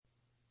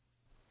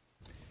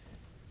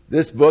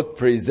This book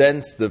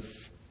presents the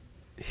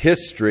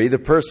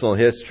personal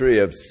history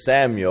of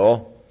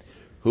Samuel,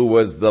 who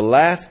was the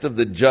last of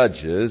the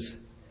judges,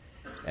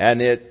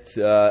 and it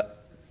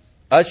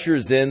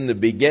ushers in the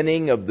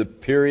beginning of the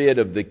period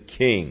of the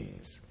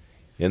kings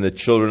in the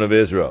children of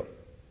Israel,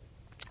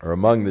 or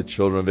among the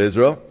children of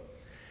Israel.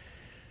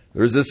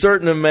 There was a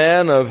certain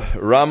man of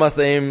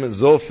Ramathaim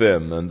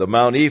Zophim, and the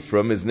Mount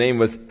Ephraim. His name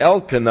was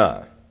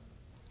Elkanah.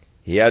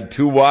 He had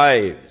 2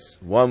 wives.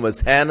 One was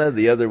Hannah,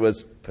 the other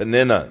was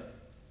Peninnah.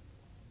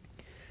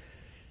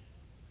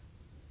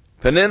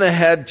 Peninnah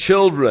had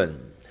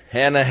children.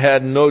 Hannah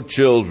had no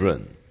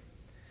children.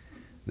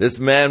 This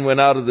man went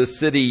out of the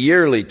city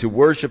yearly to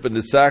worship and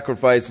to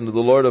sacrifice unto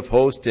the Lord of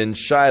hosts in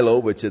Shiloh,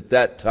 which at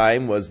that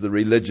time was the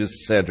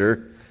religious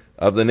center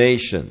of the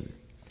nation.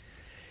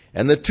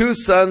 And the 2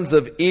 sons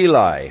of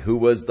Eli, who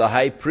was the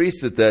high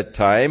priest at that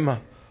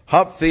time,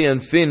 Hophni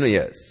and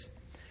Phinehas,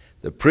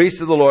 the priests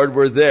of the Lord,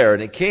 were there.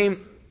 And it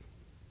came,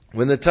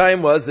 when the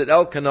time was that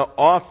Elkanah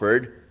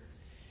offered,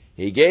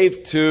 he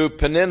gave to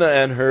Peninnah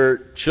and her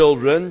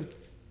children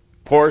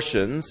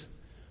portions,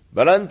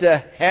 but unto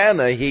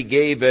Hannah he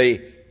gave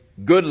a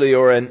goodly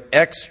or an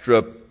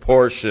extra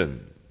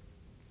portion,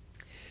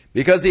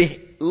 because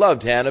he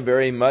loved Hannah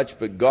very much,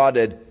 but God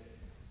had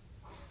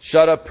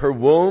shut up her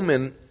womb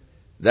and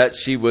that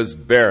she was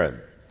barren.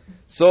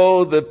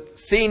 So the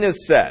scene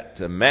is set.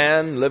 A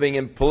man living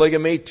in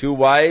polygamy, 2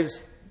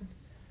 wives.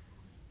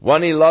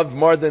 One he loved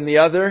more than the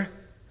other.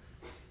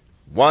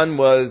 One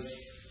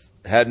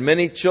had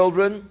many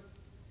children,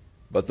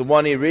 but the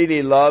one he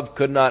really loved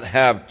could not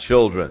have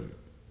children.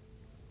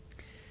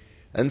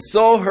 And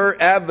so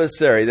her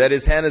adversary, that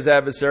is Hannah's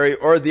adversary,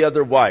 or the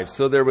other wife.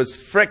 So there was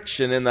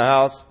friction in the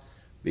house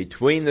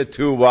between the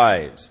 2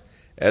 wives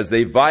as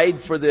they vied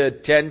for the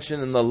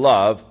attention and the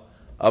love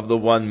of the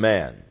one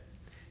man.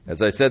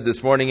 As I said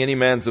this morning, any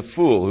man's a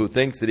fool who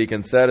thinks that he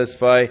can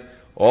satisfy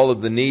all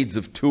of the needs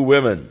of 2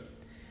 women.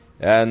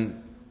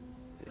 And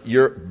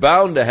you're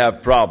bound to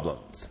have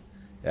problems.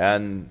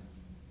 And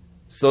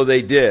so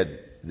they did.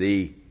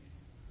 The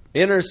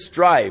inner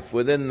strife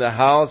within the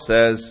house,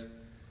 as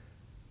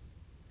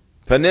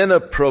Peninnah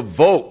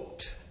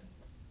provoked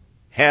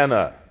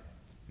Hannah,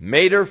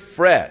 made her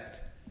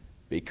fret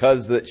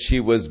because that she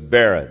was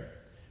barren,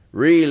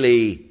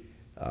 really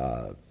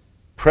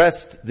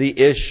pressed the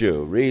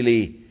issue,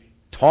 really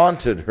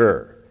taunted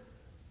her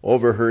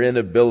over her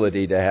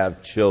inability to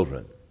have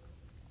children.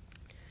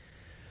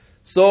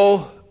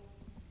 So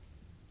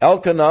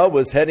Elkanah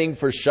was heading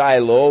for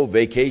Shiloh,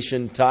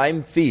 vacation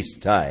time,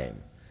 feast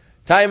time,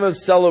 time of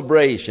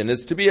celebration.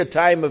 It's to be a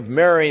time of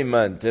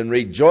merriment and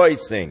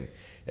rejoicing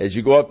as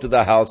you go up to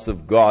the house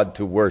of God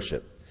to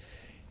worship.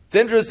 It's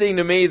interesting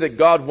to me that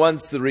God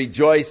wants the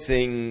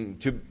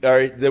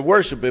the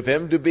worship of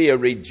Him to be a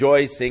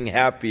rejoicing,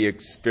 happy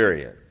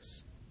experience.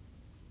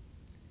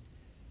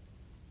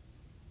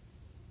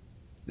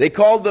 They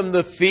called them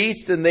the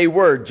feast, and they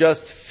were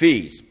just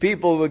feasts.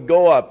 People would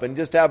go up and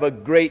just have a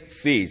great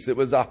feast. It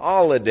was a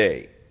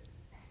holiday,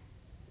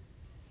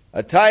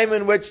 a time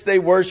in which they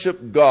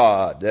worshiped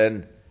God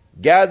and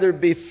gathered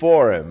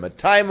before Him, a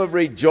time of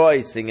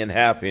rejoicing and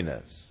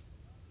happiness.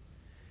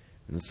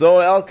 And so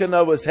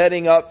Elkanah was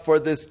heading up for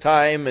this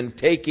time and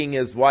taking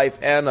his wife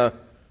Hannah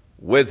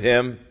with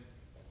him.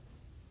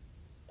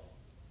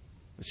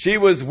 She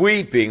was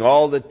weeping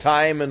all the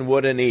time and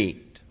wouldn't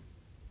eat.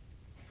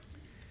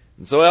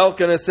 And so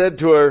Elkanah said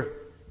to her,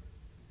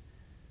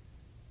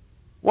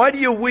 "Why do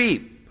you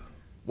weep?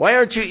 Why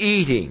aren't you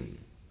eating?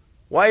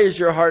 Why is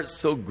your heart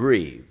so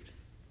grieved?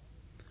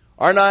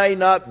 Aren't I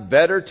not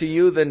better to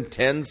you than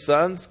 10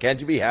 sons?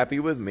 Can't you be happy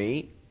with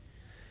me?"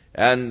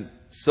 And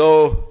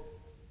so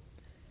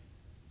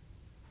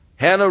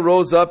Hannah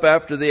rose up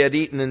after they had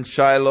eaten in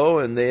Shiloh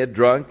and they had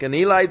drunk, and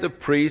Eli the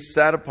priest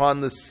sat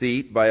upon the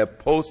seat by a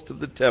post of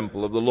the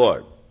temple of the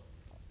Lord.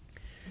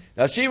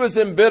 Now she was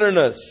in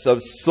bitterness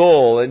of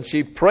soul, and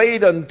she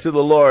prayed unto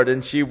the Lord,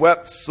 and she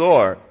wept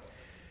sore.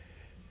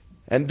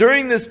 And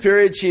during this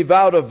period she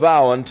vowed a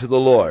vow unto the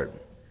Lord.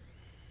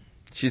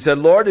 She said,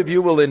 "Lord, if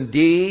you will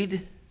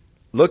indeed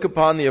look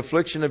upon the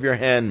affliction of your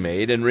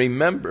handmaid, and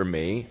remember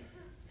me,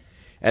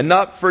 and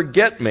not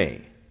forget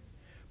me,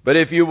 but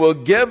if you will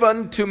give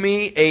unto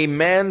me a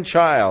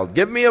man-child,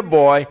 give me a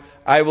boy,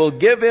 I will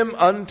give him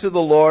unto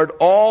the Lord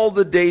all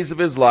the days of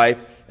his life,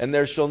 and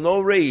there shall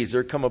no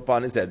razor come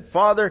upon his head."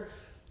 Father,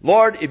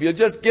 Lord, if you'll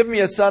just give me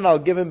a son, I'll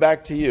give him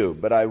back to you.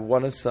 But I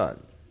want a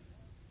son.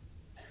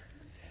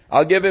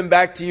 I'll give him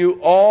back to you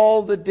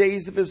all the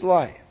days of his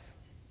life.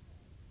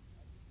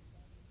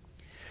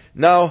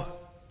 Now,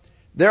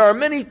 there are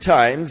many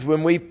times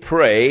when we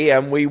pray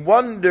and we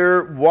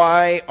wonder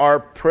why our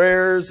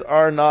prayers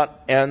are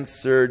not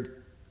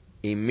answered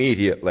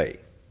immediately.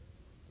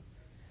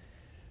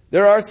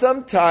 There are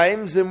some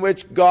times in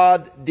which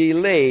God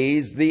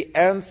delays the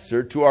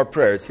answer to our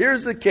prayers.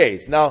 Here's the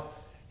case. Now,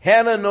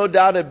 Hannah no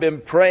doubt had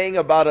been praying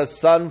about a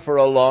son for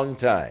a long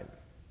time.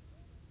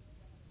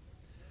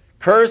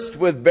 Cursed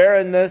with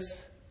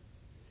barrenness,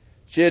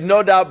 she had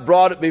no doubt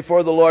brought it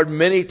before the Lord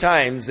many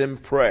times in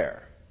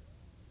prayer.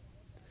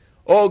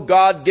 Oh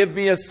God, give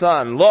me a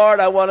son.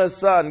 Lord, I want a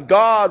son.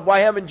 God,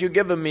 why haven't you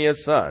given me a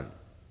son?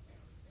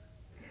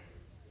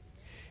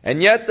 And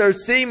yet there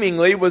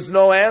seemingly was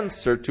no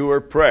answer to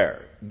her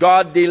prayer.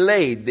 God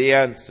delayed the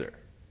answer.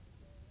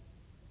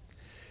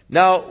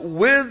 Now,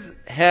 with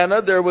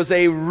Hannah, there was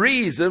a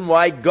reason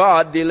why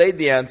God delayed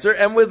the answer,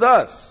 and with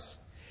us.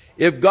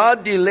 If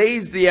God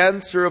delays the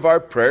answer of our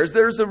prayers,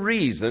 there's a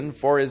reason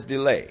for His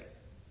delay.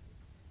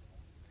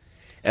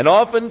 And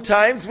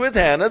oftentimes with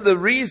Hannah, the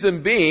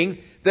reason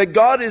being that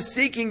God is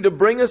seeking to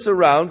bring us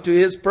around to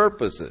His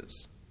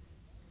purposes.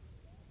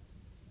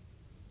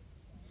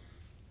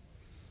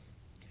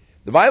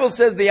 The Bible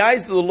says the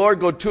eyes of the Lord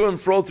go to and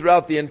fro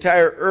throughout the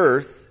entire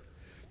earth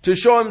to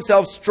show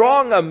Himself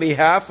strong on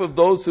behalf of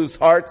those whose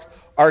hearts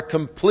are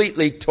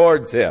completely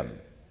towards Him.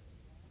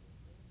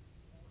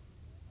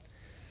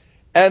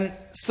 And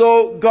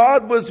so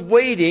God was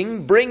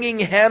waiting, bringing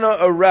Hannah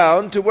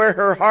around to where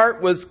her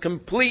heart was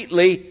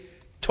completely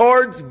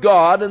towards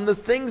God and the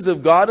things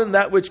of God and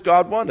that which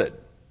God wanted.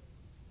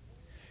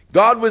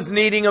 God was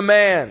needing a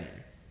man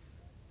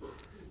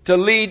to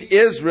lead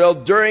Israel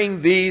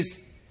during these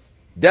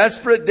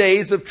desperate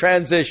days of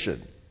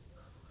transition.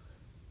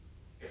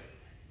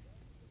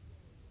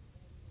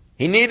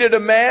 He needed a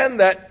man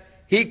that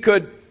he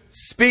could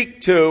speak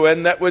to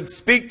and that would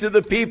speak to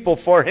the people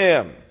for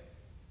him.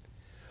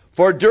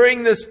 For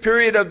during this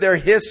period of their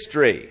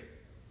history,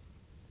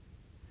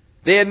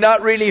 they had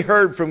not really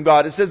heard from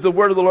God. It says the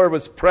word of the Lord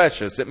was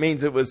precious. It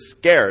means it was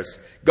scarce.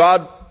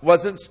 God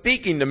wasn't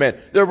speaking to men.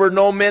 There were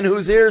no men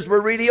whose ears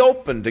were really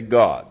open to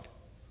God.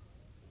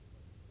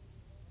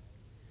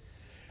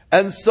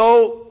 And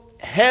so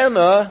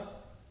Hannah,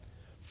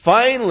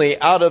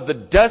 finally, out of the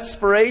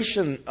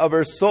desperation of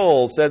her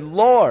soul, said,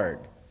 Lord,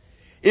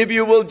 if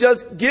you will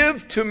just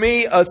give to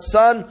me a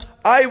son,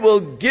 I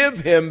will give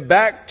him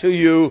back to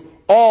you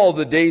all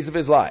the days of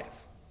his life.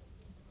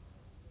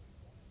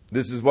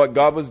 This is what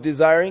God was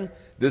desiring.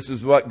 This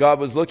is what God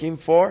was looking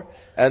for.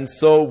 And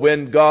so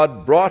when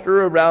God brought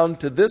her around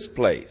to this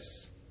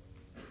place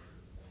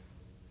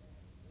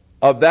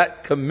of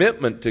that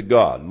commitment to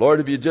God, Lord,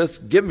 if you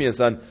just give me a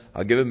son,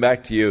 I'll give him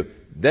back to you.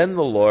 Then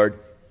the Lord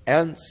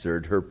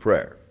answered her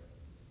prayer.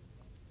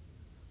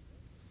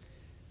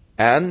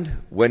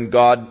 And when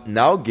God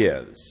now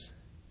gives,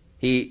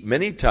 He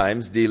many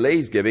times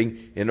delays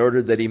giving in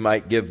order that He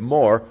might give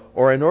more,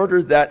 or in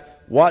order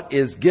that what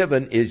is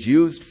given is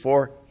used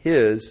for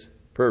His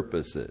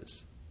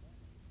purposes.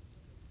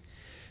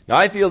 Now,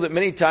 I feel that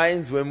many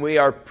times when we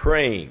are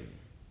praying,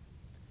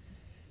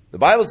 the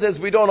Bible says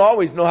we don't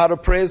always know how to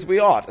pray as we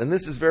ought. And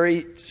this is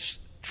very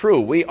true.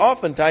 We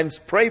oftentimes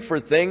pray for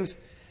things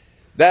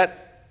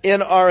that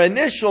in our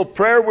initial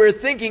prayer we're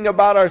thinking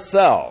about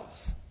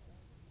ourselves.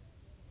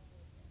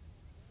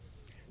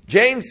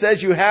 James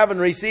says you have and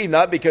receive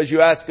not because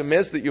you ask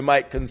amiss, that you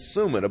might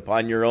consume it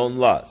upon your own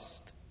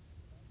lust.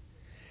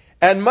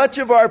 And much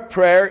of our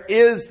prayer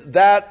is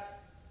that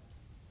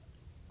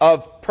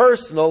of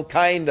personal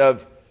kind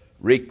of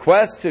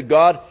request to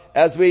God,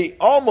 as we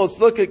almost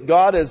look at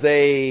God as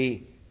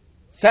a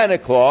Santa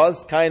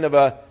Claus, kind of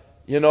a,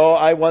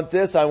 I want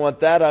this, I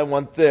want that, I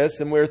want this.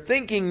 And we're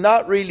thinking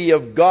not really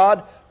of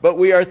God, but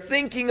we are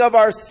thinking of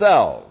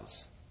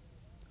ourselves.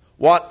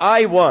 What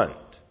I want,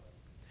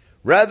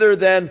 rather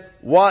than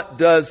what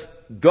does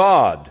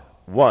God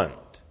want.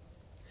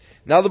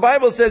 Now the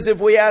Bible says if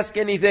we ask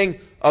anything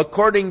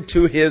according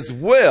to His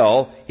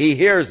will, He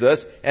hears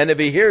us. And if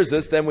He hears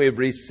us, then we have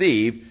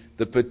received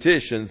the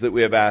petitions that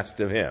we have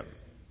asked of Him.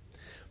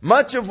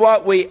 Much of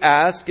what we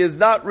ask is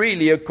not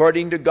really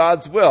according to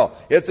God's will.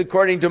 It's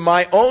according to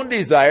my own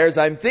desires.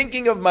 I'm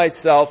thinking of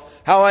myself,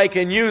 how I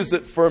can use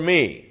it for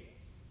me.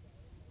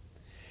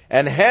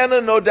 And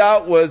Hannah, no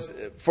doubt, was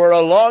for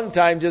a long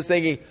time just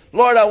thinking,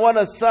 Lord, I want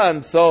a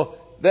son, so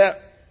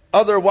that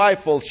other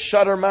wife will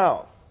shut her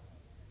mouth.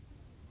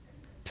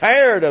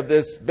 Tired of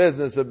this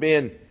business of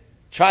being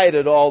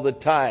chided all the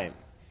time.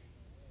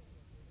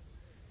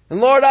 And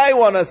Lord, I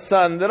want a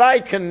son that I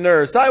can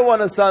nurse. I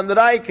want a son that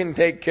I can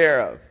take care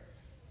of.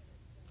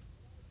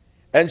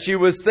 And she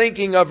was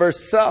thinking of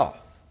herself.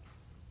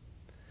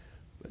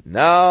 But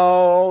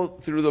now,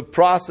 through the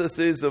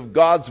processes of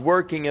God's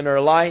working in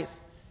her life,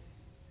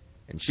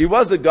 and she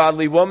was a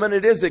godly woman,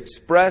 it is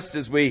expressed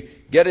as we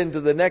get into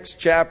the next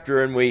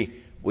chapter and we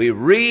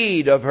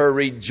read of her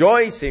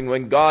rejoicing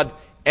when God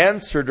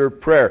answered her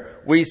prayer.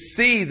 We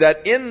see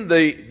that in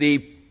the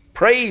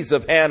praise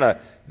of Hannah,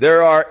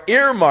 there are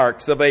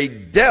earmarks of a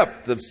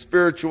depth of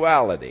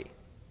spirituality.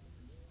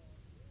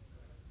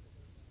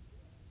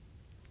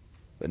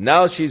 But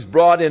now she's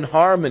brought in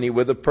harmony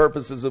with the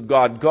purposes of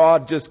God.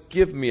 God, just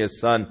give me a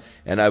son,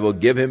 and I will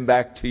give him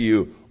back to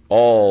you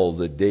all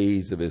the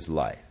days of his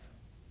life.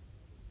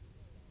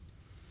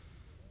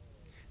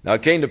 Now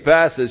it came to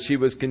pass as she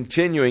was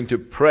continuing to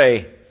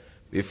pray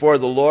before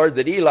the Lord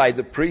that Eli,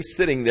 the priest,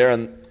 sitting there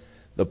on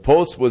the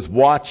post, was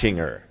watching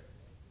her.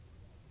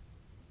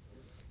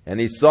 And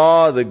he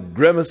saw the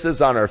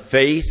grimaces on her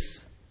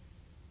face.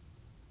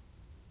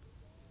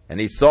 And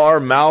he saw her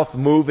mouth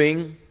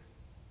moving.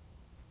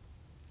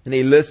 And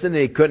he listened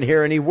and he couldn't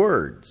hear any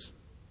words.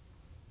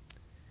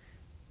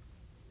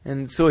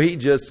 And so he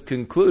just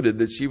concluded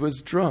that she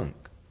was drunk.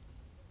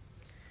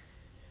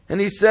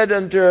 And he said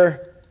unto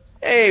her,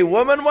 "Hey,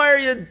 woman, why are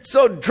you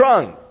so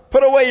drunk?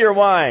 Put away your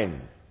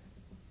wine."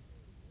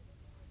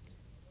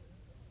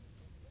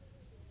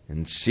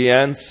 And she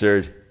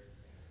answered,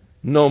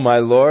 "No, my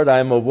Lord, I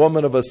am a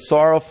woman of a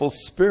sorrowful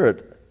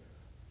spirit.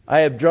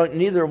 I have drunk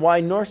neither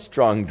wine nor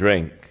strong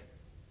drink,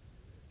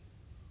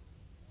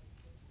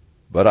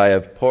 but I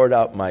have poured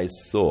out my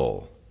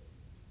soul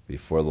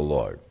before the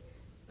Lord."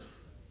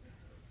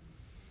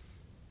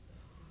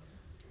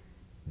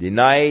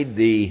 Denied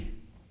the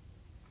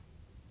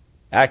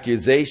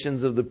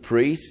accusations of the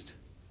priest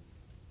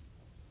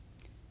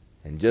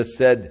and just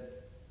said,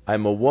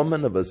 "I'm a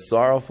woman of a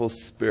sorrowful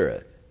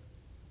spirit.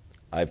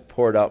 I've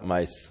poured out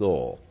my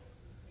soul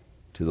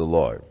to the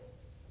Lord."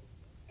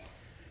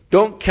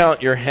 "Don't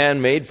count your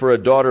handmaid for a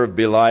daughter of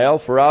Belial,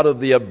 for out of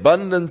the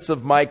abundance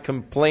of my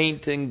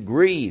complaint and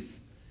grief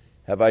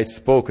have I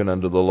spoken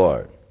unto the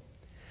Lord."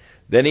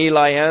 Then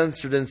Eli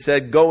answered and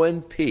said, "Go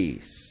in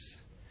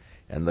peace,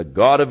 and the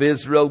God of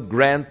Israel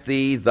grant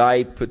thee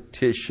thy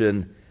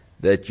petition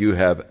that you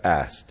have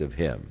asked of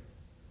him."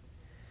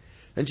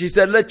 And she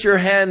said, "Let your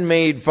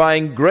handmaid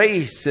find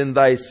grace in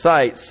thy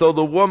sight." So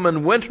the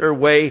woman went her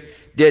way,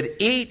 did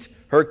eat,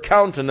 her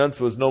countenance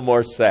was no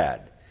more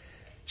sad.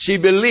 She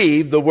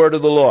believed the word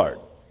of the Lord.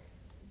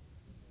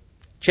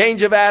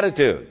 Change of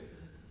attitude.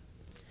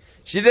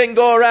 She didn't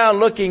go around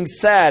looking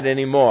sad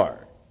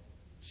anymore.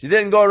 She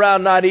didn't go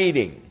around not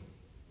eating.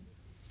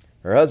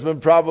 Her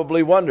husband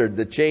probably wondered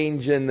the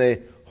change in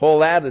the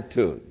whole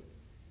attitude.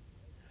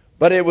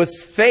 But it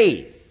was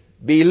faith,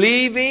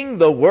 believing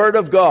the word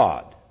of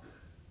God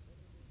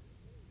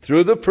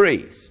through the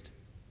priest,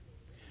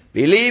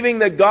 believing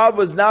that God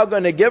was now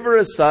going to give her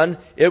a son.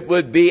 It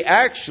would be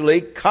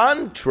actually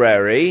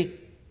contrary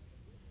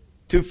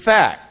to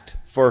fact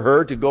for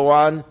her to go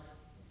on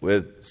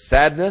with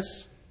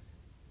sadness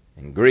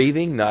and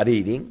grieving, not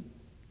eating.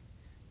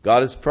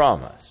 God has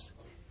promised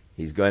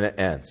He's going to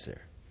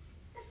answer.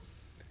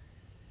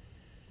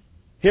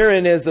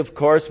 Herein is, of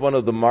course, one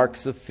of the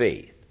marks of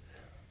faith.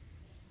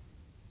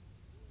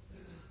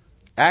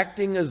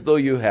 Acting as though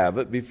you have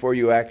it before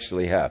you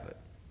actually have it.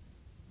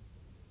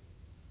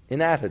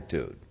 In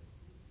attitude.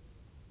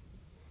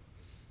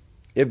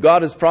 If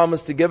God has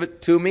promised to give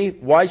it to me,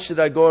 why should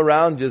I go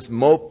around just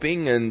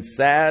moping and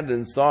sad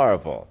and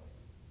sorrowful?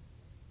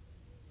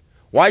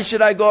 Why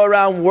should I go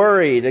around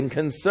worried and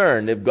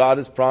concerned if God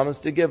has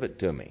promised to give it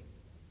to me?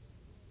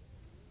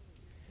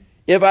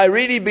 If I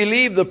really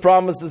believe the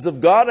promises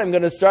of God, I'm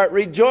going to start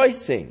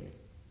rejoicing.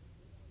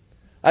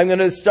 I'm going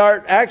to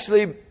start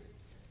actually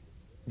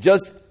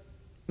just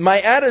my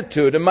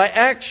attitude and my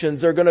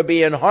actions are going to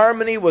be in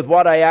harmony with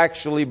what I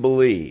actually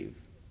believe.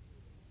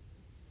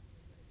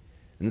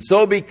 And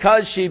so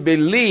because she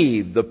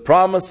believed the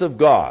promise of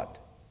God,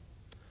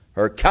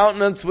 her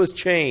countenance was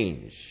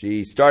changed.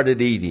 She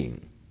started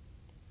eating.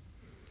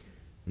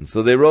 And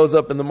so they rose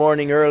up in the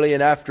morning early,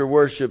 and after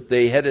worship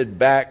they headed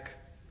back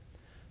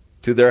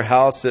to their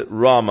house at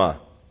Ramah,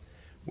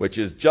 which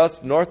is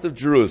just north of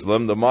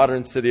Jerusalem, the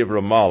modern city of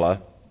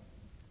Ramallah.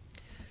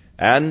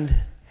 And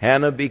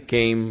Hannah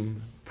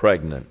became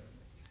pregnant.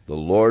 The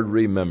Lord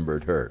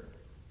remembered her.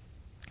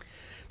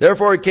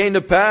 Therefore it came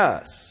to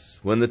pass,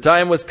 when the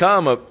time was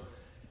come,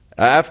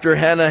 after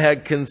Hannah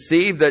had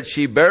conceived, that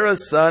she bare a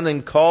son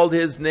and called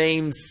his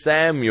name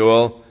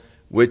Samuel,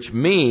 which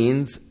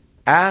means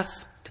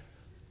asked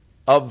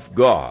of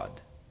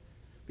God.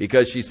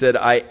 Because she said,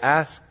 I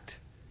asked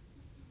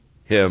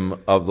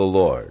him of the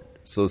Lord.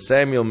 So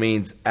Samuel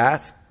means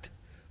asked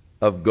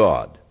of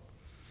God.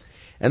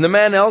 And the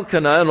man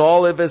Elkanah and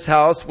all of his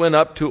house went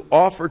up to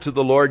offer to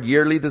the Lord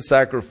yearly the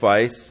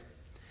sacrifice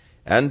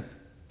and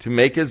to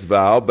make his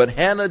vow. But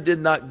Hannah did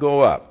not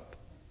go up.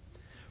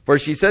 For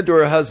she said to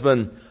her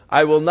husband,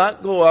 I will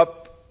not go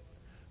up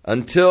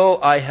until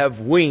I have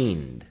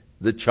weaned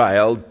the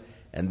child,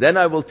 and then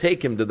I will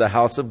take him to the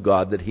house of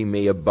God that he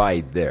may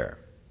abide there.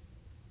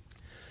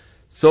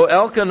 So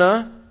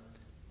Elkanah,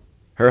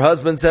 her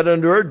husband, said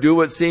unto her, do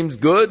what seems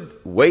good.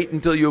 Wait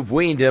until you have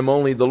weaned him.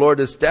 Only the Lord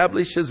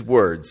establish his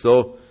word.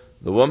 So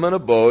the woman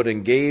abode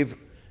and gave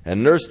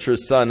and nursed her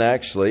son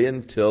actually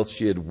until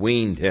she had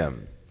weaned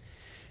him.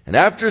 And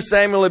after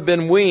Samuel had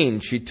been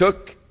weaned, she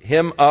took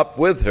him up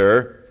with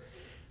her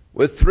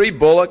with 3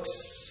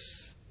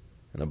 bullocks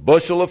and a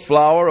bushel of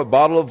flour, a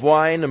bottle of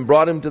wine, and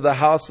brought him to the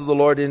house of the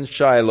Lord in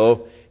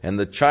Shiloh. And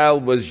the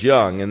child was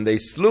young. And they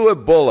slew a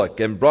bullock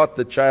and brought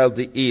the child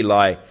to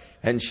Eli.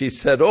 And she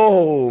said,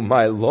 Oh,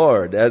 my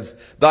Lord, as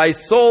thy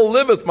soul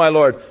liveth, my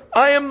Lord,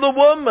 I am the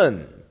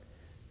woman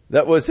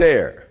that was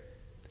here.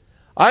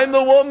 I'm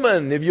the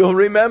woman, if you'll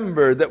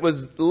remember, that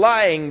was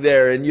lying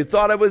there and you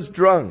thought I was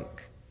drunk.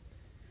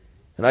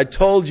 And I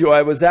told you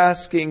I was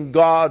asking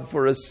God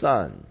for a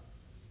son.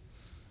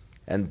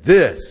 And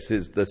this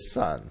is the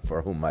son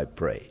for whom I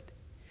prayed.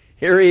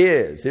 Here he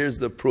is. Here's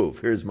the proof.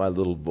 Here's my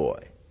little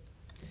boy.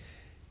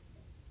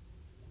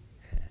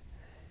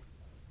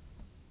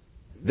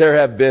 There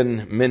have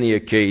been many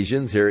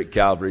occasions here at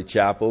Calvary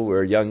Chapel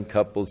where young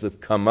couples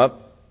have come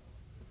up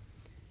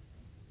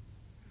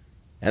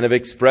and have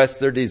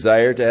expressed their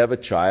desire to have a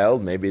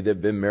child. Maybe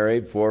they've been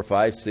married 4,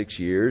 5, 6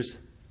 years.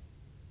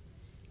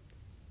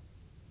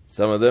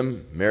 Some of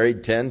them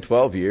married 10,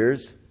 12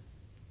 years.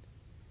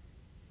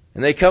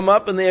 And they come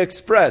up and they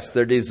express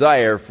their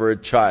desire for a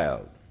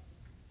child.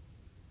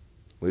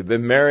 We've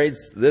been married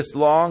this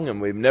long and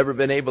we've never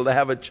been able to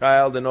have a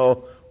child, and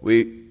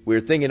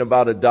we're thinking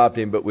about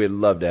adopting, but we'd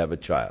love to have a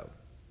child.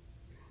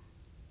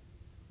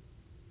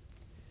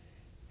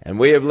 And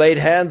we have laid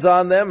hands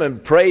on them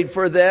and prayed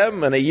for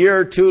them, and a year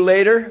or two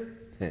later,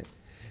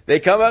 they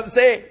come up and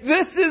say,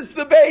 "This is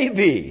the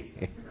baby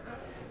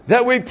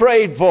that we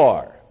prayed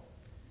for.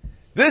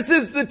 This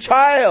is the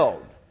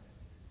child."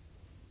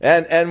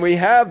 And we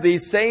have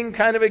these same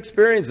kind of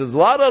experiences. A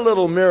lot of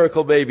little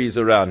miracle babies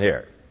around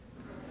here,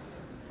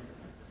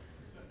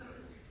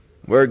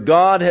 where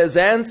God has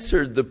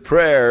answered the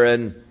prayer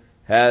and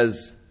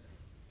has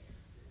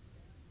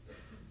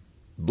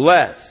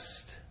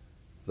blessed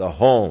the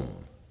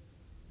home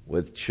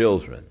with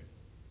children.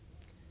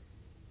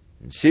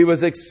 And she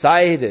was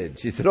excited.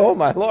 She said, "Oh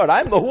my Lord,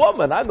 I'm the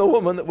woman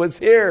that was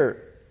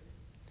here.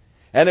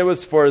 And it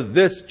was for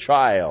this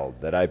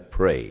child that I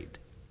prayed.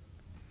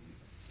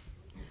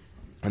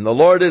 And the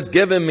Lord has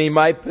given me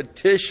my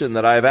petition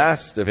that I've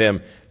asked of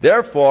Him.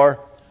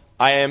 Therefore,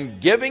 I am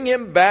giving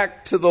him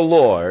back to the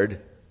Lord.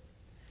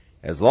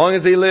 As long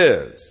as he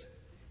lives,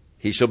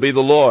 he shall be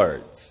the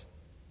Lord's."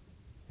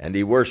 And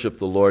he worshiped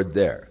the Lord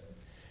there.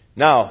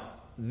 Now,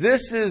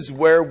 this is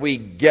where we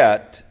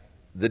get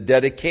the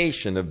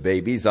dedication of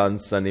babies on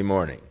Sunday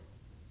morning.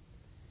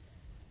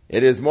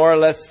 It is more or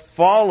less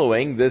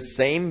following this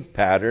same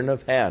pattern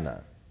of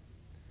Hannah.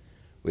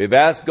 We've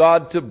asked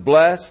God to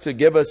bless, to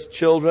give us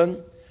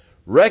children,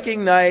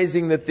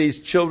 recognizing that these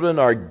children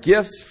are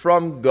gifts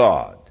from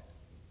God.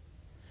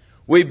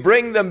 We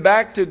bring them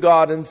back to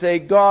God and say,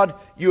 "God,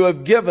 you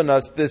have given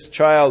us this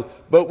child,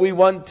 but we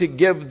want to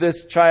give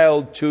this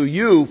child to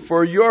you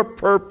for your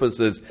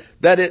purposes,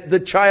 that the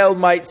child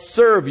might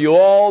serve you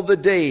all the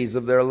days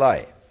of their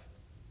life.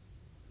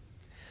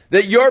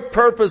 That your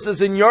purposes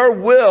and your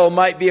will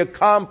might be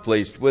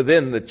accomplished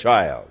within the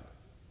child."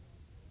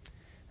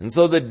 And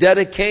so the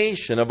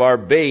dedication of our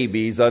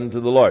babies unto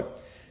the Lord.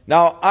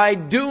 Now, I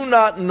do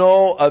not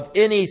know of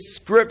any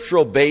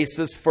scriptural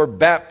basis for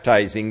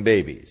baptizing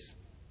babies.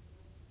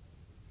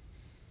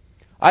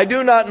 I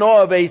do not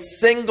know of a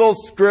single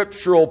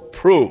scriptural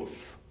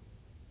proof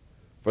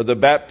for the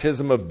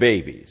baptism of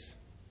babies.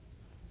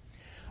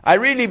 I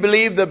really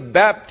believe that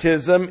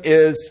baptism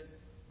is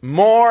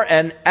more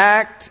an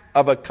act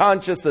of a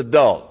conscious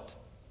adult.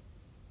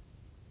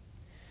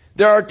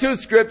 There are two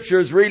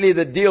scriptures really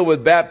that deal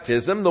with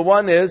baptism. The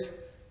one is,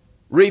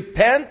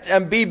 "Repent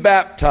and be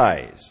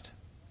baptized."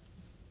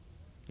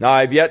 Now,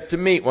 I've yet to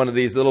meet one of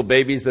these little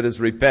babies that has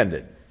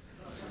repented.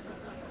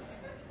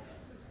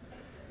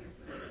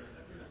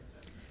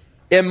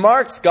 In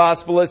Mark's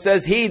gospel, it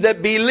says, "He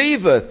that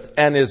believeth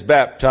and is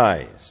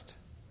baptized."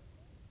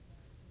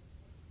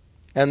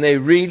 And they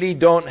really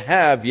don't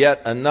have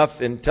yet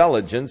enough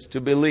intelligence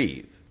to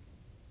believe.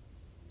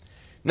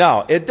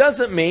 Now, it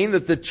doesn't mean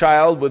that the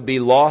child would be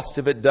lost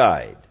if it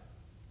died.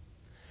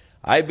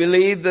 I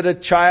believe that a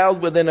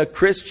child within a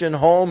Christian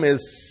home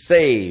is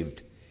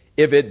saved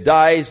if it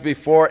dies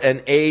before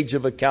an age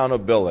of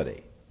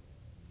accountability.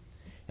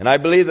 And I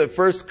believe that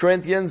 1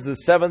 Corinthians, the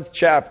 7th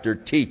chapter,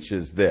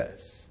 teaches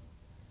this.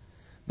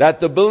 That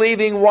the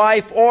believing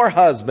wife or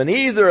husband,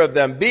 either of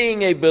them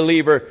being a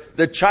believer,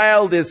 the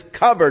child is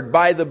covered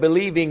by the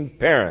believing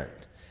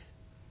parent.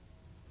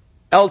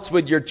 Else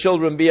would your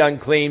children be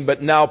unclean,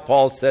 but now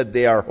Paul said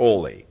they are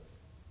holy.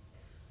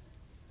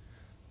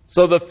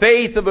 So the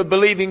faith of a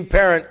believing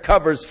parent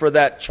covers for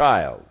that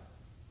child.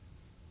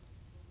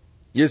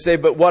 You say,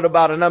 "But what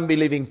about an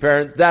unbelieving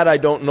parent?" That I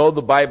don't know.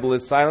 The Bible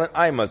is silent.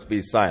 I must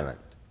be silent.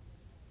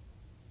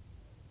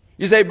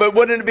 You say, "But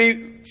wouldn't it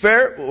be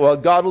fair?" Well,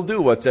 God will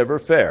do what's ever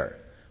fair.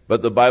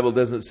 But the Bible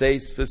doesn't say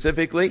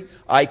specifically.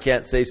 I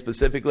can't say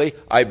specifically.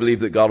 I believe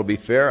that God will be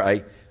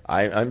fair.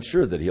 I'm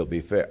sure that He'll be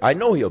fair. I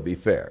know He'll be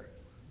fair.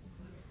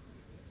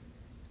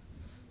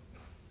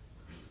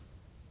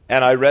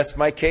 And I rest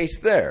my case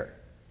there,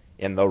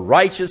 in the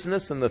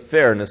righteousness and the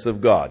fairness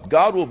of God.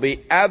 God will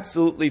be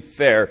absolutely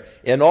fair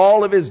in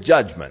all of His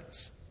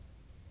judgments.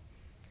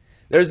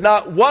 There's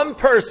not one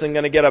person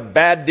going to get a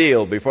bad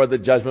deal before the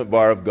judgment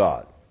bar of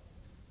God.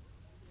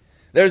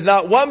 There's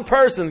not one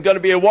person going to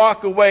be able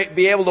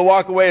to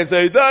walk away and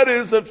say, "That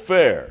isn't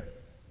fair."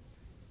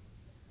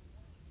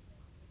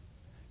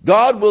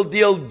 God will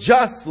deal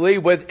justly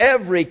with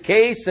every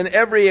case and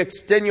every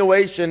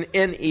extenuation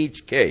in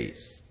each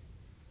case.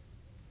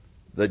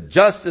 The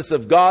justice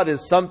of God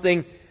is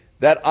something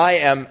that I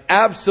am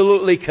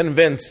absolutely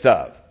convinced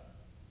of.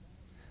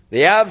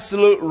 The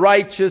absolute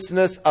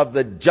righteousness of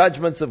the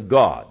judgments of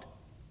God.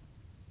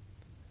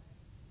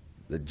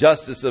 The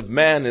justice of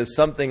man is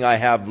something I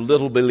have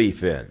little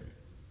belief in.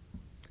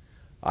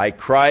 I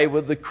cry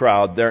with the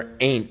crowd, there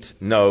ain't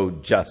no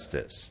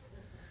justice.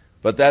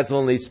 But that's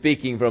only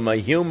speaking from a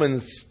human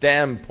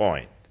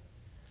standpoint.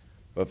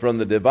 But from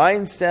the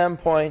divine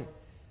standpoint,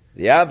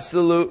 the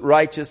absolute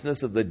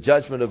righteousness of the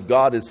judgment of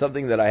God is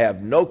something that I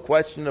have no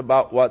question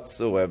about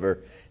whatsoever.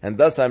 And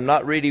thus I'm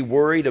not really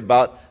worried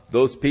about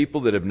those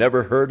people that have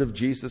never heard of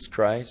Jesus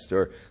Christ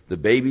or the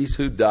babies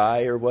who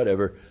die or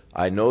whatever.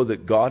 I know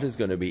that God is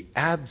going to be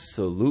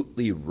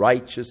absolutely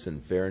righteous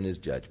and fair in His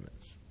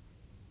judgments.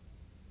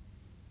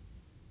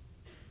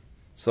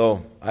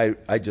 So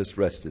I just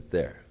rest it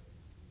there.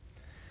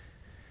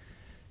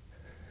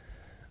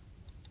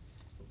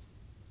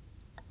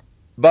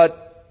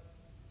 But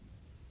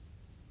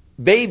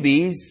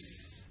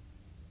babies,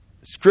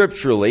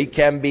 scripturally,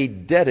 can be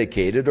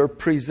dedicated or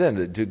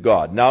presented to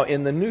God. Now,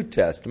 in the New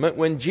Testament,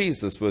 when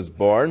Jesus was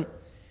born,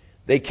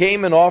 they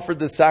came and offered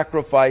the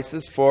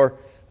sacrifices for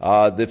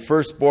the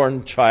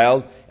firstborn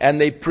child,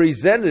 and they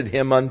presented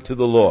him unto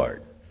the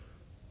Lord.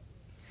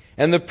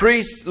 And the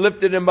priest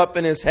lifted him up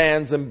in his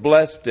hands and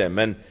blessed him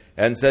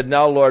and said,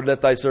 "Now, Lord,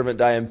 let thy servant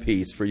die in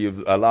peace, for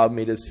you've allowed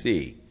me to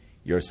see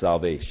your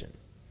salvation."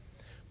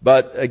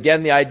 But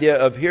again, the idea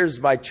of, here's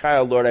my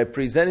child, Lord, I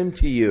present him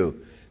to you,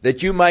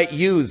 that you might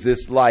use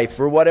this life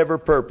for whatever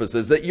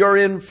purposes, that your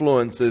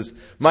influences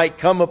might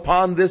come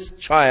upon this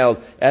child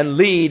and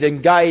lead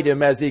and guide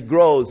him as he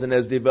grows and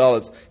as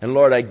develops. And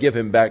Lord, I give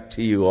him back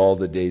to you all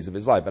the days of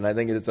his life. And I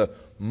think it's a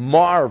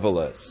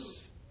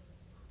marvelous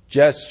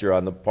gesture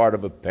on the part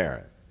of a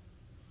parent.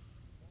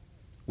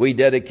 We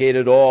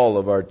dedicated all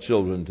of our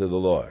children to the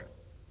Lord.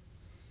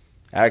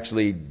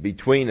 Actually,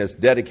 between us,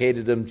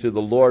 dedicated them to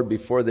the Lord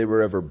before they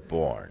were ever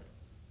born.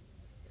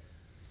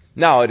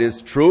 Now, it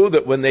is true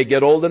that when they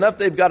get old enough,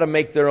 they've got to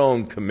make their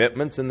own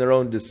commitments and their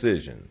own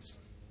decisions.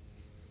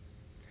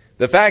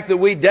 The fact that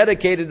we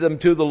dedicated them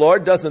to the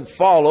Lord doesn't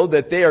follow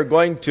that they are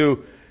going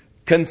to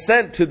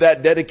consent to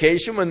that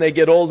dedication when they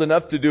get old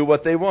enough to do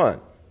what they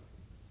want.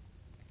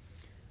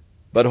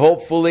 But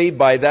hopefully,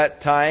 by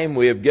that time,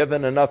 we have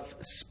given enough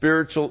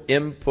spiritual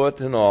input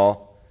and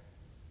all,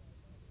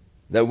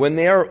 that when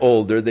they are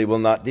older, they will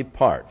not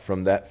depart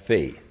from that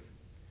faith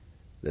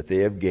that they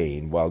have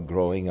gained while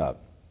growing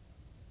up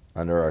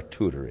under our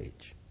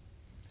tutorage.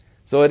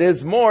 So it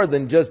is more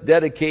than just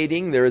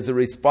dedicating. There is a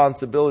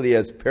responsibility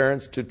as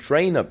parents to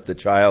train up the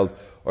child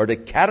or to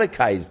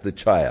catechize the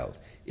child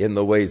in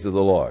the ways of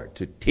the Lord,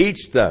 to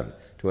teach them,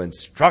 to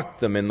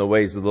instruct them in the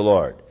ways of the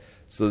Lord,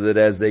 so that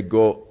as they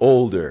grow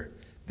older,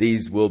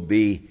 these will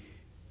be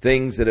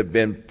things that have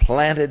been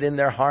planted in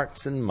their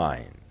hearts and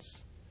minds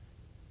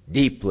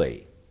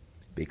deeply,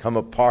 become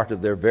a part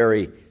of their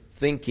very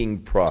thinking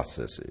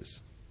processes.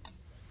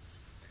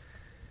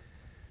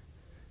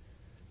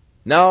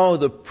 Now,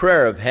 the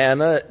prayer of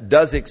Hannah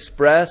does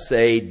express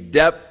a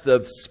depth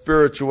of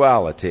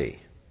spirituality.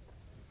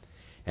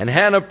 And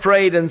Hannah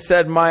prayed and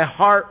said, "My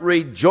heart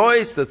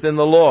rejoiceth in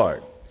the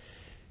Lord."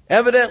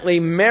 Evidently,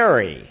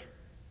 Mary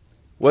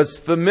was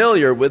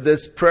familiar with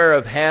this prayer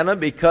of Hannah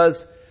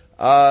because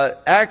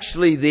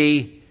actually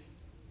the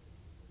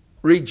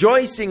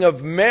rejoicing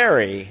of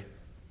Mary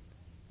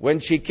when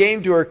she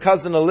came to her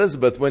cousin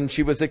Elizabeth when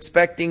she was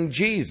expecting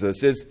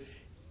Jesus is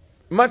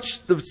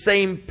much the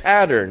same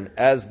pattern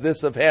as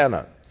this of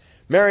Hannah.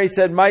 Mary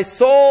said, "My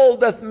soul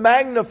doth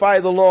magnify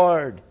the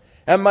Lord,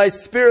 and my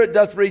spirit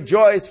doth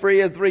rejoice, for he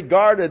hath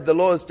regarded the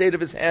low estate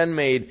of his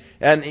handmaid."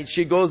 And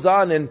she goes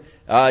on, and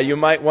you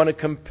might want to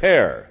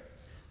compare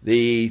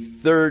the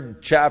second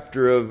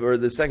chapter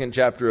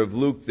of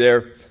Luke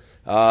there,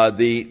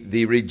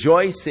 the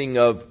rejoicing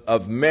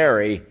of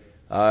Mary,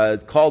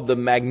 called the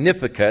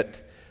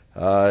Magnificat,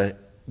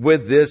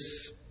 with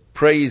this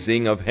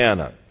praising of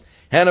Hannah.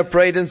 Hannah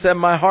prayed and said,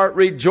 "My heart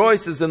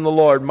rejoices in the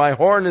Lord. My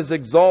horn is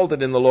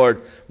exalted in the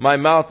Lord. My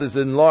mouth is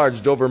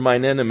enlarged over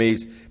mine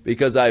enemies,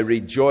 because I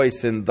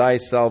rejoice in thy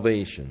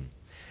salvation.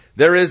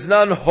 There is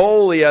none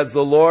holy as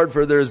the Lord,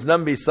 for there is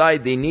none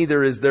beside thee,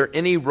 neither is there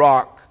any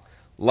rock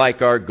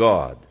like our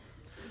God.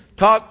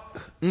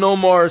 Talk no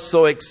more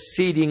so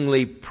exceeding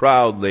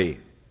proudly.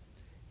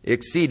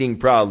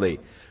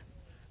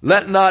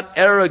 Let not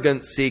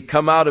arrogancy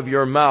come out of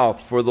your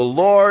mouth, for the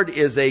Lord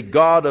is a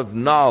God of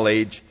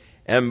knowledge,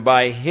 and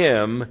by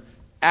him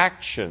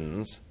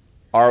actions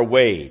are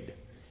weighed."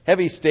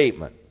 Heavy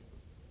statement.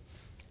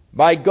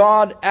 By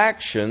God,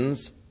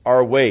 actions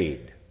are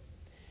weighed.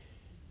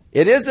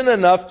 It isn't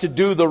enough to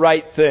do the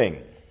right thing.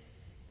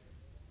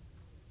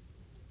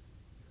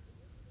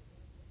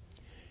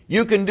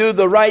 You can do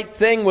the right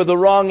thing with the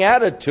wrong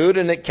attitude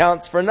and it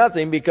counts for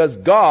nothing, because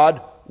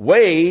God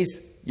weighs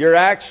your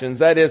actions.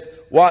 That is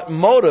what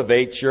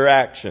motivates your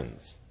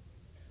actions.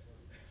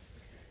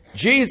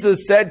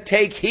 Jesus said,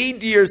 "Take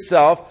heed to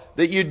yourself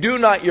that you do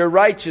not your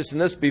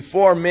righteousness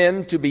before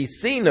men to be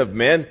seen of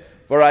men,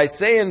 for I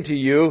say unto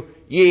you,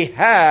 ye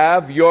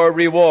have your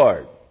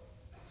reward."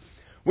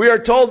 We are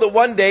told that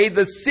one day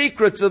the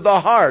secrets of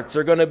the hearts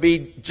are going to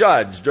be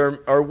judged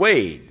or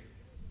weighed.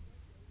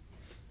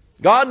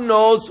 God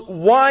knows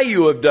why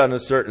you have done a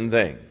certain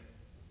thing.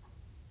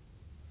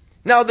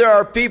 Now, there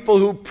are people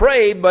who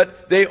pray,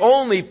 but they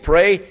only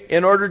pray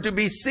in order to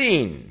be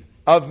seen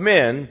of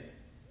men.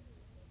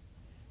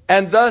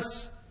 And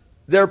thus,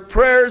 their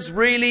prayers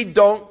really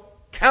don't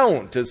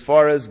count as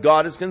far as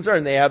God is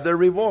concerned. They have their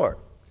reward.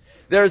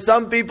 There are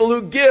some people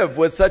who give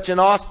with such an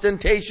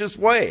ostentatious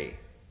way,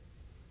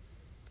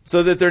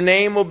 so that their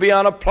name will be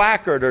on a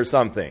placard or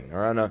something,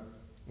 or on a,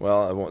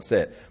 well, I won't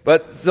say it,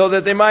 but so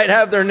that they might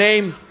have their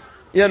name,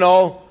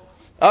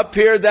 up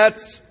here,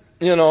 that's,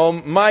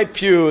 my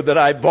pew that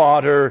I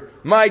bought, or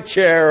my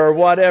chair, or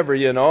whatever,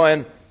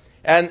 and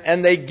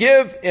they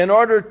give in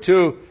order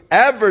to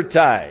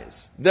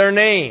advertise their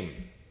name.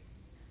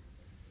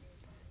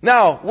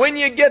 Now, when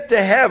you get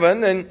to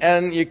heaven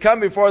and you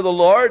come before the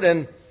Lord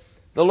and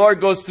the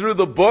Lord goes through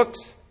the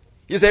books,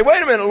 you say,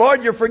 wait a minute,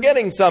 Lord, you're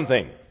forgetting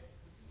something.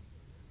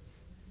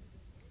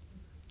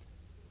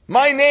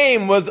 My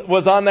name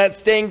was on that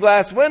stained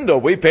glass window.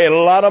 We paid a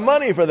lot of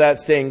money for that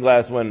stained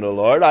glass window,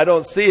 Lord. I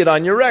don't see it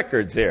on your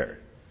records here.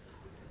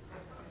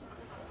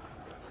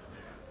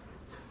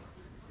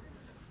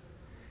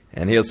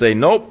 And he'll say,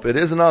 nope, it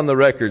isn't on the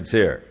records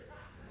here.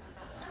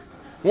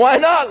 Why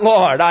not,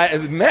 Lord?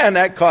 Man,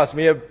 that cost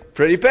me a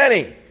pretty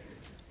penny.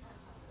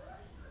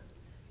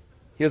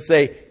 He'll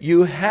say,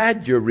 you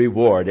had your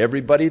reward.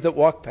 Everybody that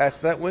walked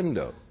past that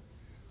window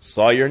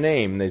saw your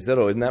name. And they said,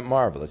 oh, isn't that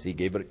marvelous? He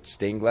gave a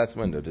stained glass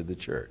window to the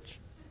church.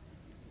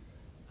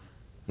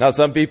 Now,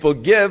 some people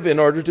give in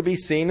order to be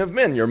seen of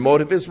men. Your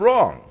motive is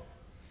wrong.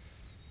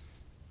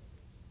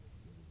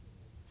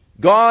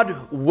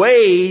 God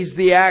weighs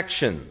the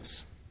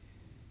actions.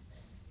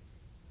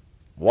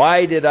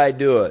 Why did I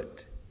do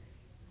it?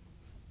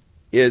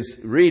 Is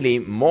really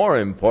more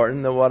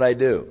important than what I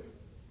do.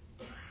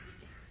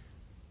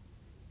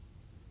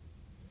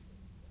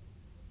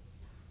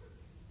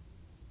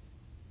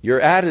 Your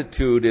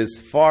attitude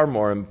is far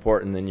more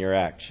important than your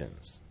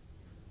actions.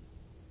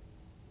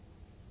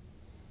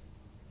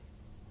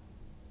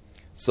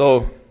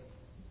 So,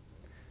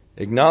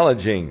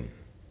 acknowledging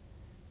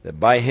that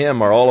by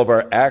Him are all of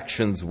our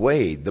actions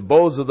weighed, the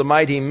bows of the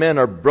mighty men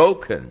are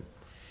broken,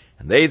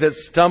 and they that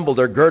stumbled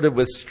are girded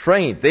with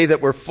strength. They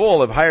that were full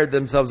have hired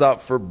themselves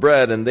out for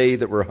bread, and they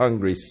that were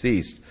hungry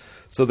ceased.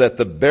 So that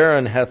the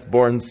barren hath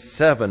borne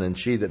 7, and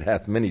she that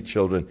hath many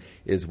children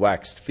is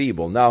waxed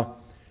feeble. Now,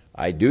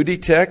 I do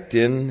detect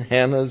in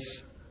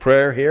Hannah's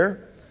prayer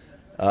here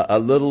a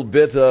little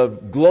bit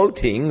of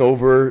gloating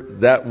over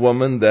that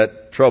woman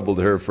that troubled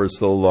her for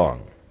so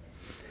long.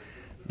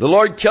 The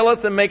Lord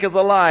killeth and maketh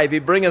alive. He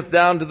bringeth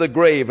down to the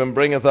grave and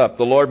bringeth up.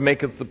 The Lord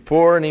maketh the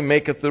poor and He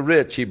maketh the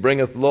rich. He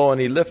bringeth low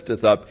and He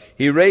lifteth up.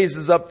 He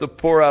raises up the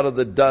poor out of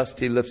the dust.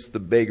 He lifts the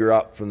beggar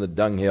up from the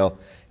dunghill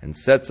and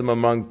sets him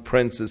among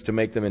princes to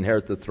make them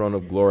inherit the throne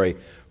of glory.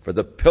 For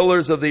the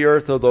pillars of the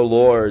earth are the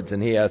Lord's,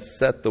 and He hath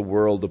set the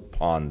world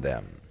upon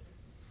them.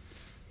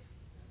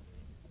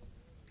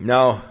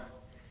 Now,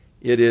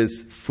 it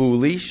is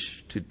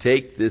foolish to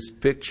take this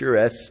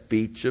picturesque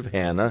speech of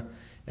Hannah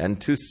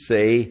and to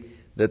say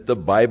that the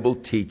Bible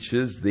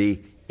teaches the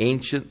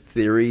ancient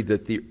theory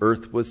that the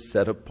earth was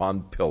set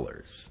upon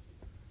pillars,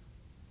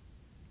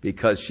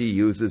 because she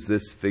uses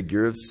this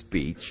figure of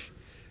speech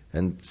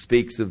and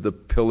speaks of the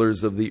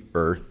pillars of the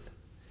earth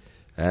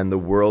and the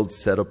world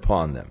set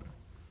upon them.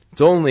 It's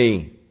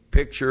only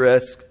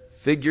picturesque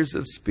figures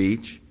of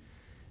speech,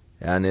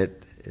 and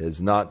it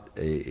is not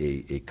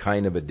a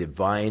kind of a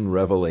divine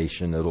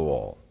revelation at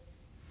all.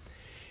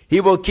 He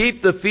will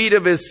keep the feet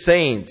of His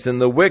saints, and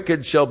the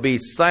wicked shall be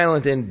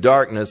silent in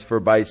darkness, for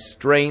by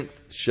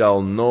strength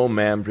shall no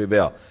man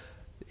prevail.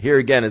 Here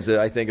again is,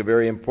 I think, a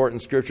very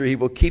important scripture. He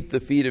will keep the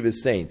feet of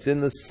His saints.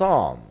 In the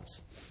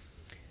Psalms,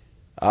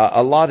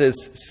 a lot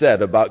is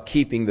said about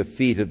keeping the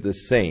feet of the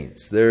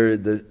saints.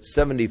 The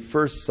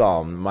 71st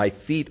Psalm, my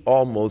feet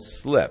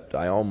almost slipped.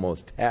 I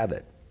almost had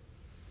it.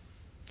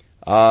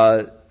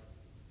 The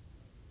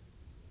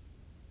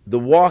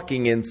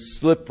walking in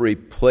slippery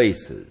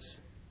places.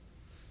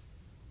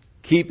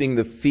 Keeping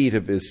the feet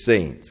of His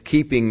saints.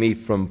 Keeping me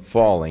from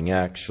falling,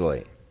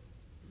 actually.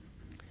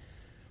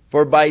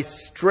 For by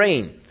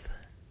strength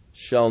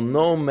shall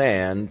no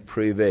man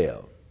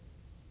prevail.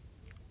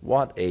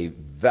 What a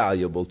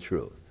valuable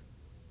truth.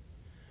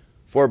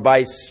 For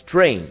by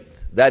strength,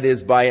 that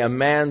is, by a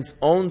man's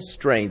own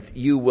strength,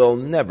 you will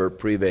never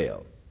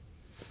prevail.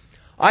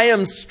 I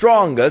am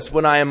strongest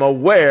when I am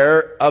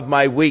aware of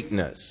my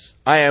weakness.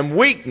 I am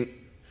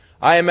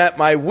at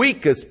my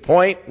weakest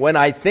point when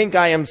I think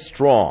I am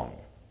strong.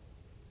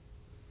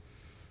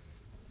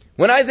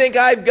 When I think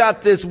I've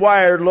got this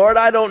wired, Lord,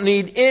 I don't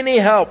need any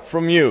help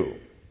from You.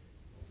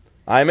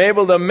 I'm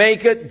able to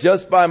make it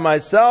just by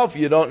myself.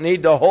 You don't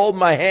need to hold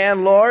my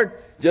hand, Lord.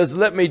 Just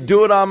let me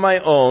do it on my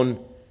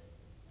own.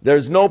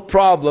 There's no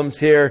problems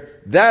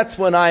here. That's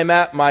when I'm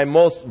at my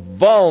most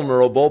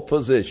vulnerable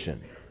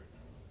position.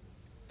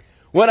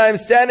 When I'm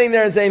standing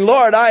there and saying,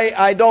 Lord,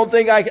 I don't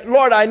think I can.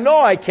 Lord, I know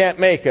I can't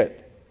make it.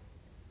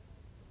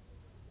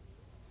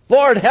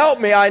 Lord, help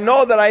me. I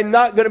know that I'm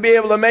not going to be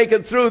able to make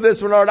it through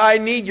this one, Lord. I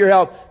need Your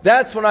help.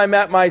 That's when I'm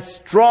at my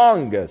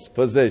strongest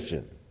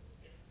position.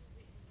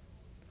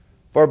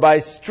 For by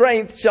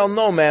strength shall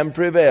no man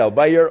prevail.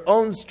 By your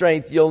own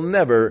strength, you'll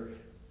never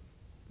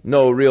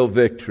no real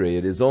victory.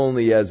 It is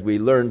only as we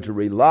learn to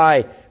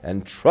rely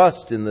and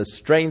trust in the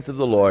strength of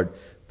the Lord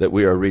that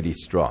we are really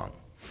strong.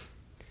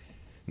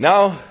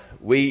 Now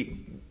we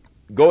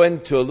go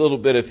into a little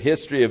bit of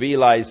history of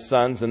Eli's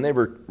sons, and they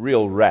were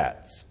real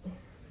rats.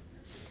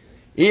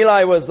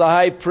 Eli was the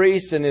high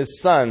priest, and his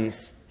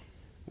sons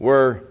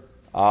were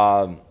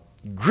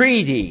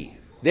greedy.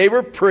 They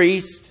were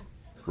priests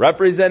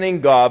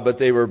representing God, but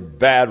they were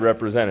bad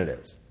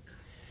representatives.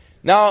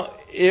 Now,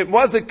 it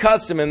was a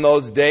custom in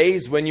those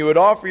days when you would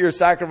offer your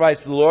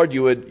sacrifice to the Lord,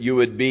 you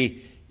would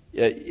be,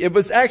 it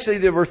was actually,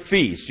 there were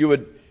feasts. You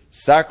would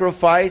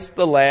sacrifice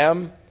the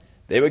lamb.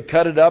 They would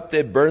cut it up.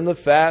 They'd burn the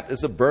fat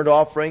as a burnt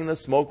offering. The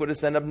smoke would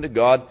ascend up to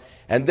God.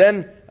 And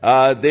then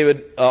they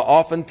would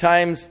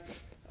oftentimes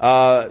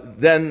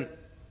then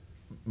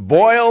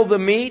boil the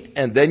meat,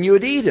 and then you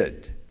would eat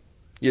it.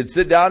 You'd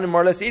sit down and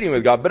more or less eating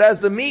with God. But as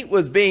the meat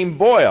was being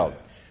boiled,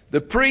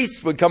 the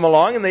priests would come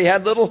along, and they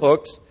had little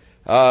hooks,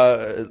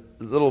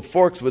 little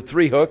forks with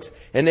 3 hooks,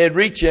 and they'd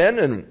reach in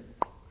and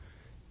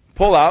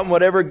pull out, and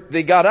whatever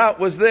they got out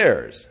was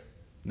theirs.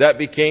 That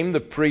became the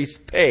priest's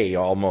pay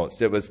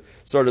almost. It was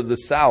sort of the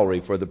salary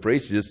for the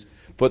priests. Just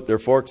put their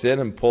forks in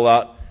and pull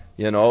out,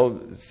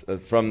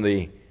 from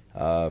the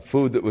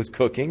food that was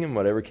cooking, and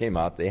whatever came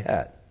out they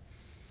had.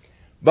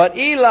 But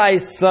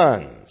Eli's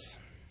sons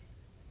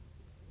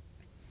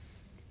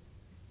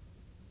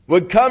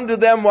would come to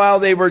them while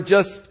they were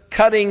just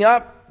cutting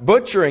up,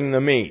 butchering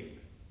the meat.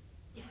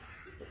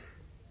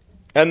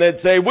 And they'd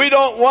say, "We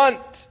don't want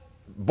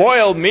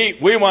boiled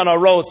meat. We want to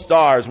roast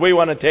ours. We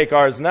want to take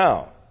ours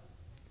now."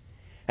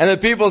 And the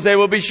people say,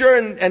 "Well, be sure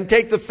and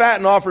take the fat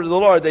and offer it to the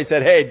Lord." They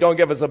said, "Hey, don't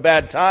give us a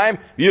bad time.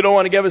 You don't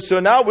want to give us to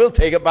it now. We'll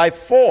take it by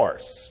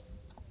force."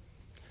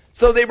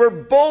 So they were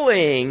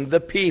bullying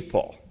the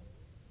people.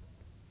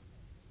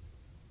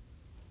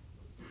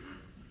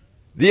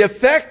 The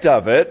effect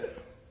of it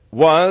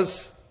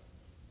was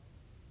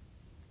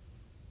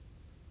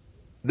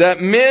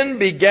that men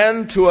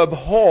began to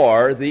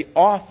abhor the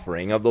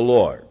offering of the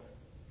Lord.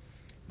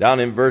 Down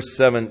in verse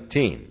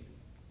 17.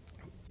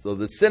 So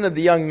the sin of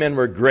the young men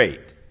were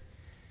great,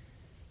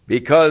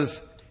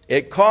 because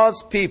it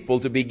caused people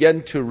to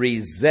begin to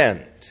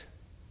resent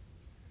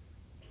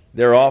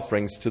their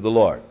offerings to the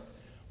Lord.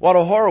 What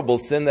a horrible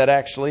sin that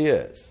actually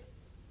is.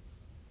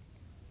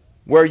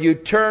 Where you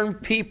turn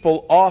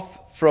people off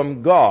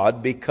from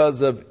God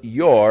because of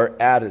your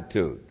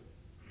attitude.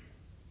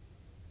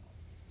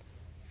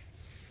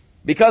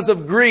 Because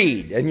of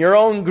greed and your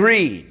own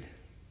greed.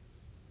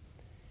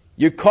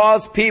 You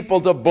cause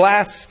people to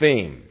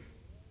blaspheme.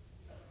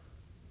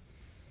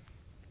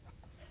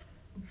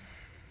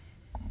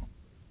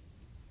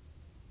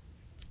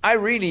 I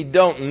really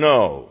don't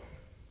know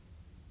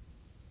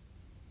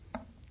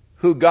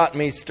who got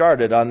me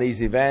started on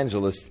these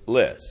evangelist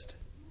lists.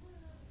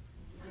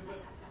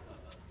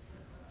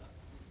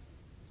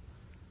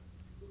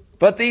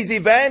 But these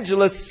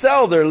evangelists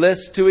sell their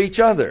lists to each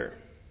other.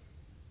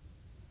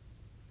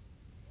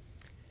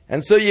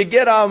 And so you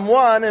get on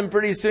one, and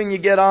pretty soon you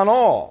get on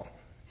all.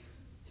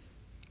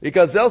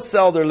 Because they'll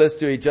sell their list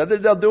to each other.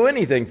 They'll do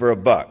anything for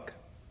 $1.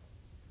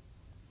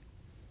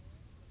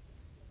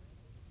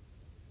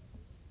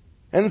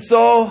 And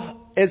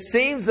so it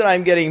seems that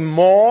I'm getting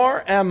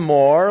more and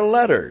more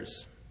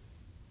letters.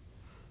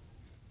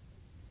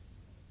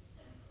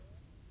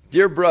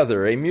 "Dear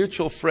brother, a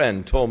mutual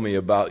friend told me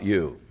about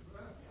you.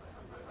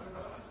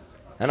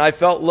 And I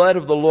felt led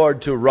of the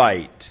Lord to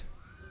write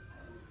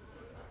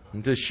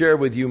and to share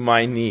with you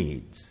my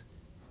needs.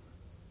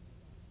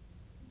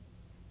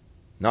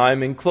 Now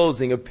I'm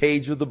enclosing a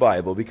page of the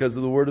Bible because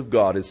the Word of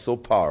God is so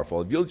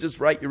powerful. If you'll just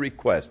write your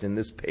request in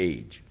this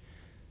page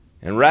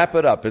and wrap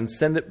it up and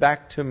send it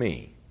back to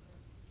me.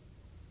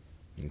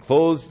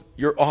 Enclose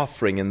your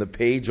offering in the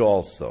page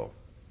also.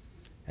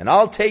 And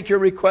I'll take your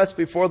request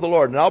before the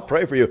Lord, and I'll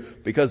pray for you,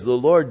 because the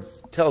Lord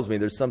tells me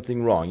there's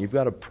something wrong. You've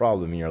got a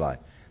problem in your life.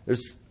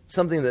 There's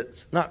something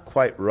that's not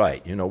quite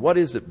right. What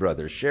is it,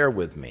 brother? Share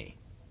with me."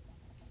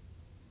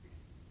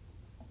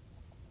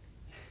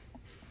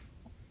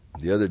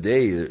 The other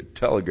day, a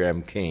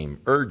telegram came,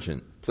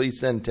 "Urgent. Please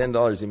send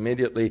 $10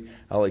 immediately.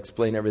 I'll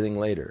explain everything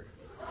later."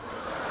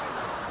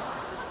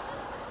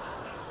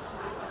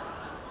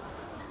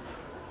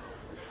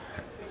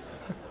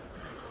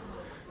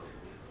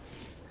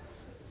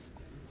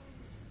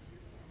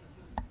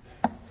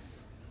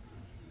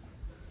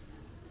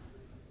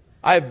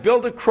 "I've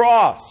built a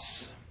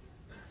cross.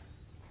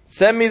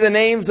 Send me the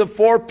names of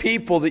 4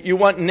 people that you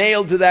want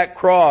nailed to that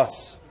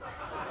cross.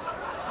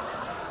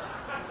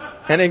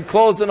 And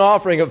enclose an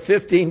offering of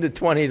 $15 to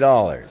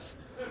 $20.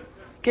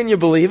 Can you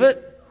believe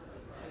it?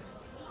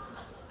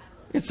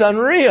 It's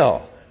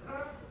unreal.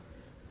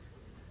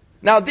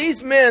 Now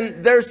these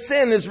men, their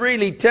sin is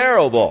really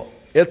terrible.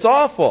 It's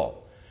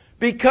awful.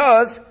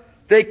 Because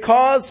they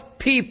cause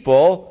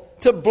people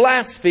to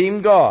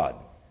blaspheme God.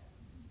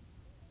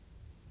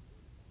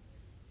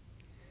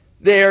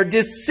 They are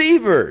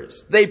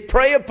deceivers. They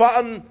prey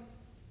upon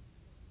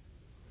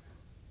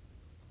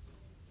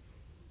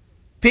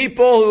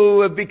People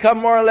who have become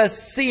more or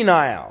less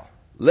senile,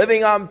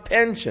 living on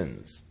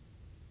pensions.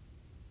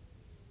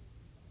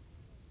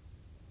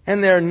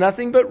 And they're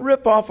nothing but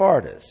rip-off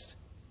artists.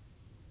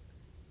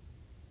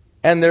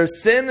 And their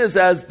sin is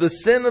as the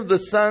sin of the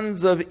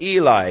sons of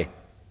Eli,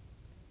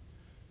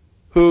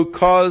 who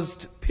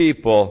caused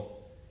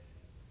people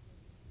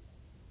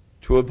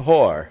to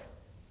abhor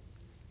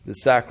the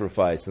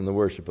sacrifice and the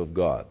worship of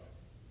God.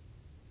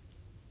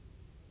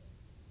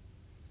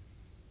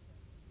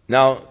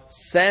 Now,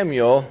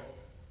 Samuel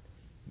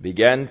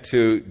began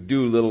to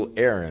do little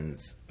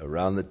errands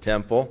around the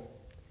temple,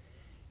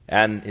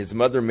 and his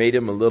mother made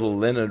him a little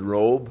linen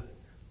robe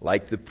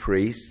like the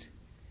priest.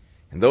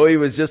 And though he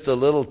was just a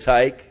little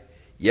tyke,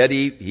 yet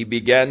he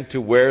began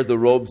to wear the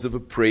robes of a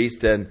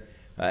priest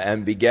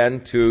and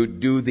began to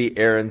do the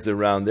errands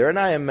around there. And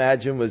I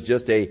imagine was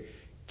just a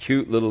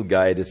cute little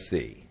guy to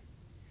see,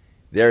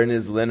 there in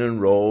his linen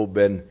robe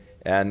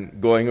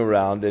and going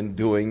around and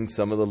doing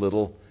some of the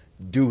little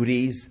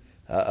duties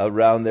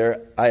around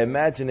there. I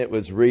imagine it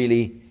was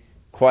really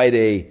quite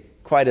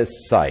a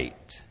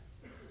sight.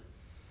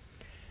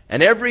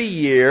 And every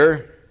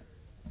year,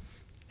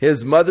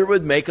 his mother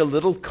would make a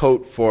little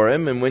coat for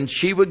him, and when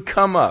she would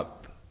come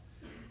up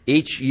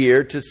each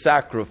year to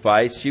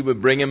sacrifice, she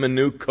would bring him a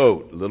new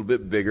coat, a little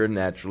bit bigger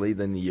naturally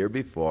than the year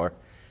before,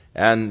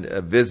 and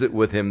visit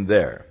with him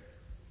there.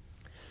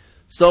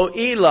 So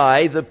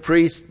Eli, the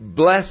priest,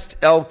 blessed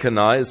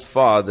Elkanah, his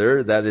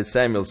father, that is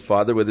Samuel's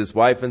father, with his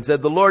wife, and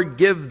said, "The Lord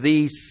give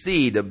thee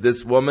seed of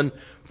this woman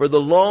for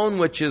the loan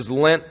which is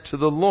lent to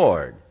the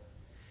Lord."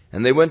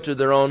 And they went to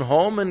their own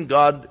home, and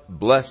God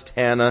blessed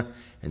Hannah,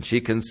 and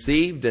she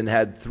conceived and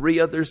had 3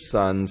 other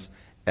sons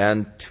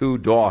and 2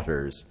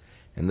 daughters.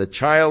 And the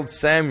child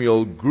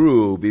Samuel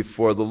grew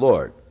before the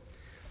Lord.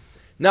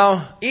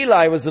 Now,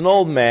 Eli was an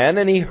old man,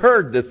 and he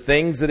heard the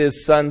things that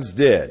his sons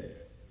did.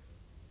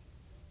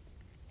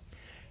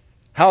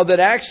 How that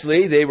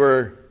actually they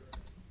were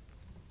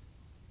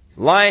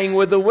lying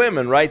with the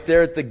women right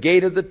there at the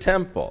gate of the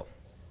temple.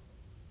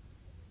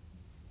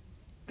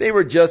 They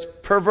were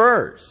just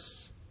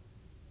perverse.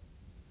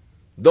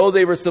 Though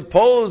they were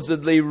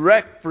supposedly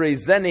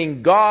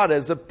representing God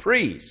as a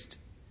priest,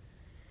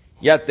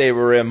 yet they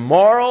were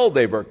immoral,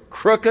 they were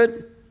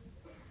crooked,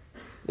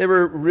 they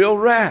were real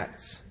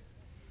rats.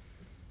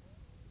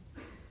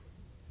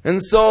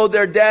 And so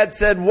their dad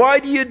said, "Why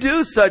do you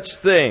do such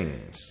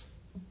things?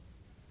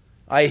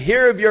 I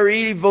hear of your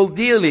evil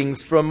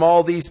dealings from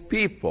all these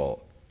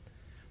people.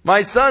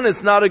 My son,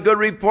 it's not a good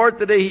report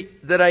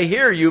that I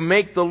hear you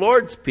make the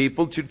Lord's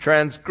people to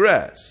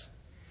transgress.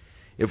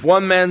 If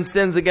one man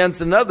sins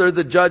against another,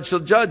 the judge shall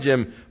judge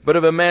him. But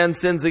if a man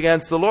sins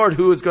against the Lord,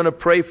 who is going to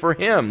pray for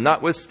him?"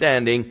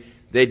 Notwithstanding,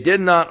 they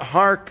did not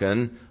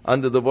hearken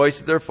unto the voice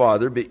of their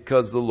father,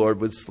 because the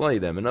Lord would slay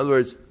them. In other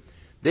words,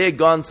 they had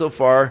gone so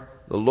far,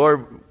 the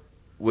Lord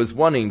was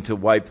wanting to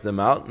wipe them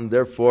out, and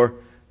therefore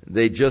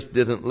they just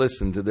didn't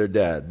listen to their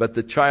dad. But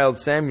the child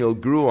Samuel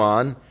grew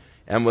on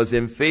and was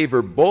in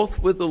favor both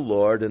with the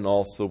Lord and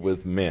also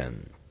with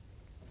men.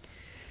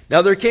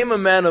 Now there came a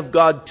man of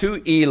God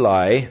to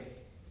Eli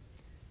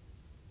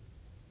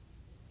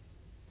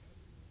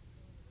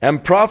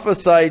and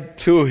prophesied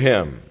to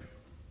him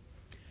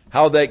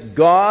how that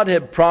God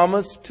had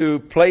promised to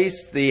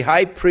place the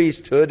high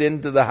priesthood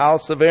into the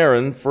house of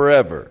Aaron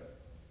forever.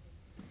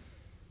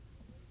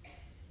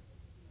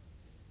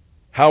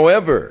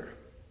 However,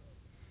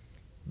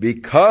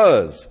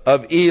 because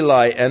of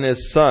Eli and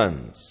his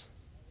sons,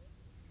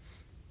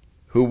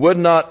 who would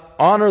not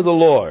honor the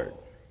Lord,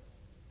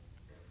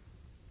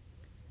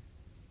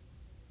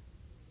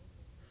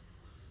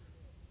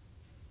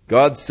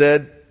 God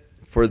said,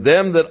 "For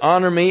them that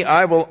honor me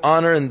I will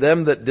honor, and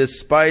them that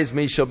despise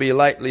me shall be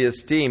lightly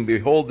esteemed.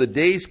 Behold, the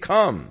days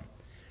come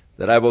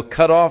that I will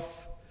cut off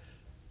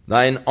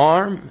thine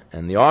arm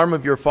and the arm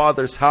of your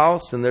father's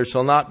house, and there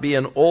shall not be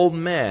an old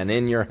man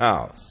in your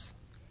house.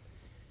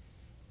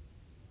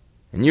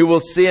 And you will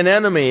see an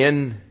enemy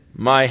in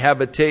my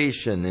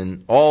habitation,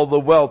 in all the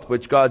wealth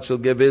which God shall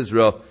give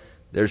Israel.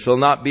 There shall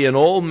not be an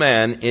old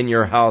man in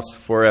your house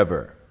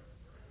forever."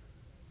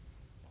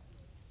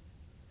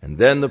 And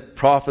then the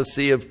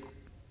prophecy of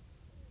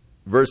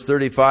verse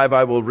 35,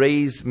 "I will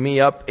raise me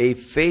up a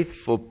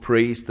faithful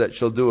priest that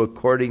shall do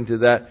according to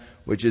that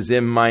which is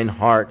in mine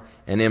heart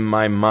and in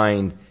my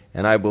mind.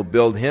 And I will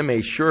build him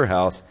a sure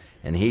house,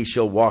 and he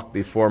shall walk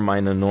before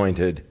mine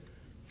anointed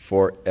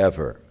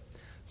forever."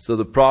 So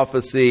the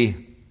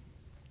prophecy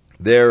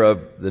there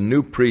of the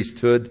new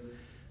priesthood,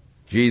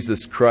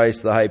 Jesus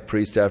Christ, the high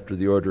priest after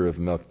the order of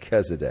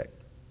Melchizedek.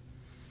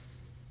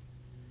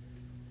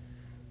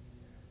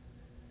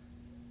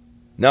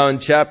 Now in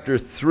chapter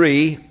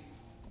 3,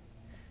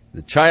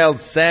 the child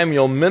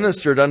Samuel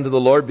ministered unto the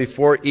Lord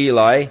before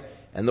Eli,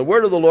 and the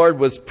word of the Lord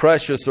was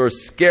precious or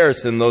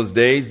scarce in those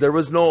days. There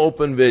was no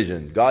open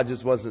vision. God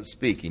just wasn't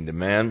speaking to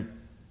man.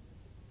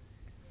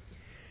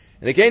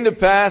 And it came to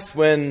pass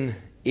when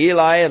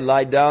Eli had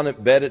lied down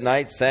at bed at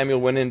night,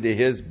 Samuel went into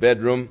his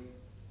bedroom,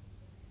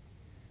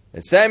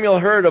 and Samuel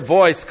heard a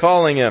voice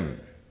calling him.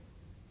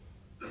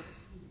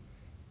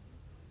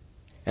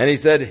 And he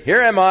said,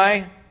 "Here am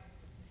I."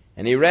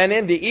 And he ran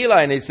into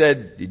Eli and he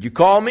said, "Did you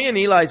call me?" And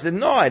Eli said,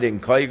 "No, I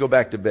didn't call you. Go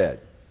back to bed."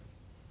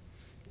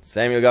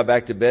 Samuel got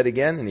back to bed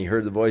again and he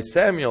heard the voice,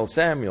 "Samuel,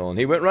 Samuel." And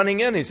he went running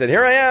in. He said,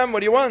 "Here I am. What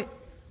do you want?"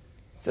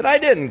 He said, "I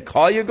didn't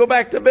call you. Go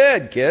back to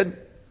bed, kid."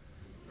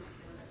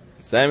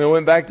 Samuel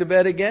went back to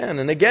bed again.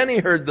 And again he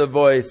heard the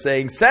voice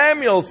saying,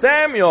 "Samuel,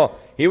 Samuel."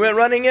 He went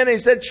running in and he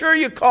said, "Sure,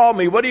 you called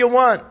me. What do you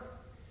want?"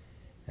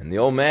 And the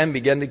old man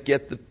began to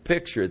get the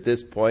picture at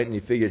this point, and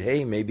he figured,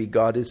 hey, maybe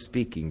God is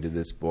speaking to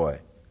this boy.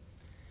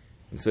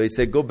 And so he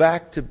said, "Go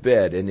back to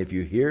bed, and if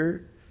you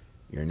hear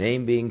your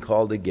name being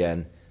called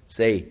again,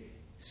 say,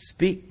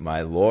 'Speak,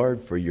 my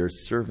Lord, for your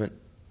servant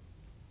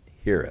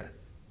heareth.'"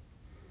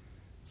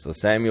 So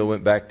Samuel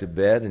went back to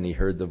bed, and he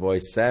heard the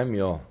voice,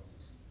 "Samuel,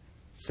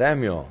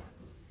 Samuel."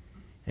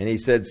 And he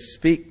said,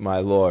 "Speak, my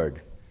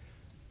Lord,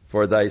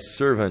 for thy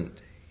servant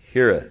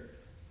heareth."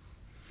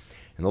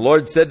 And the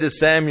Lord said to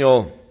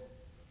Samuel,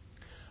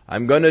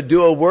 "I'm going to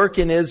do a work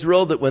in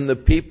Israel that when the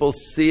people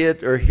see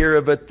it or hear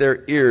of it,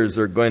 their ears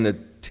are going to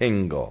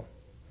tingle.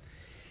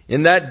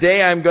 In that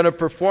day I'm going to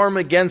perform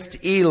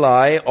against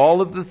Eli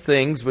all of the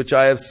things which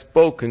I have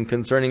spoken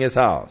concerning his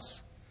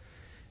house.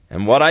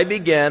 And what I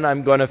began,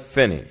 I'm going to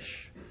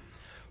finish.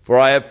 For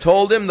I have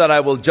told him that I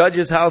will judge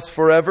his house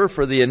forever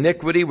for the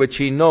iniquity which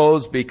he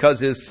knows, because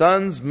his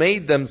sons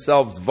made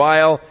themselves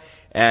vile,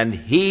 and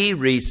he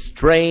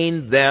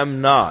restrained them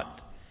not."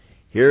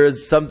 Here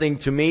is something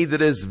to me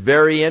that is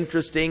very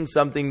interesting,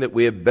 something that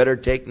we had better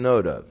take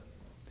note of.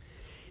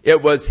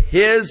 It was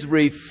his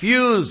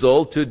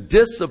refusal to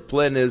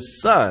discipline his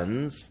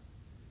sons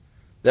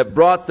that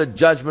brought the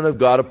judgment of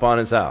God upon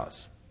his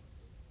house.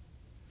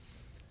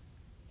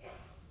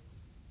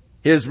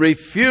 His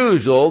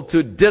refusal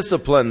to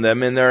discipline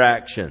them in their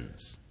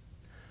actions.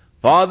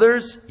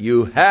 Fathers,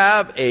 you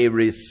have a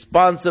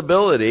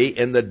responsibility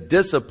in the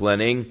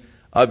disciplining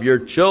of your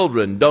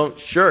children. Don't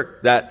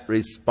shirk that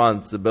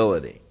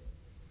responsibility.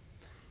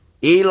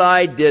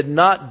 Eli did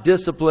not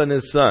discipline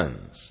his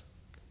sons.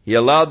 He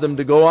allowed them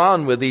to go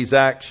on with these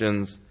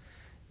actions,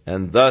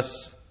 and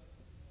thus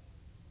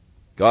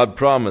God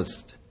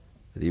promised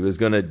that he was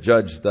going to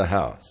judge the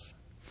house.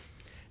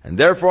 "And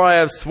therefore I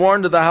have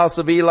sworn to the house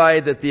of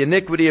Eli that the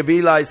iniquity of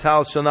Eli's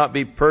house shall not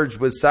be purged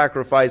with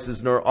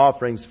sacrifices nor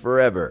offerings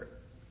forever."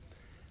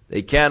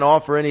 They can't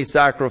offer any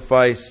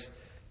sacrifice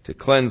to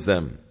cleanse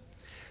them.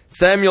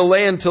 Samuel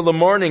lay until the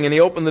morning, and he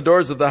opened the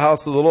doors of the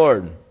house of the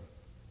Lord.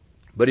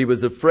 But he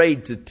was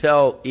afraid to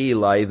tell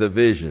Eli the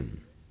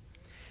vision.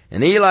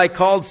 And Eli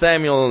called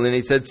Samuel, and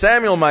he said,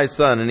 "Samuel, my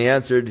son." And he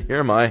answered, "Here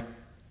am I."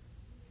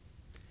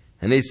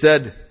 And he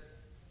said,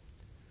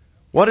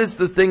 "What is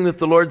the thing that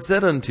the Lord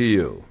said unto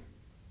you?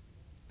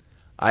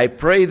 I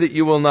pray that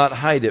you will not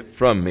hide it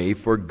from me,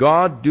 for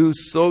God do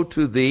so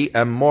to thee,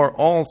 and more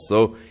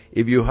also,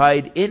 if you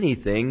hide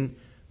anything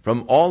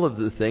from all of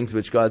the things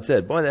which God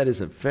said." Boy, that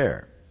isn't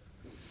fair.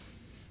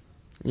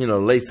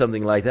 Lay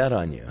something like that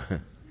on you.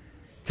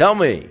 Tell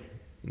me,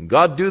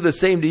 God do the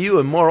same to you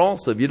and more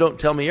also if you don't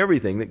tell me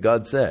everything that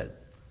God said.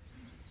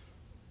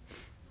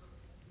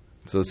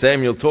 So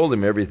Samuel told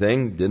him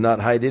everything, did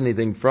not hide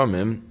anything from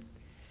him.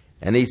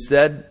 And he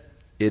said,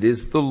 "It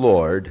is the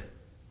Lord,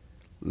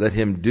 let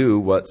him do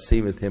what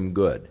seemeth him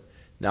good."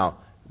 Now,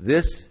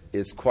 this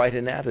is quite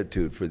an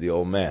attitude for the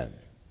old man.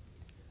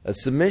 A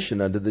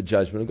submission unto the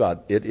judgment of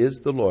God. It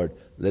is the Lord,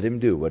 let him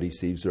do what he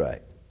sees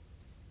right.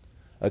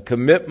 A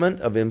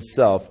commitment of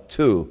himself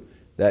to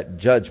that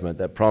judgment,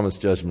 that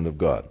promised judgment of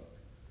God.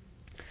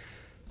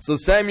 So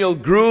Samuel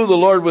grew, the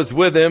Lord was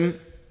with him.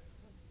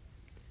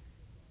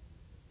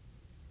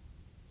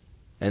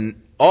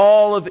 And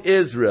all of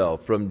Israel,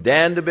 from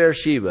Dan to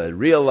Beersheba,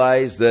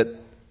 realized that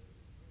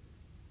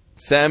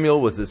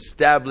Samuel was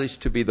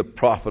established to be the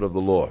prophet of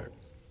the Lord.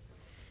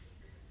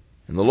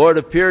 And the Lord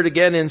appeared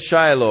again in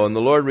Shiloh, and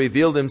the Lord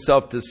revealed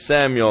himself to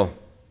Samuel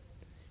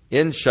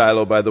in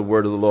Shiloh by the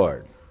word of the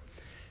Lord.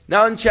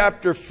 Now in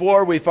chapter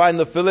 4, we find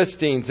the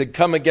Philistines had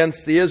come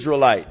against the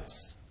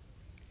Israelites.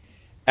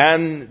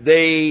 And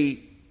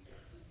they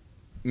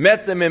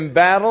met them in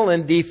battle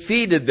and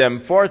defeated them.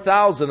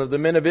 4,000 of the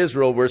men of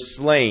Israel were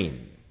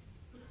slain.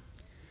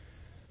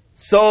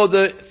 So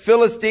the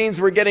Philistines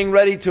were getting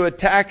ready to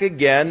attack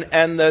again,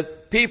 and the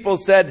people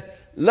said,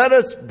 "Let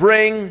us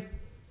bring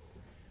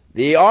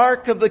the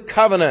Ark of the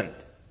Covenant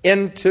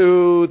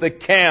into the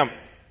camp,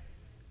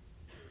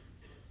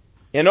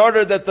 in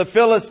order that the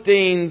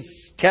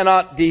Philistines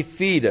cannot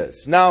defeat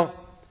us." Now,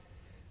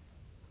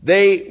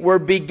 they were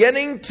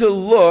beginning to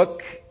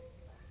look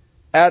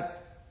at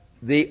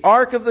the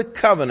Ark of the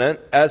Covenant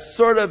as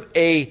sort of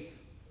a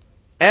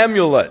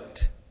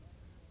amulet,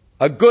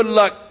 a good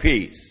luck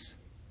piece.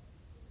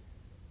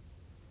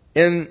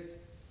 In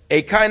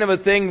a kind of a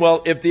thing,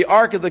 well, if the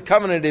Ark of the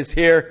Covenant is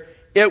here,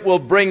 it will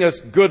bring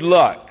us good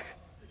luck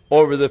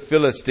over the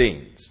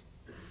Philistines.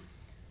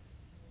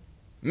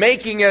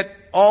 Making it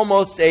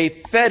almost a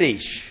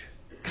fetish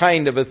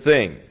kind of a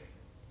thing.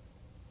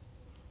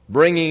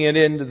 Bringing it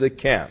into the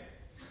camp.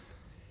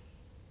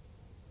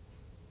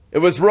 It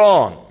was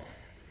wrong.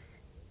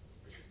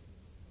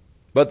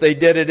 but they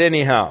did it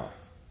anyhow.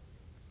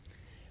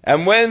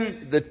 And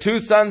when the two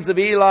sons of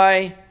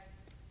Eli,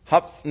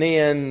 Hophni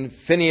and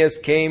Phinehas,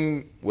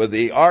 came with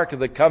the Ark of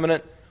the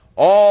Covenant,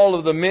 all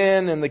of the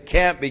men in the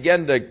camp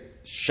began to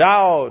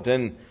shout,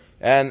 and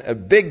a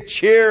big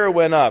cheer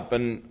went up,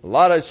 and a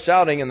lot of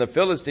shouting, and the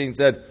Philistines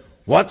said,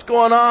 "What's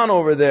going on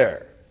over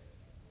there?"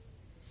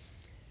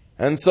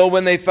 And so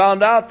when they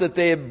found out that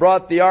they had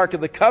brought the Ark of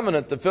the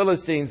Covenant, the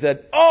Philistines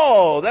said,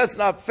 "Oh, that's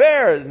not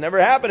fair. It's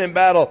never happened in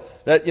battle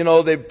that,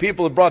 the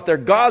people have brought their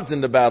gods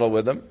into battle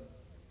with them.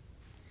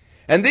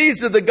 And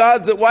these are the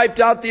gods that wiped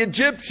out the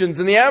Egyptians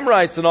and the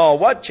Amorites and all.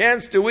 What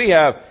chance do we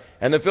have?"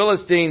 And the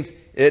Philistines,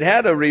 it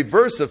had a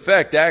reverse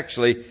effect,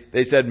 actually.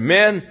 They said,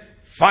 "Men,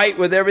 fight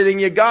with everything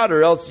you got,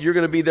 or else you're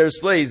going to be their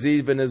slaves,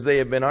 even as they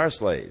have been our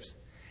slaves."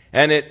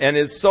 And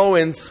it so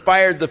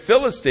inspired the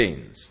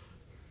Philistines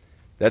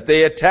that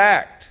they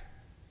attacked.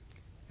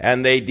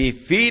 And they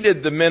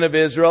defeated the men of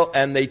Israel,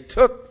 and they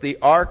took the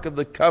Ark of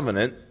the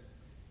Covenant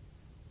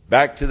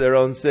back to their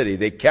own city.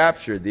 They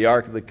captured the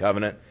Ark of the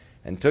Covenant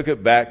and took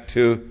it back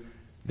to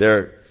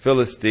their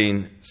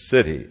Philistine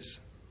cities.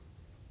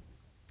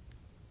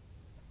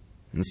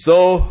 And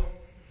so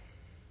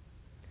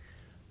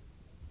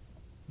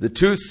the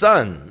two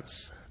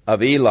sons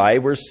of Eli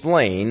were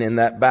slain in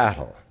that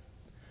battle.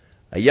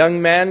 A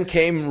young man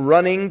came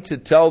running to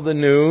tell the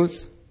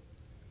news,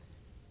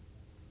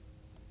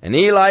 and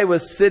Eli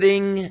was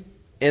sitting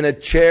in a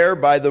chair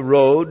by the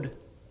road,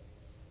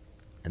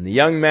 and the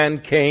young man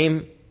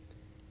came,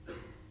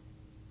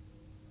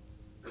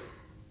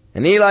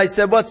 and Eli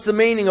said, "What's the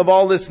meaning of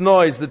all this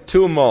noise, the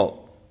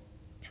tumult?"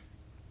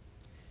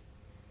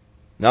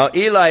 Now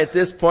Eli at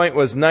this point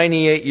was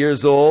 98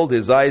 years old.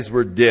 His eyes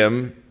were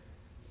dim.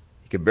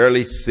 He could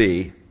barely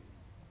see.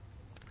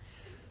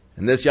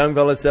 And this young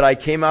fellow said, "I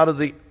came out of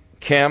the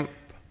camp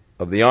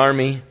of the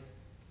army."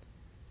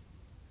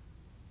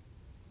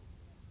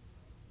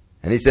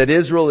 And he said,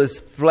 "Israel is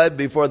fled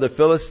before the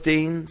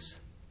Philistines,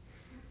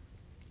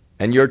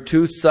 and your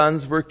two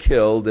sons were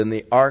killed, and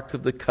the Ark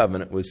of the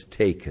Covenant was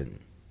taken."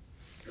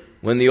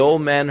 When the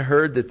old man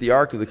heard that the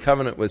Ark of the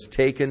Covenant was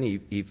taken,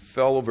 he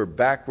fell over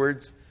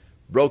backwards,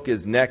 broke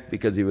his neck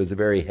because he was a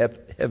very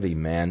heavy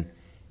man,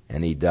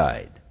 and he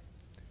died.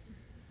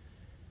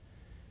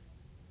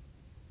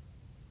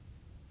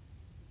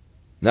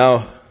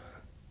 Now,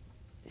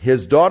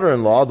 his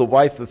daughter-in-law, the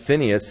wife of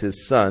Phinehas,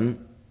 his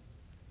son,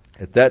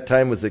 at that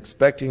time was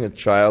expecting a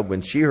child.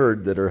 When she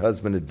heard that her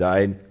husband had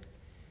died,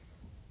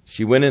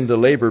 she went into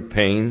labor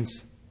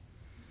pains.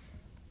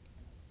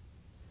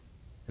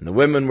 And the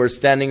women were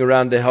standing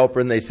around to help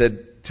her, and they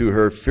said to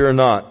her, "Fear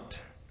not,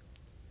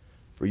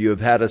 for you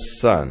have had a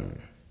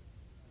son."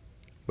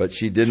 But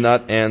she did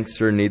not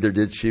answer, neither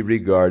did she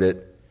regard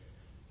it.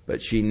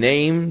 But she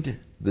named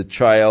the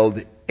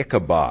child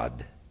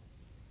Ichabod,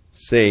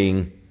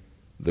 saying,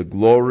 "The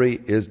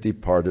glory is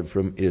departed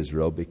from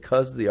Israel,"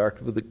 because the ark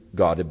of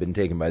God had been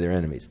taken by their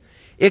enemies.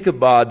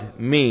 Ichabod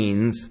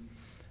means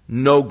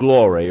no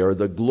glory, or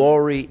the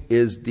glory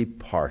is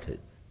departed.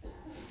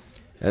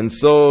 And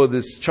so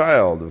this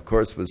child, of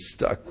course, was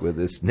stuck with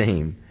this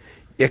name,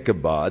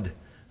 Ichabod.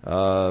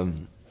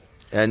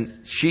 And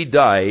she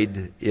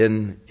died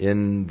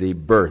in the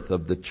birth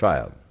of the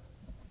child.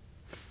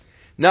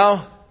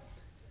 Now,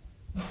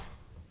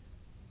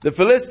 the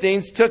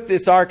Philistines took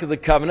this Ark of the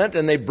Covenant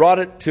and they brought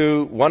it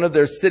to one of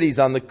their cities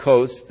on the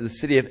coast, the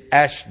city of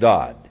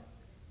Ashdod.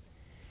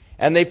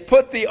 And they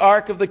put the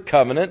Ark of the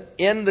Covenant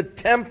in the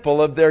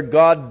temple of their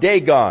god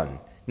Dagon,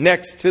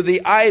 next to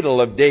the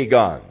idol of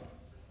Dagon.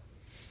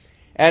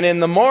 And in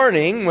the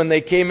morning, when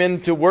they came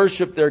in to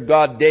worship their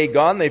god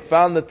Dagon, they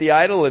found that the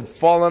idol had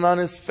fallen on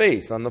his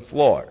face on the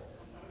floor.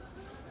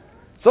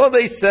 So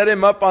they set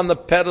him up on the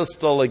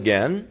pedestal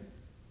again.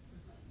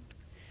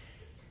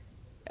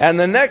 And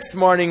the next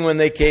morning when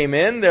they came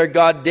in, their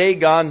god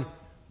Dagon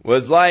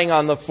was lying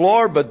on the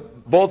floor,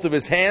 but both of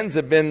his hands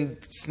had been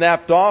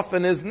snapped off,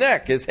 and his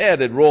neck, his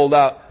head had rolled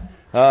out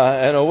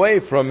and away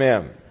from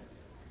him.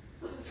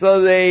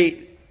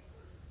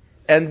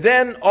 And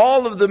then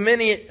all of the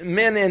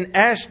men in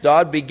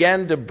Ashdod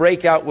began to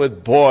break out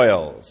with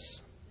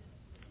boils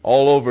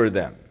all over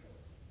them.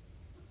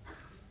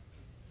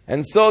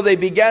 And so they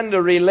began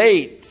to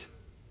relate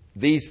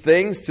these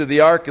things to the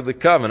Ark of the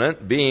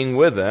Covenant being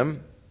with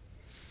them.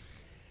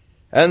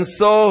 And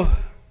so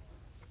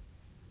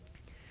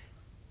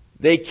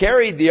they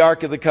carried the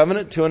Ark of the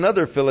Covenant to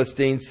another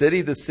Philistine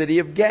city, the city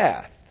of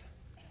Gath.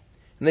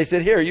 And they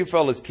said, "Here, you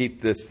fellas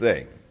keep this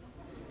thing."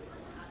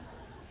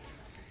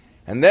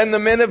 And then the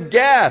men of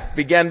Gath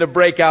began to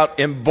break out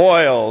in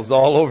boils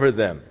all over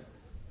them.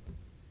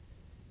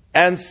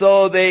 And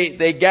so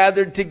they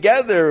gathered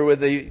together with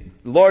the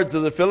lords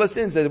of the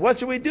Philistines and said, "What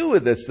should we do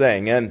with this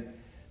thing?" And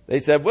they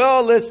said,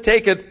 "Well, let's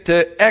take it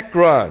to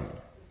Ekron."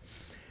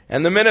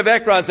 And the men of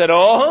Ekron said,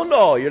 "Oh,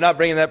 no, you're not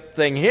bringing that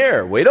thing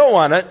here. We don't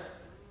want it.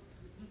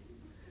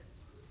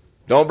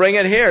 Don't bring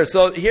it here."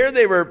 So here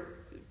they were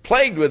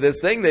plagued with this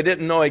thing. They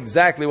didn't know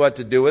exactly what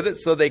to do with it.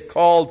 So they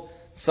called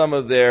some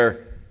of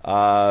their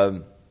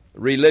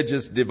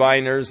religious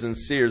diviners and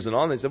seers and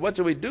all. And they said, what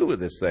shall we do with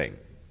this thing?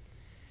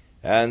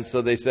 And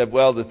so they said,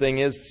 well, the thing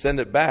is, send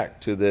it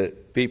back to the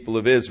people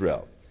of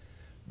Israel.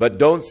 But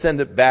don't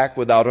send it back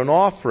without an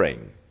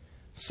offering.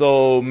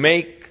 So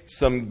make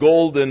some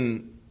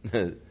golden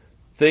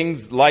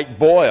things like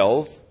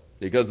boils,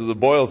 because of the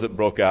boils that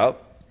broke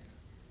out.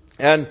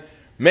 And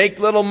make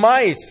little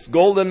mice,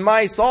 golden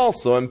mice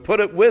also, and put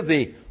it with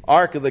the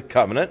Ark of the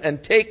Covenant.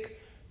 And take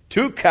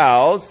 2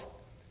 cows,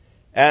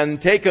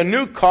 and take a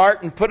new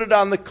cart and put it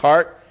on the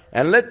cart.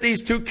 And let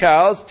these 2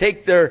 cows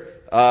take their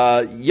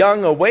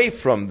young away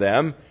from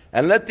them,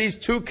 and let these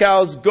 2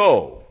 cows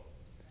go,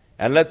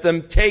 and let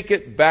them take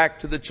it back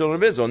to the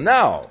children of Israel.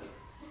 Now,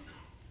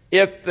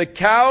 if the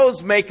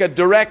cows make a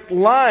direct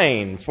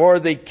line for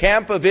the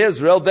camp of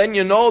Israel, then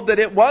you know that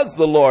it was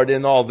the Lord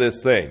in all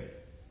this thing.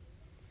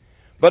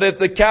 But if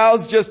the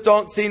cows just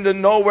don't seem to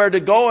know where to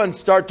go and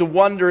start to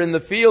wander in the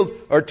field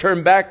or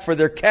turn back for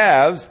their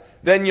calves,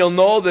 then you'll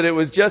know that it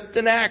was just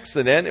an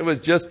accident. It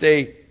was just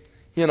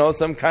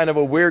some kind of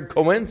a weird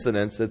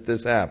coincidence that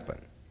this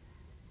happened.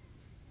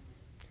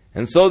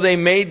 And so they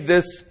made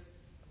this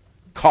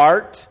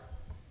cart,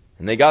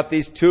 and they got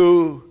these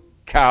 2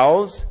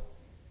 cows,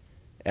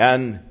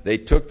 and they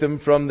took them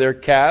from their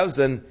calves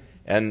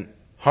and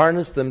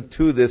harnessed them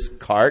to this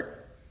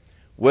cart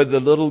with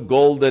the little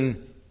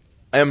golden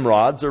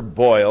emerods or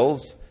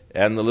boils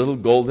and the little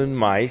golden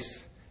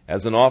mice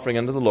as an offering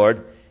unto the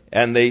Lord.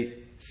 And they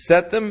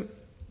set them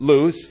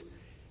loose,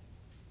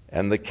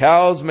 and the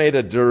cows made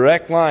a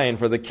direct line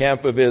for the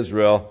camp of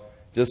Israel,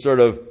 just sort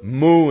of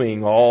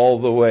mooing all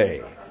the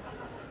way.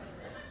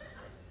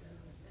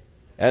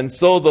 And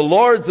so the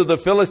lords of the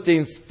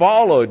Philistines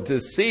followed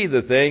to see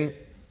the thing.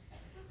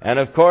 And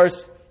of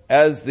course,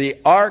 as the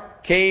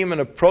ark came and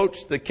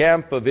approached the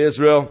camp of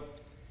Israel,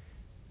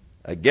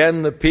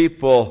 again the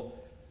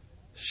people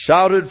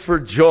shouted for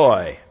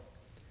joy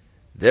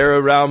there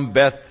around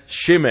Beth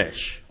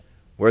Shemesh,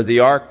 where the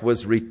ark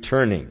was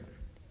returning.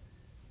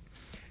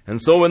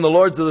 And so when the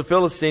lords of the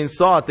Philistines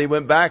saw it, they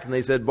went back and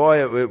they said,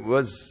 boy, it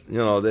was,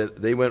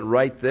 they went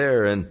right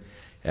there, and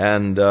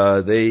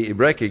they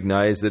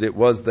recognized that it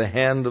was the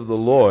hand of the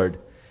Lord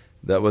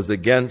that was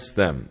against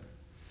them.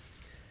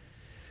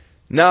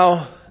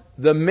 Now,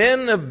 the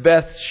men of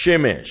Beth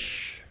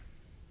Shemesh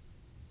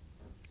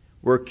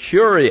were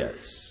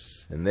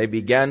curious, and they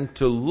began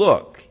to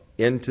look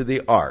into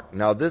the ark.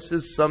 Now, this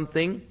is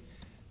something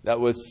that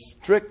was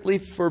strictly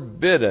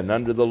forbidden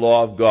under the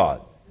law of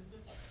God,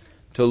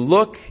 to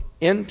look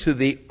into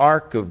the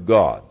ark of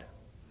God.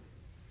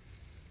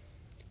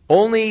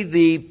 Only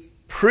the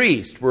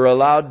priests were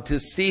allowed to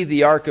see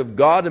the ark of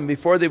God, and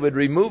before they would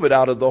remove it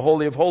out of the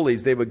Holy of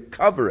Holies, they would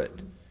cover it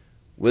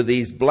with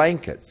these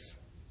blankets.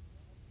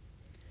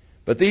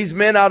 But these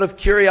men, out of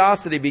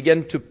curiosity,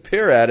 began to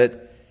peer at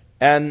it,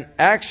 and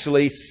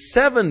actually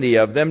 70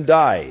 of them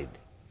died,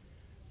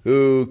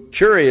 who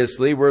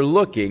curiously were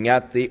looking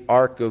at the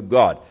ark of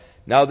God.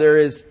 Now there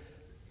is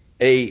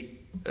a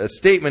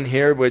statement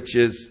here which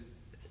is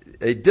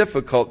a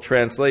difficult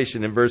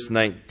translation in verse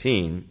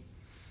 19.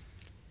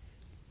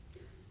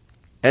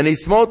 And he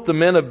smote the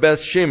men of Beth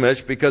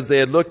Shemesh because they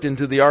had looked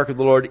into the ark of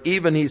the Lord.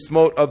 Even he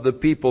smote of the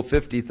people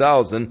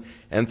 50,000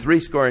 and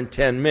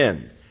 70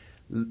 men.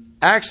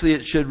 Actually,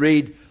 it should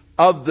read,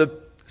 of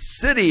the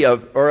city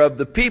of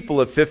the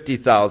people of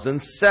 50,000,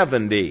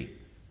 70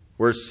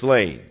 were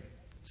slain.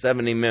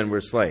 70 men were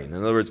slain. In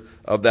other words,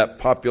 of that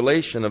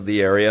population of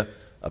the area,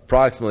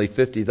 approximately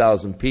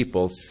 50,000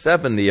 people,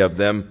 70 of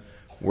them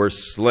were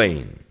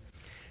slain.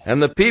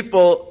 And the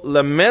people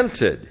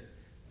lamented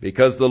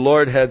because the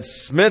Lord had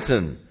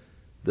smitten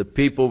the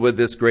people with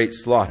this great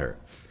slaughter.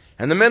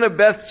 And the men of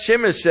Beth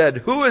Shemesh said,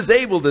 who is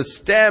able to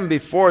stand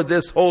before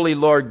this holy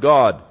Lord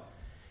God?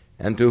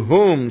 And to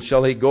whom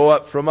shall he go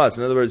up from us?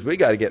 In other words, we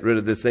got to get rid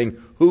of this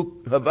thing.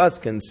 Who of us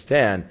can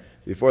stand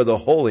before the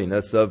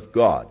holiness of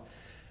God?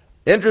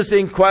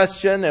 Interesting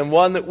question, and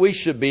one that we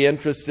should be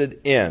interested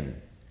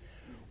in.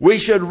 We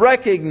should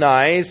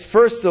recognize,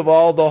 first of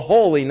all, the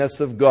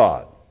holiness of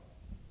God.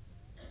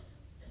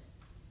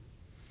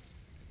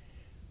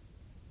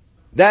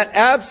 That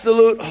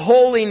absolute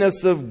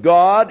holiness of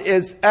God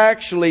is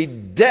actually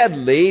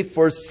deadly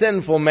for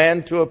sinful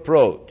man to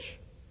approach.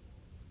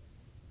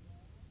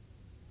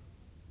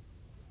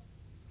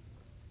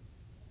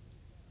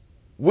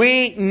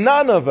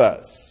 None of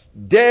us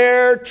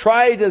dare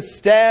try to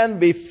stand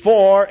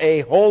before a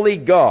holy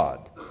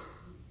God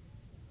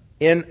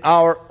in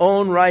our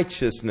own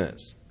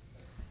righteousness.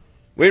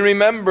 We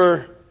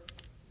remember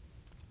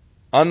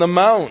on the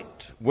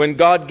mount when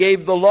God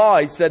gave the law,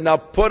 He said, now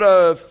put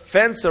a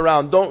fence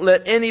around. Don't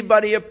let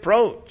anybody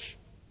approach,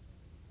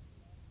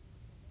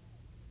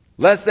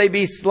 lest they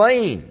be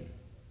slain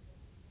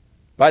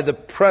by the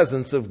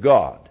presence of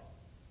God.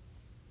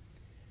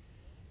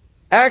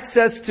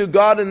 Access to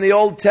God in the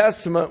Old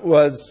Testament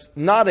was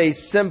not a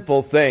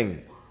simple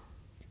thing.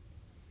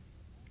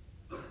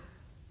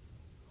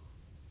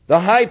 The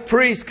high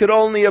priest could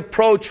only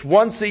approach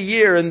once a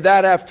year, and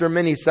that after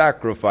many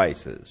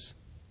sacrifices.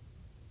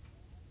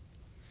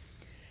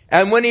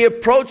 And when he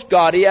approached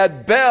God, he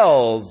had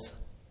bells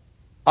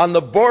on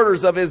the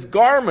borders of his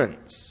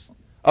garments,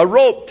 a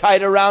rope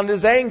tied around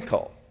his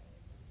ankle.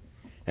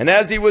 And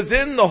as he was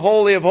in the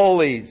Holy of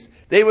Holies,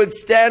 they would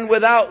stand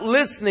without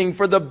listening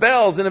for the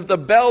bells. And if the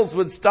bells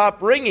would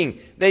stop ringing,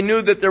 they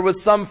knew that there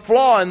was some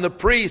flaw in the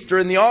priest or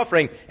in the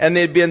offering, and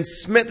they'd been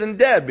smitten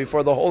dead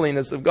before the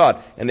holiness of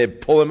God. And they'd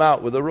pull him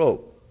out with a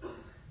rope.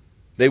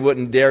 They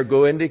wouldn't dare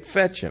go in to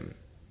fetch him.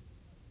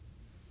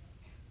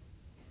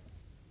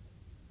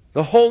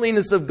 The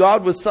holiness of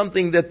God was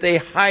something that they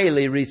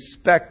highly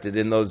respected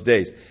in those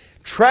days.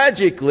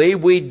 Tragically,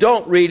 we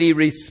don't really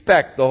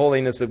respect the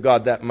holiness of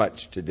God that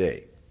much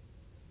today.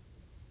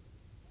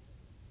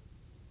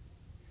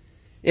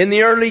 In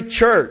the early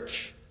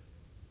church,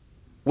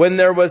 when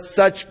there was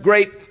such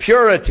great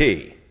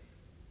purity,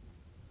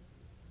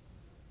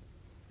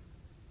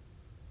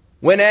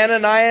 when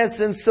Ananias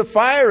and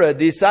Sapphira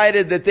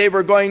decided that they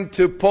were going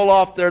to pull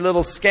off their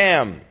little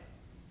scam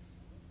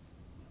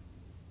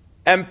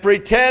and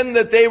pretend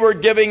that they were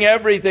giving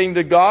everything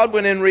to God,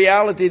 when in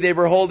reality they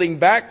were holding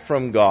back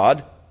from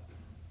God,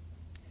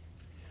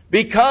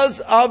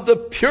 because of the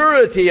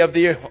purity of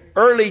the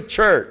early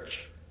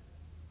church,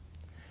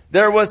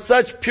 there was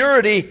such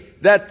purity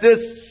that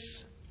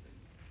this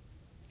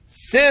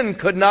sin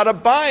could not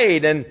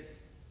abide. And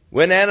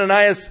when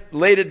Ananias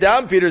laid it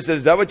down, Peter said,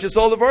 "Is that what you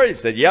sold it for?" He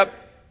said, "Yep."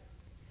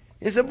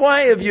 He said,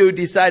 "Why have you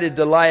decided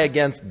to lie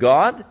against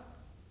God?"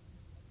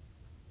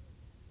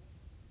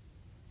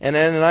 And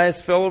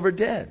Ananias fell over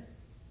dead.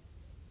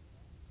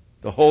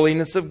 The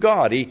holiness of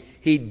God.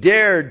 He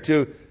dared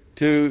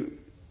to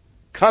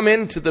come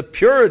into the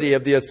purity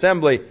of the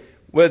assembly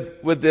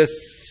with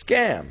this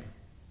scam.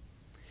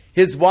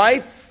 His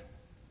wife,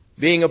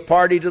 being a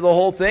party to the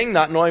whole thing,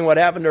 not knowing what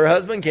happened to her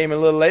husband, came in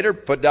a little later,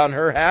 put down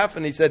her half,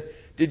 and he said,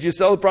 "Did you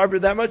sell the property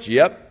that much?"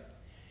 "Yep."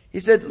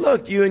 He said,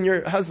 "Look, you and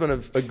your husband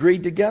have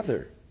agreed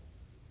together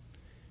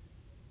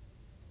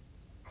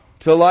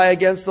to lie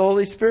against the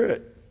Holy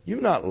Spirit.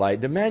 You've not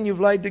lied to man, you've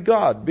lied to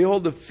God.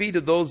 Behold, the feet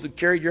of those who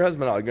carried your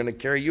husband out are going to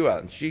carry you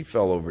out." And she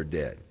fell over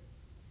dead.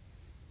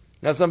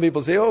 Now some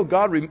people say, "Oh,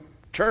 God,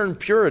 return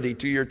purity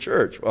to your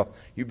church." Well,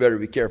 you better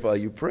be careful how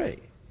you pray.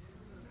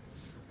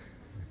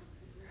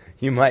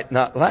 You might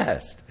not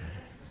last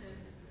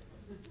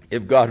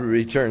if God would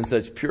return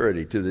such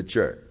purity to the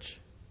church.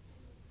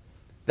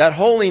 That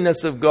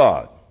holiness of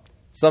God,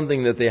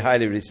 something that they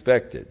highly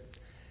respected.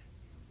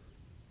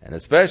 And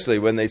especially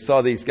when they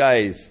saw these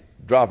guys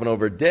dropping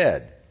over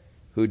dead,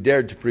 who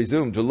dared to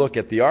presume to look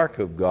at the ark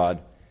of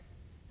God.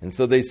 And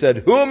so they said,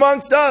 "Who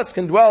amongst us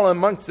can dwell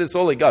amongst this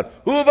holy God?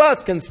 Who of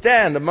us can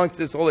stand amongst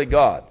this holy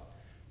God?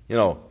 You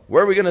know,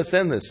 where are we going to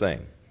send this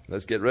thing?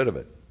 Let's get rid of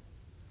it."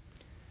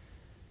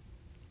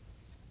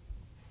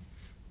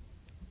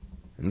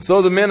 And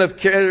so the men of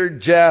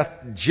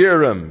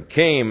Kirjath-jearim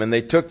came, and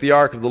they took the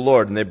ark of the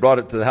Lord, and they brought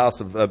it to the house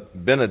of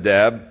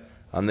Abinadab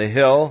on the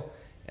hill,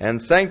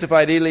 and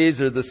sanctified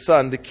Eleazar the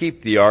son to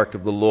keep the ark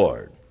of the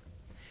Lord.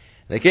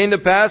 And it came to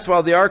pass,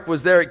 while the ark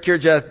was there at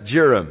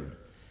Kirjath-jearim,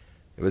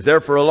 it was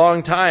there for a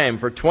long time,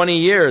 for 20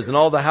 years, and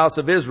all the house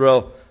of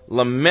Israel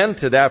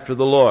lamented after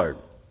the Lord.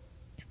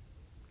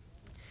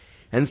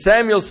 And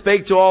Samuel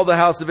spake to all the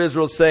house of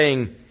Israel,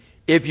 saying,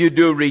 "If you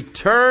do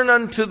return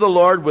unto the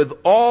Lord with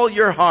all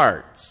your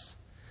hearts,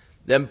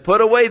 then put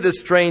away the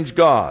strange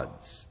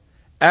gods,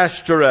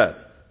 Ashtoreth."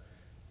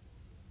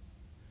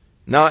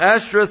 Now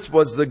Ashtoreth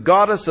was the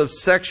goddess of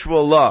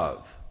sexual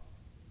love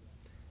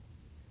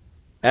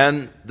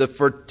and the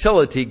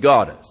fertility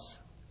goddess.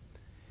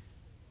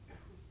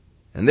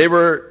 And they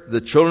were,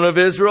 the children of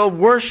Israel,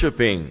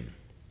 worshiping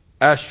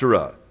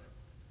Ashtoreth.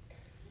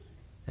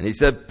 And he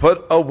said,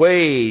 "Put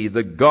away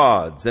the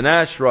gods and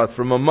Ashtaroth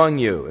from among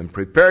you, and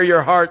prepare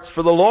your hearts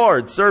for the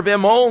Lord. Serve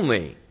him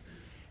only,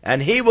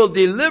 and he will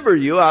deliver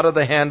you out of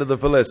the hand of the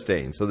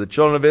Philistines." So the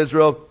children of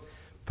Israel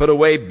put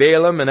away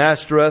Baalim and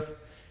Ashtaroth,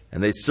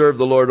 and they served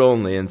the Lord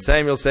only. And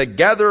Samuel said,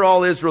 "Gather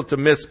all Israel to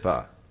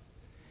Mizpah,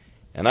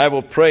 and I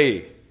will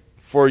pray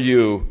for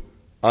you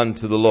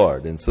unto the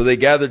Lord." And so they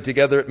gathered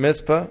together at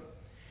Mizpah,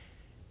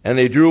 and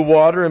they drew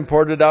water and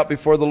poured it out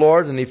before the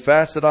Lord. And he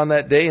fasted on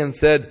that day and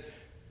said,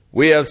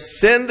 "We have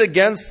sinned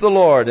against the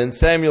Lord." And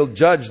Samuel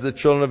judged the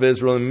children of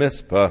Israel in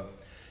Mizpah.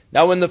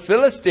 Now when the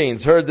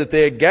Philistines heard that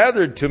they had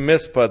gathered to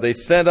Mizpah, they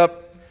sent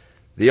up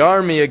the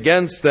army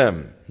against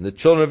them. And the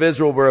children of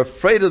Israel were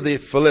afraid of the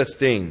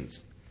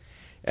Philistines.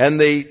 And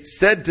they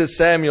said to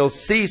Samuel,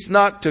 "Cease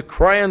not to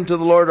cry unto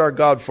the Lord our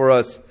God for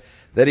us,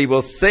 that he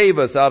will save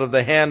us out of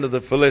the hand of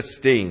the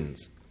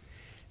Philistines."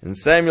 And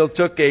Samuel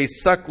took a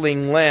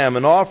suckling lamb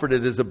and offered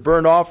it as a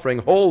burnt offering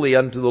holy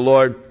unto the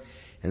Lord.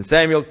 And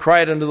Samuel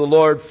cried unto the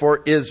Lord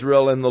for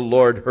Israel, and the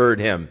Lord heard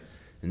him.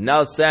 And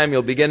now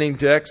Samuel, beginning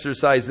to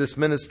exercise this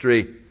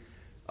ministry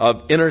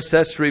of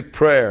intercessory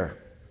prayer.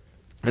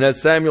 And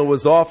as Samuel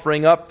was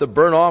offering up the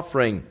burnt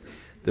offering,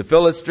 the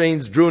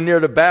Philistines drew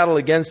near to battle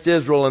against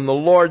Israel, and the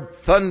Lord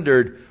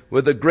thundered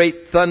with a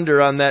great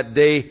thunder on that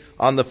day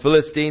on the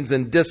Philistines,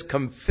 and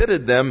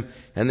discomfited them,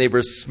 and they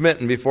were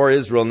smitten before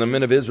Israel. And the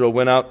men of Israel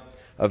went out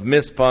of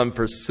Mizpah and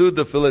pursued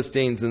the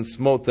Philistines and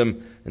smote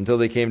them until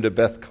they came to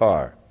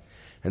Beth-kar.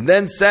 And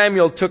then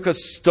Samuel took a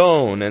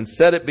stone and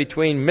set it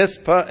between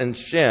Mizpah and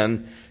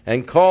Shen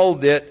and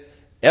called it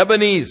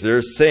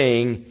Ebenezer,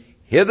 saying,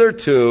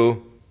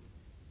 Hitherto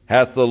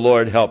hath the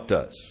Lord helped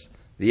us.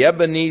 The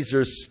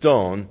Ebenezer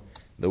stone,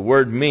 the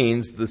word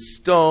means the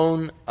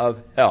stone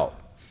of help.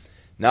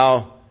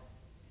 Now,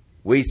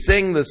 we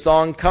sing the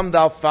song, Come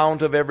thou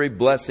fount of every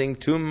blessing,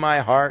 tune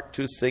my heart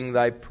to sing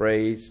thy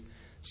praise.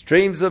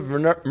 Streams of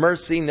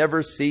mercy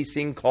never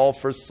ceasing, call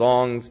for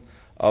songs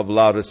of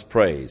loudest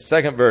praise.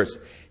 Second verse,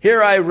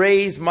 Here I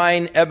raise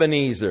mine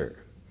Ebenezer.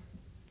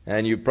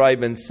 And you've probably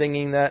been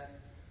singing that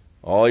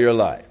all your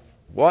life.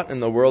 What in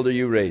the world are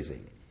you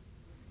raising?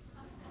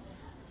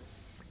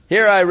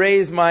 Here I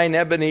raise mine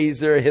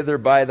Ebenezer, hither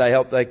by thy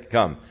help thy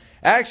come.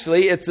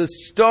 Actually, it's a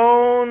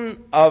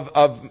stone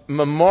of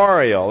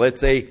memorial.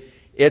 It's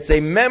a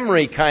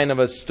memory kind of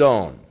a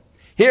stone.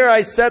 Here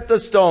I set the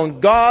stone.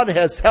 God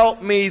has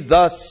helped me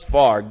thus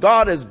far.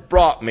 God has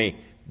brought me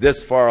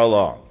this far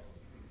along.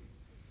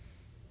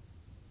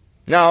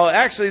 Now,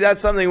 actually, that's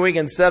something we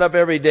can set up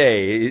every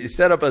day. You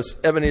set up a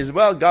Ebenezer.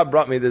 Well, God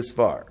brought me this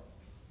far.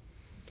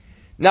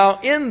 Now,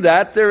 in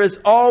that, there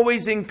is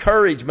always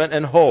encouragement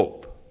and hope.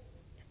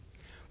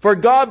 For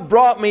God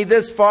brought me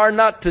this far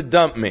not to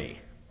dump me.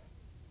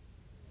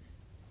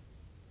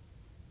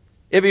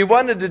 If He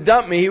wanted to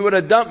dump me, He would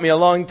have dumped me a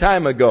long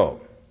time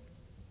ago.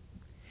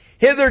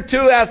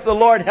 Hitherto hath the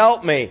Lord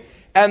helped me.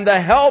 And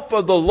the help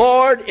of the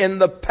Lord in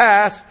the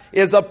past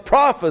is a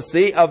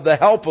prophecy of the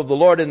help of the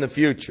Lord in the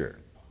future.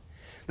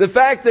 The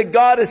fact that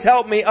God has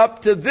helped me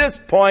up to this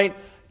point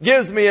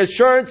gives me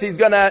assurance He's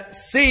going to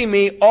see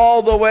me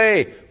all the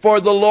way. For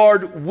the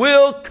Lord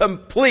will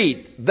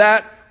complete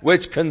that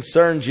which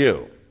concerns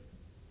you.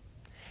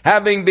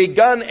 Having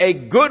begun a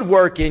good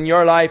work in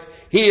your life,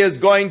 He is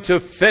going to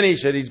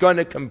finish it. He's going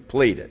to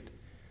complete it.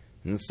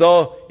 And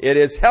so it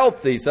is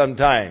healthy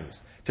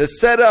sometimes to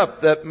set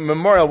up that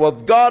memorial. Well,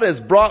 God has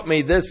brought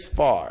me this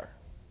far.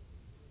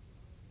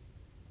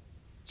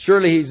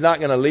 Surely He's not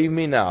going to leave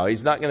me now.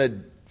 He's not going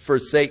to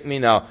forsake me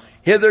now.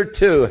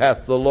 Hitherto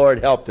hath the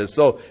Lord helped us.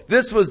 So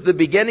this was the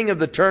beginning of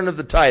the turn of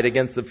the tide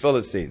against the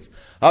Philistines.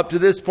 Up to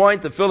this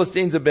point, the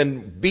Philistines have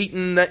been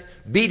beating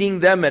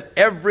them at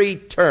every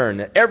turn,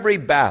 at every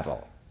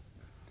battle.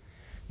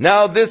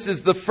 Now this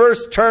is the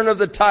first turn of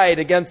the tide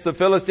against the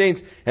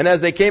Philistines. And as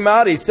they came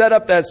out, He set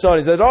up that stone.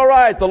 He said, all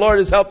right, the Lord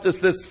has helped us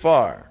this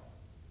far.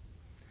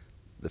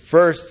 The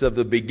first of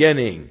the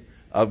beginning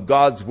of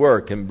God's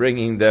work in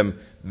bringing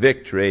them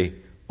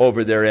victory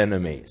over their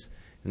enemies.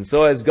 And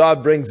so as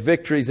God brings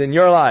victories in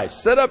your life,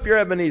 set up your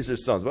Ebenezer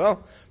stones.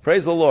 Well,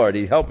 praise the Lord,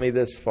 He helped me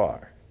this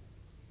far.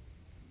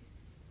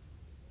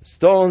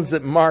 Stones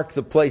that mark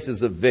the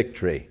places of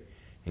victory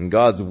in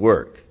God's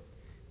work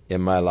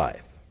in my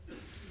life.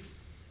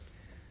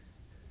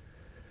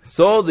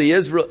 So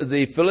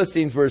the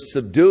Philistines were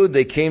subdued.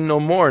 They came no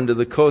more into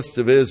the coast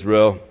of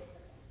Israel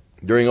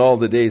during all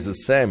the days of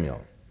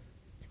Samuel.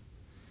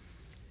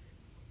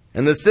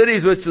 And the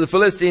cities which the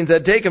Philistines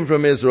had taken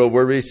from Israel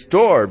were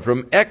restored,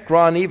 from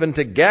Ekron even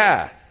to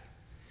Gath.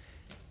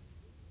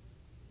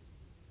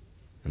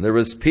 And there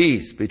was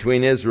peace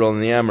between Israel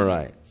and the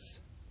Amorites.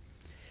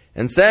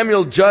 And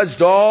Samuel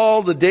judged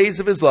all the days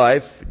of his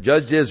life,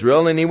 judged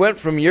Israel, and he went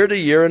from year to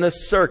year in a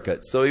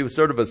circuit. So he was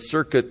sort of a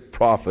circuit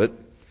prophet.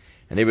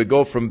 And he would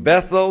go from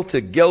Bethel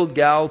to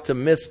Gilgal to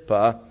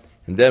Mizpah,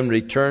 and then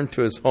return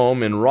to his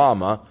home in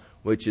Ramah,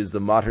 which is the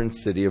modern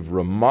city of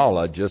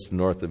Ramallah, just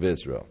north of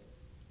Israel.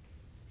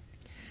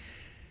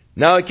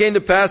 Now it came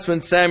to pass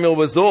when Samuel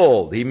was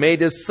old, he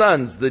made his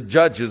sons the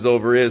judges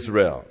over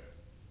Israel.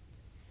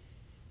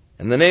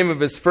 And the name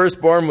of his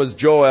firstborn was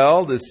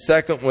Joel, the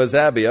second was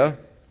Abiah,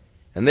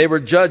 and they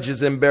were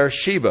judges in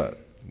Beersheba,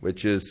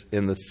 which is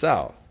in the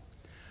south.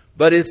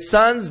 But his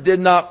sons did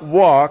not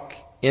walk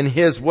in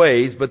his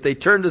ways, but they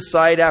turned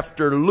aside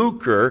after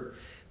lucre.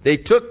 They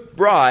took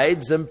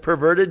bribes and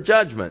perverted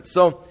judgment.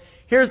 So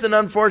here's an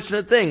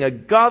unfortunate thing. A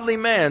godly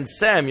man,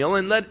 Samuel,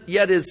 and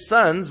yet his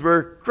sons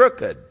were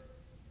crooked.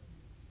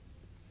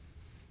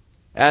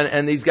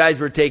 And these guys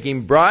were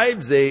taking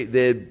bribes.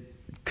 They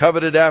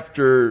coveted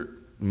after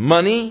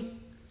money.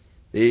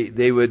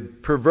 They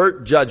would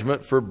pervert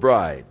judgment for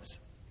bribes.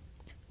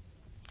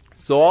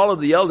 So all of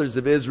the elders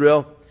of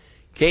Israel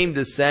came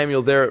to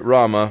Samuel there at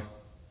Ramah,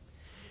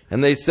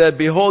 and they said,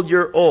 Behold,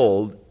 you're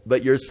old,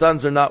 but your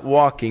sons are not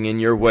walking in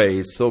your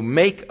ways. So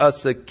make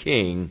us a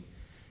king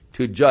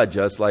to judge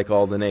us like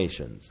all the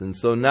nations. And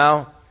so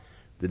now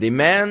the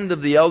demand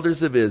of the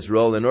elders of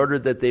Israel, in order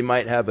that they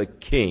might have a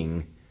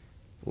king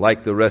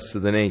like the rest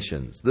of the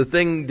nations. The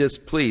thing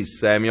displeased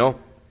Samuel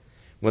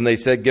when they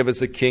said, Give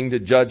us a king to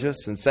judge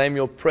us. And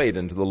Samuel prayed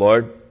unto the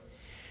Lord.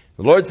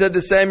 The Lord said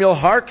to Samuel,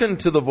 Hearken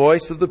to the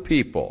voice of the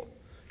people,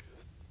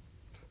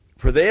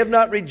 for they have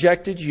not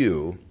rejected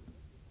you,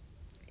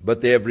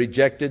 but they have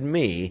rejected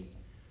me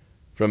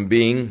from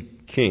being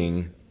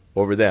king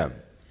over them.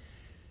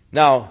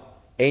 Now,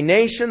 a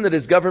nation that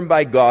is governed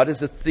by God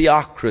is a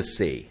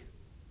theocracy.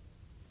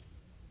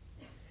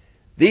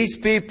 These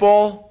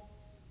people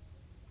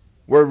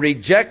were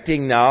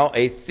rejecting now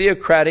a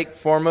theocratic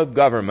form of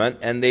government,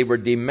 and they were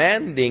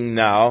demanding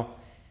now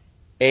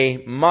a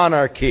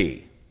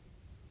monarchy.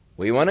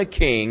 We want a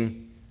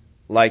king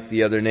like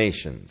the other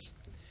nations.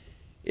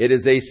 It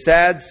is a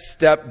sad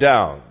step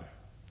down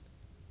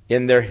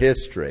in their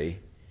history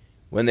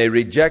when they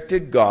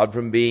rejected God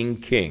from being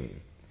king.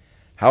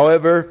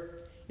 However,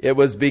 it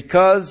was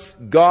because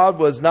God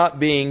was not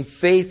being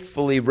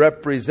faithfully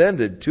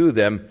represented to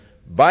them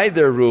by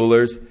their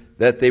rulers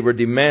that they were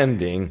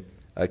demanding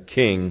a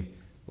king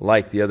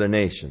like the other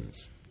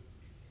nations.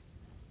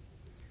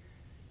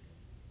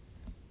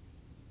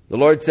 The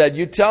Lord said,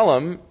 you tell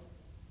them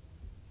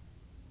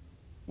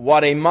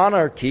what a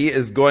monarchy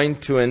is going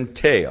to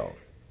entail.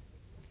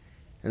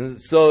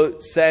 And so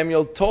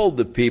Samuel told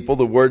the people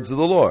the words of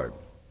the Lord.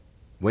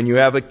 When you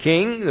have a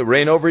king that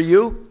reign over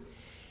you,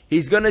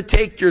 he's going to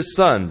take your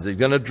sons, he's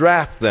going to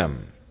draft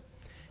them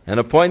and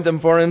appoint them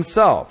for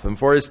himself and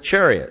for his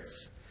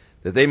chariots,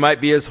 that they might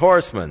be his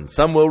horsemen.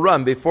 Some will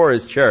run before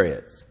his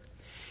chariots.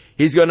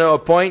 He's going to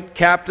appoint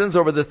captains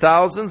over the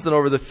thousands and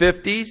over the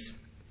 50s.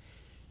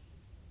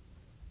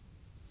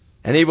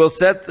 And he will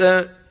set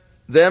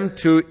them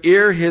to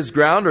ear his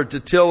ground, or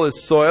to till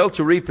his soil,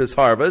 to reap his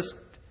harvest,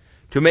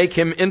 to make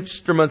him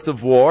instruments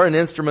of war and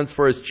instruments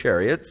for his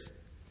chariots.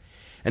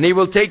 And he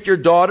will take your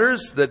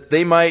daughters, that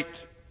they might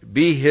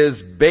be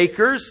his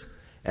bakers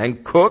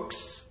and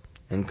cooks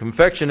and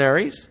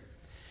confectionaries.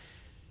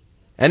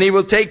 And he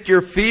will take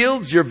your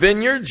fields, your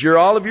vineyards, your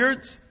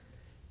oliveyards,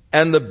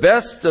 and the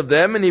best of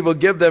them, and he will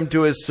give them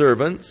to his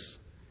servants.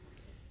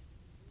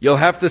 You'll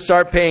have to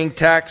start paying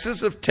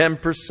taxes of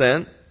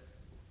 10%.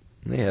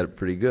 And they had it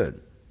pretty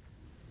good.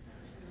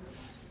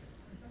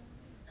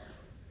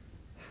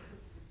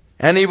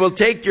 And he will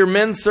take your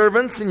men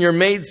servants and your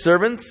maid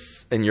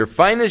servants and your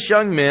finest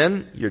young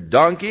men, your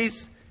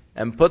donkeys,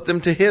 and put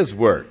them to his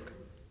work.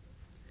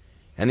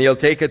 And he'll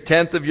take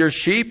 1/10 of your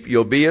sheep,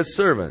 you'll be his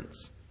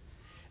servants.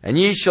 And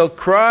ye shall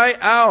cry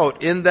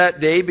out in that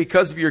day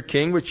because of your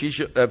king, which ye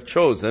have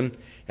chosen,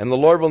 and the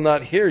Lord will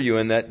not hear you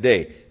in that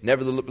day.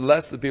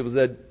 Nevertheless, the people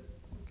said,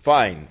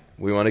 fine,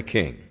 we want a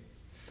king.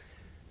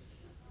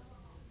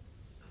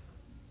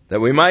 That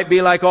we might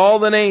be like all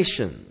the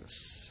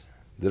nations,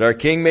 that our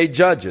king may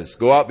judge us,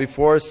 go out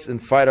before us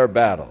and fight our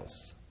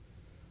battles.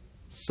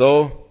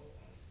 So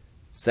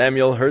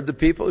Samuel heard the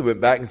people. He went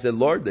back and said,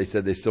 Lord, they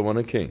said they still want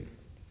a king.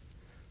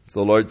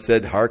 So the Lord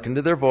said, hearken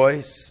to their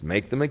voice,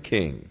 make them a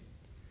king.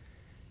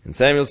 And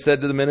Samuel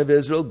said to the men of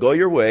Israel, go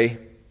your way,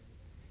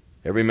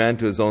 every man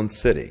to his own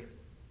city.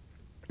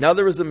 Now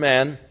there was a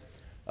man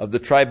of the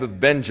tribe of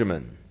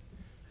Benjamin,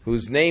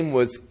 whose name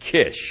was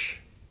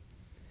Kish.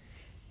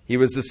 He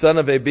was the son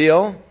of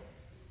Abiel,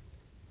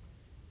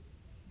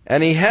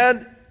 and he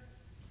had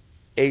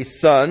a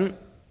son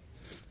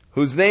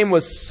whose name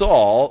was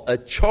Saul, a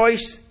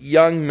choice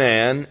young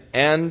man,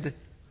 and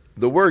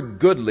the word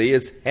goodly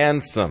is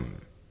handsome.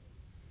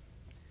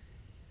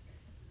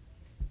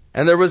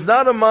 And there was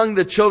not among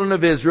the children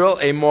of Israel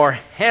a more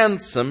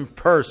handsome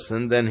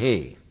person than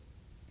he.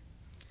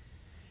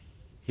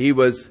 He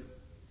was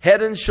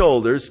head and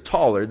shoulders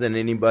taller than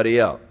anybody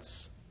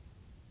else.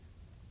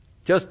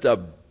 Just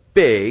a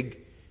big,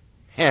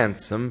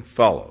 handsome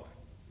fellow.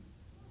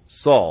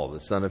 Saul, the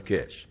son of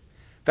Kish.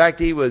 In fact,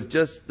 he was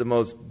just the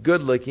most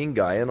good-looking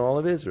guy in all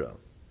of Israel.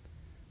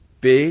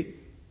 Big,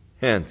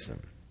 handsome.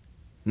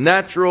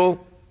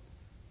 Natural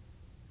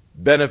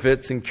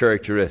benefits and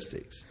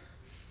characteristics.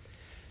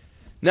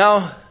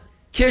 Now,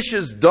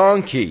 Kish's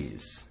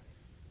donkeys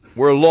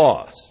were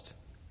lost.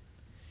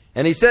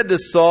 And he said to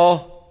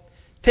Saul,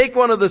 take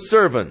one of the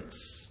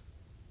servants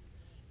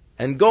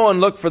and go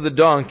and look for the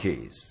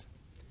donkeys.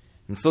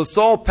 And so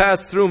Saul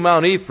passed through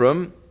Mount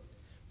Ephraim,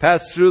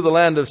 passed through the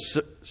land of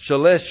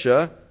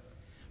Shalisha,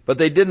 but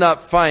they did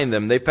not find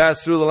them. They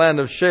passed through the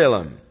land of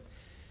Shalem,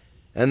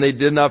 and they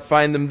did not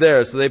find them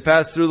there. So they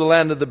passed through the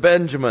land of the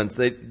Benjamites.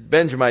 They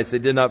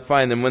did not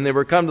find them. When they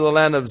were come to the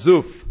land of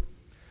Zuph,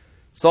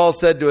 Saul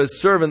said to his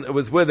servant that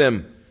was with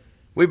him,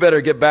 we better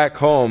get back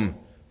home,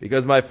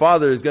 because my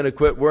father is going to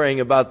quit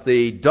worrying about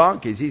the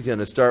donkeys. He's going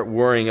to start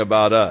worrying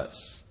about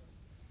us.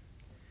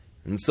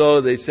 And so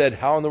they said,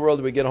 how in the world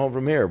do we get home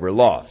from here? We're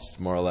lost,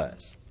 more or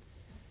less.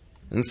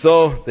 And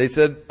so they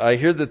said, I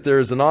hear that there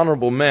is an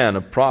honorable man,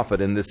 a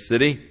prophet in this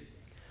city.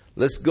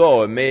 Let's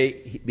go, and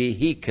maybe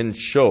he can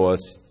show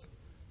us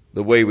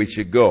the way we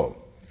should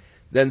go.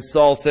 Then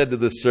Saul said to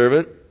the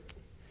servant,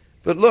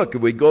 but look,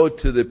 if we go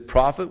to the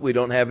prophet, we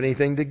don't have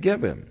anything to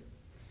give him.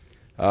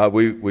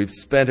 We've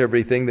spent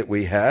everything that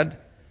we had,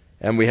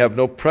 and we have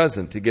no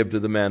present to give to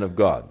the man of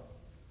God.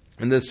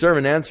 And the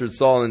servant answered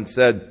Saul and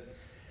said,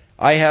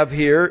 I have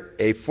here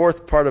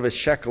 1/4 part of a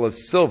shekel of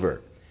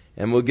silver,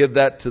 and we'll give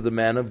that to the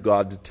man of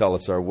God to tell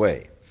us our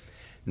way.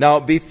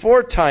 Now,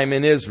 before time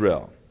in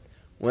Israel,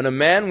 when a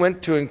man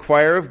went to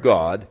inquire of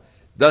God,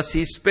 thus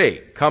he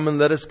spake, come and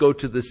let us go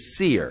to the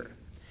seer.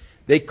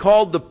 They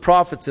called the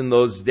prophets in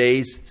those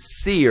days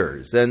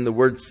seers, and the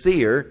word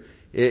seer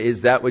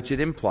is that which it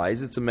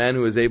implies. It's a man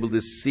who is able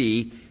to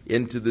see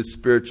into the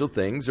spiritual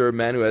things, or a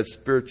man who has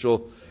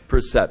spiritual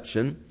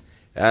perception.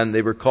 And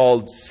they were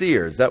called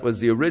seers. That was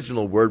the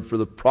original word for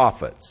the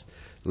prophets.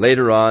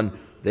 Later on,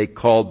 they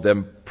called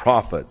them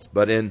prophets.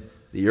 But in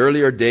the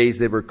earlier days,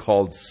 they were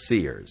called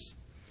seers.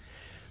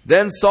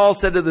 Then Saul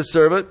said to the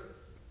servant,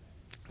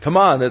 "Come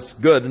on, that's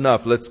good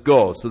enough, let's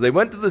go." So they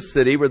went to the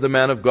city where the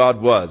man of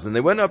God was. And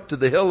they went up to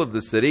the hill of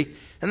the city,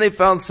 and they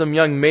found some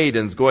young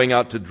maidens going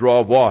out to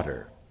draw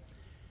water.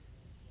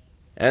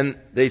 And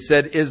they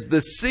said, "Is the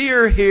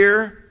seer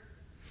here?"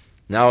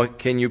 Now,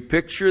 can you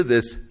picture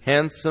this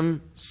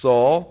handsome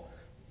Saul,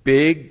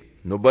 big,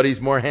 nobody's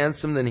more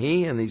handsome than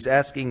he, and he's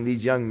asking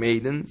these young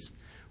maidens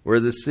where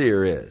the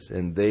seer is,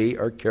 and they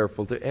are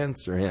careful to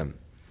answer him.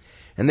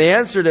 And they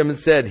answered him and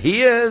said,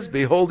 "He is,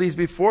 behold, he's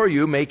before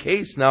you, make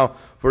haste now,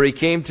 for he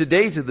came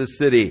today to the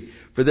city,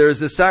 for there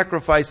is a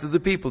sacrifice of the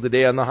people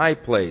today on the high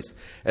place.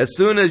 As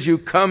soon as you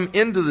come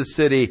into the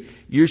city,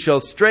 you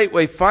shall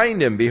straightway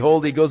find him.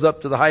 Behold, he goes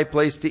up to the high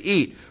place to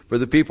eat. For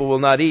the people will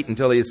not eat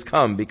until he is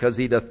come, because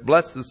he doth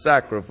bless the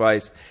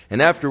sacrifice,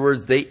 and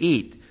afterwards they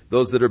eat,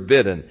 those that are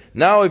bidden.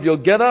 Now if you'll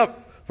get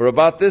up, for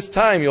about this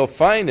time you'll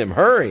find him.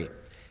 Hurry."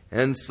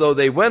 And so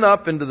they went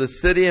up into the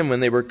city, and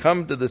when they were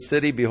come to the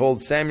city,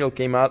 behold, Samuel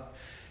came out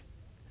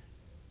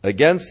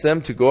against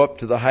them to go up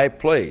to the high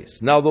place.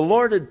 Now the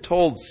Lord had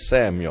told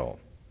Samuel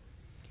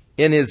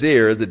in his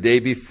ear the day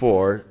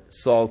before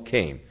Saul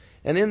came.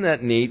 And in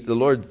that neat, the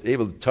Lord was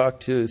able to talk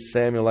to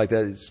Samuel like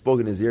that. He spoke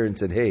in his ear and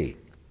said, "Hey,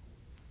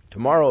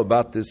 tomorrow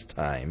about this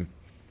time,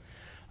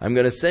 I'm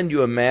going to send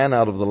you a man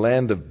out of the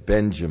land of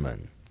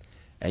Benjamin,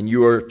 and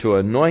you are to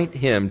anoint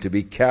him to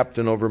be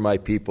captain over my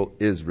people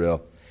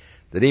Israel,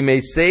 that he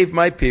may save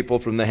my people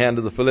from the hand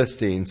of the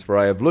Philistines, for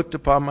I have looked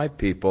upon my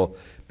people,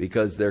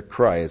 because their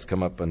cry has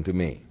come up unto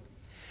me."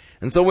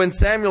 And so when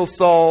Samuel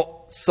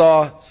saw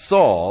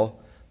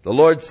Saul, the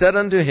Lord said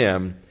unto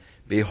him,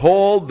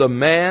 "Behold, the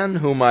man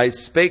whom I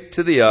spake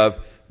to thee of,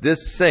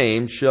 this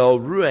same shall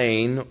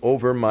reign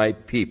over my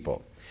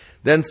people."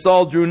 Then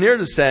Saul drew near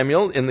to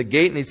Samuel in the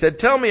gate, and he said,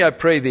 "Tell me, I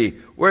pray thee,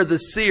 where the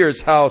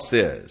seer's house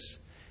is."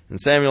 And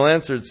Samuel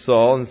answered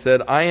Saul and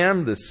said, "I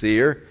am the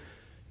seer.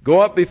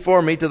 Go up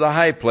before me to the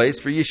high place,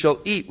 for ye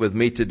shall eat with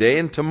me today,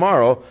 and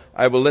tomorrow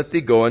I will let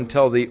thee go and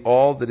tell thee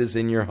all that is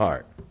in your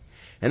heart.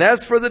 And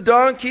as for the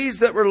donkeys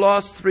that were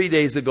lost 3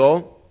 days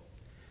ago,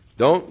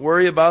 don't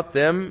worry about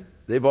them.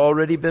 They've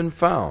already been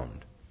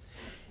found.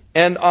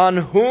 And on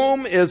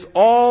whom is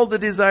all the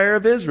desire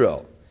of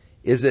Israel?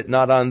 Is it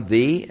not on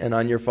thee and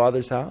on your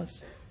father's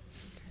house?"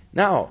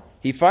 Now,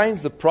 he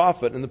finds the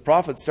prophet, and the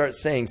prophet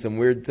starts saying some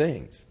weird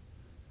things.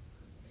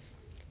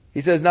 He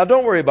says, "Now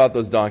don't worry about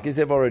those donkeys.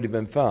 They've already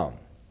been found.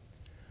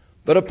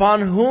 But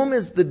upon whom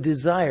is the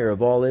desire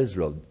of all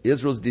Israel?"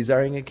 Israel's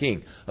desiring a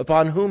king.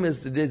 "Upon whom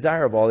is the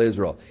desire of all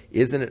Israel?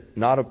 Isn't it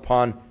not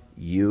upon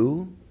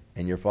you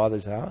and your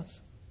father's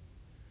house?"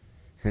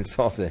 And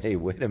Saul said, "Hey,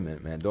 wait a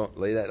minute, man. Don't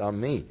lay that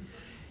on me.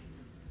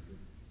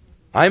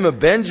 I'm a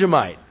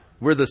Benjamite.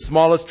 We're the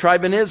smallest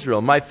tribe in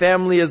Israel. My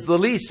family is the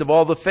least of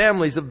all the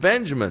families of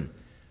Benjamin.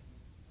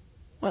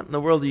 What in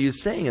the world are you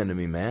saying unto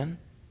me, man?"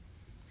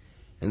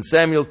 And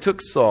Samuel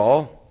took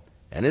Saul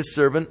and his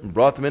servant and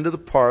brought them into the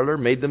parlor,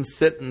 made them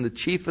sit in the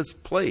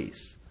chiefest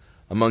place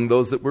among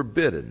those that were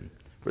bidden,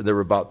 for there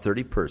were about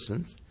 30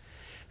 persons.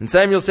 And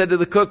Samuel said to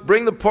the cook,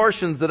 "Bring the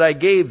portions that I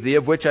gave thee,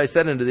 of which I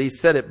said unto thee,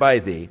 set it by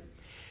thee."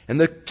 And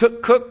the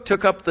cook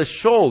took up the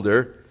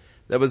shoulder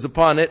that was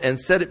upon it, and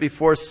set it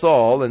before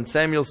Saul. And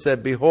Samuel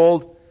said,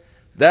 "Behold,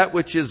 that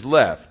which is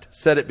left,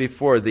 set it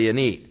before thee, and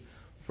eat.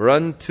 For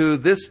unto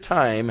this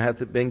time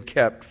hath it been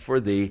kept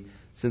for thee,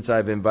 since I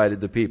have invited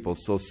the people."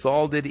 So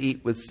Saul did eat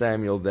with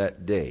Samuel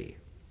that day.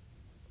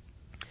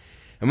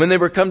 And when they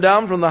were come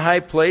down from the high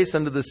place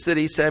unto the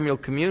city, Samuel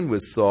communed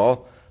with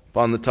Saul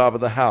upon the top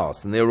of the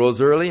house. And they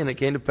arose early, and it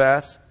came to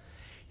pass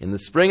in the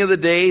spring of the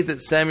day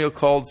that Samuel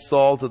called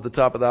Saul to the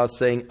top of the house,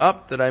 saying,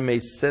 "Up, that I may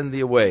send thee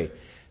away."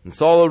 And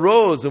Saul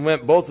arose and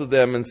went both of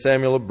them and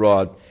Samuel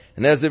abroad.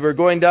 And as they were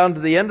going down to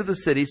the end of the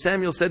city,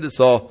 Samuel said to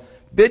Saul,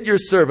 "Bid your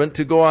servant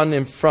to go on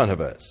in front of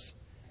us,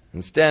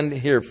 and stand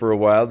here for a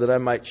while, that I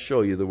might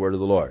show you the word of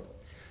the Lord."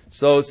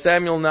 So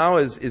Samuel now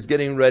is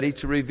getting ready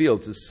to reveal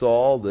to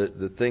Saul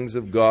the things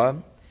of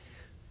God.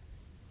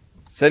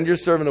 "Send your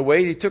servant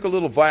away." He took a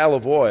little vial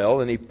of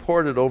oil, and he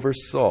poured it over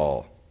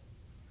Saul,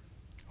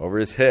 over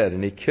his head,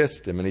 and he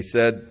kissed him, and he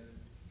said,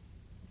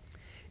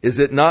 "Is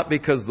it not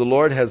because the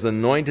Lord has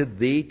anointed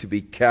thee to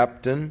be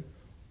captain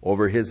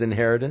over his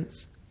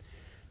inheritance?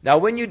 Now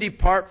when you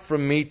depart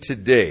from me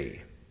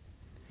today,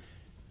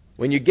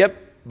 when you get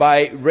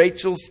by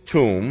Rachel's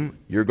tomb,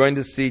 you're going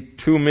to see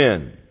 2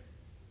 men.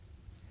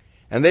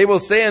 And they will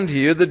say unto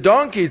you, the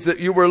donkeys that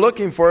you were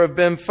looking for have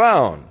been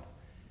found.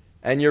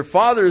 And your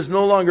father is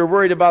no longer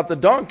worried about the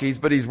donkeys,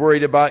 but he's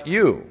worried about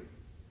you.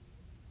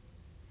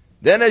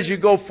 Then as you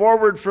go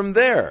forward from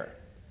there,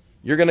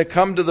 you're going to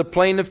come to the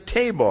plain of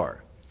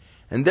Tabor.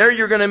 And there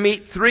you're going to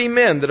meet 3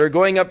 men that are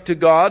going up to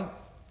God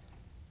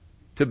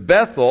to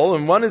Bethel,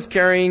 and one is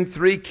carrying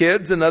 3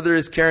 kids, another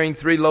is carrying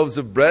 3 loaves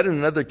of bread, and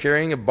another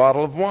carrying a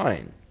bottle of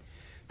wine.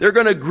 They're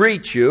going to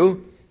greet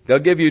you. They'll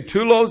give you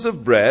 2 loaves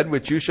of bread,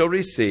 which you shall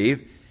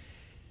receive.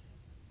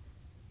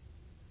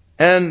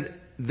 And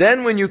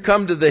then when you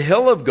come to the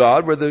hill of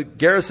God, where the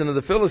garrison of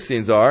the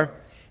Philistines are,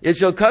 it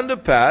shall come to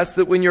pass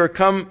that when you are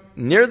come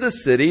near the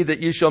city, that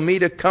you shall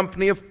meet a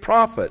company of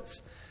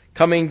prophets,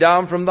 coming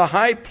down from the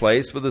high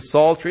place with a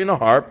psaltery and a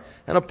harp,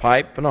 and a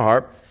pipe and a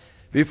harp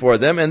before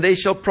them, and they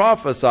shall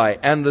prophesy.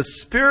 And the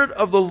Spirit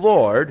of the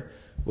Lord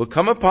will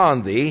come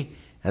upon thee,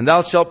 and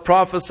thou shalt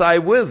prophesy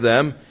with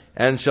them,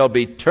 and shall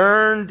be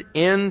turned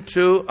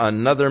into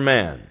another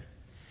man.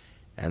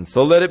 And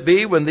so let it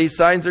be, when these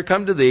signs are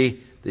come to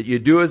thee, that you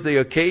do as the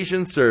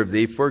occasion serve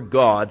thee, for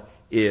God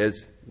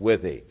is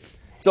with thee.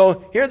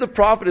 So here the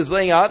prophet is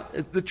laying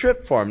out the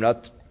trip for him.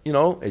 Now,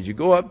 as you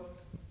go up,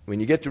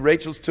 when you get to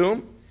Rachel's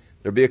tomb,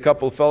 there'll be a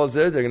couple of fellows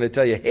there. They're going to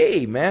tell you,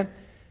 hey, man,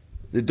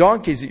 the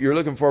donkeys that you're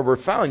looking for were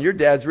found. Your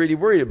dad's really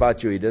worried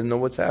about you. He doesn't know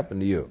what's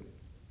happened to you.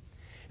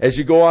 As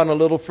you go on a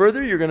little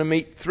further, you're going to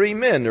meet 3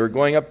 men who are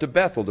going up to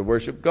Bethel to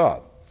worship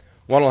God.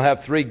 One will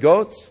have 3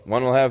 goats.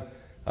 One will have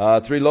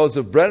 3 loaves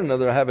of bread.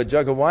 Another will have a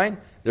jug of wine.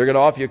 They're going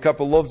to offer you a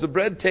couple of loaves of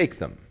bread. Take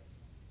them.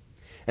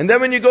 And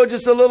then when you go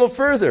just a little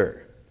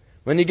further,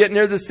 when you get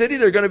near the city,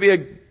 there are going to be a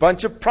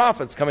bunch of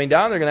prophets coming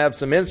down. They're going to have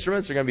some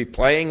instruments. They're going to be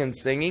playing and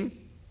singing.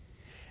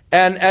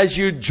 And as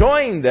you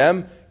join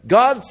them,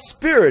 God's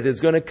Spirit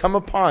is going to come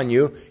upon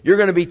you. You're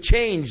going to be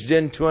changed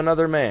into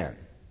another man.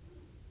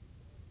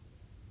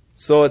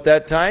 So at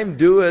that time,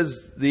 do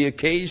as the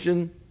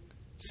occasion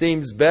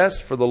seems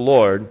best, for the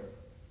Lord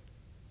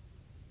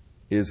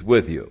is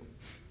with you.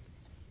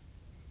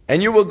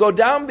 And you will go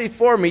down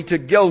before me to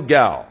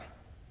Gilgal,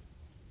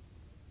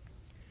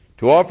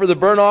 to offer the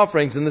burnt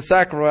offerings and the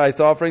sacrifice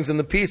offerings and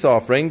the peace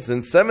offerings.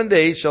 And 7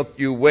 days shall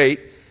you wait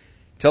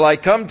till I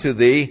come to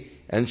thee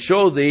and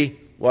show thee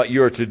what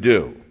you are to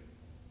do.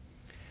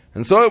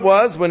 And so it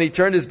was, when he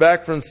turned his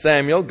back from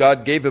Samuel,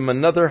 God gave him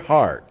another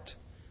heart.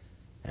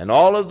 And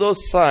all of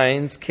those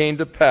signs came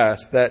to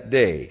pass that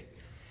day.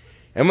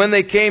 And when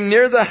they came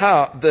near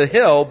the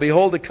hill,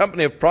 behold, a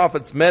company of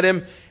prophets met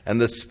him,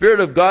 and the Spirit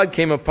of God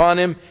came upon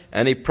him,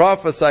 and he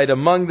prophesied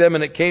among them.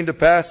 And it came to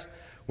pass,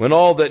 when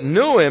all that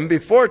knew him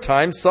before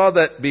time saw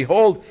that,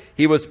 behold,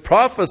 he was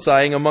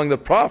prophesying among the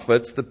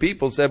prophets, the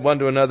people said one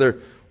to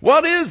another,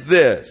 what is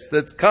this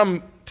that's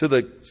come to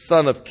the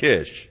son of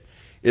Kish?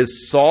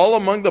 Is Saul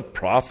among the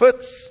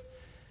prophets?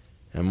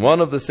 And one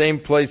of the same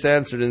place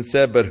answered and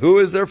said, but who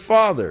is their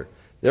father?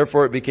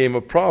 Therefore it became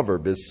a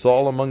proverb, is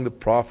Saul among the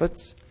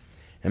prophets?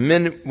 And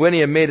when he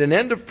had made an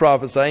end of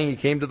prophesying, he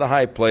came to the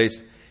high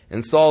place.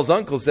 And Saul's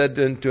uncle said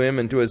to him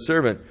and to his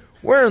servant,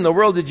 where in the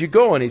world did you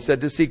go? And he said,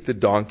 to seek the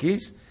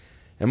donkeys.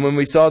 And when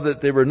we saw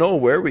that they were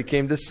nowhere, we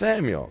came to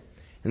Samuel.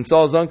 And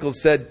Saul's uncle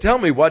said, tell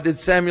me, what did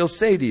Samuel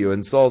say to you?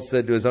 And Saul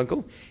said to his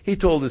uncle, he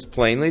told us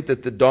plainly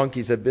that the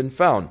donkeys had been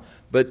found.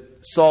 But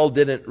Saul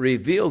didn't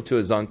reveal to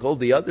his uncle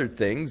the other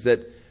things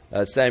that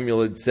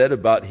Samuel had said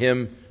about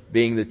him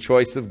being the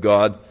choice of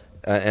God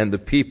and the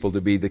people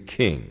to be the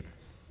king.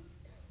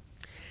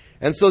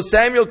 And so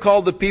Samuel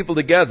called the people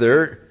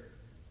together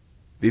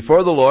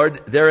before the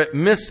Lord there at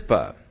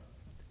Mizpah.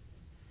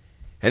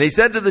 And he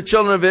said to the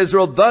children of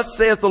Israel, thus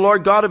saith the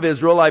Lord God of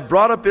Israel, I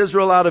brought up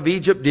Israel out of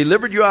Egypt,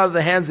 delivered you out of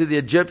the hands of the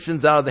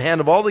Egyptians, out of the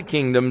hand of all the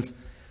kingdoms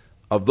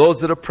of those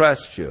that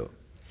oppressed you.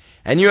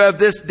 And you have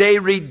this day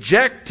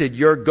rejected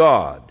your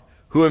God,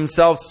 who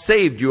himself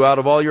saved you out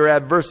of all your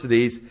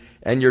adversities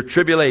and your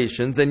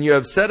tribulations. And you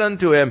have said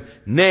unto him,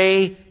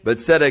 nay, but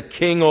set a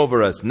king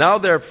over us. Now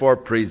therefore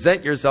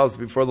present yourselves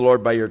before the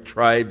Lord by your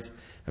tribes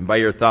and by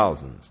your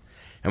thousands.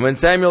 And when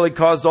Samuel had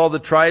caused all the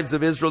tribes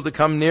of Israel to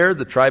come near,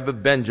 the tribe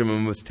of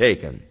Benjamin was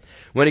taken.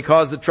 When he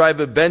caused the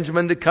tribe of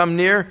Benjamin to come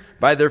near,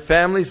 by their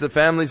families, the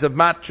families of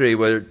Matri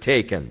were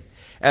taken.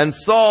 And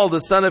Saul the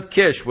son of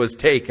Kish was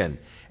taken.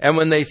 And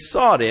when they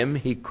sought him,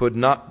 he could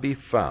not be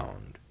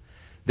found.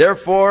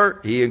 Therefore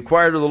he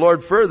inquired of the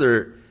Lord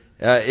further,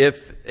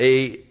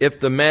 if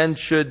the man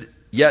should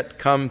yet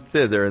come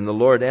thither. And the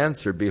Lord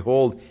answered,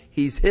 behold,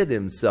 he's hid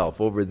himself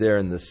over there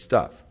in the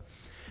stuff.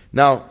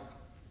 Now,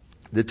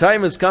 the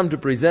time has come to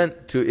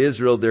present to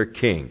Israel their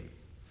king.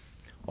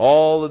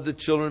 All of the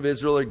children of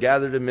Israel are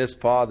gathered in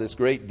Mizpah, this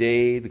great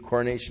day, the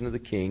coronation of the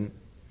king.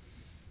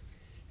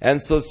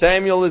 And so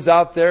Samuel is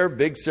out there,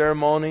 big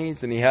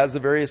ceremonies, and he has the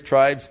various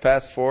tribes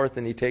pass forth,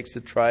 and he takes the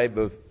tribe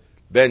of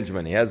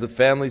Benjamin. He has the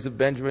families of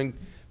Benjamin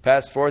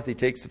pass forth. He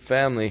takes the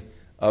family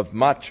of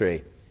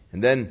Matri.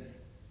 And then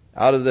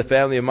out of the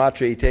family of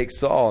Matri, he takes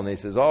Saul, and he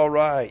says, all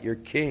right, you're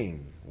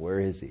king. Where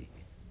is he?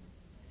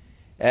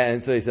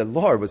 And so he said,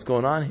 Lord, what's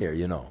going on here,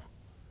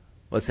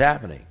 What's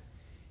happening?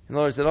 And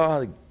the Lord said,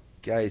 the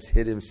guy's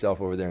hid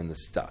himself over there in the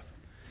stuff.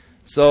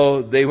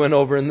 So they went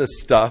over in the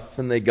stuff,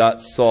 and they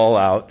got Saul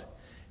out.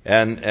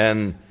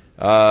 And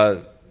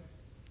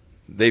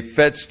they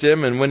fetched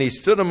him, and when he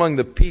stood among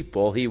the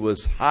people, he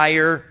was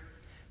higher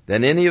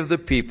than any of the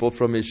people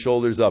from his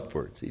shoulders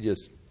upwards. He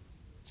just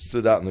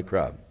stood out in the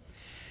crowd.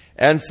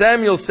 And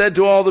Samuel said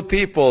to all the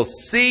people,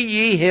 See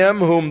ye him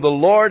whom the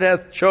Lord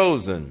hath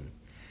chosen,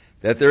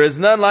 that there is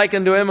none like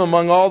unto him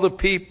among all the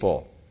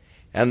people.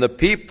 And the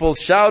people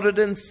shouted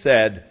and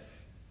said,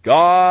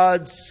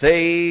 God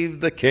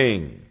save the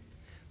king.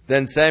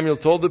 Then Samuel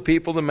told the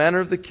people the manner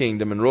of the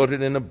kingdom, and wrote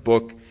it in a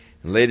book,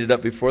 and laid it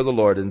up before the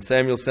Lord. And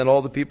Samuel sent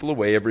all the people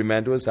away, every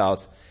man to his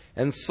house.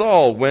 And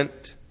Saul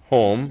went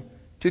home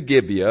to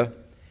Gibeah,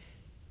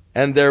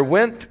 and there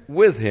went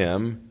with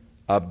him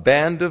a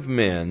band of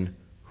men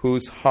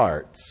whose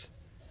hearts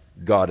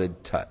God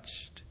had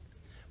touched.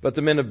 But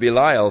the men of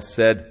Belial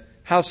said,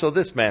 How shall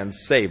this man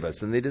save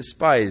us? And they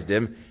despised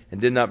him, and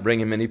did not bring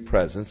him any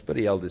presents, but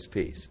he held his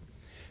peace.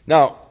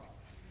 Now,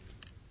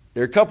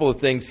 there are a couple of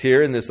things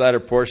here in this latter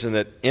portion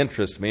that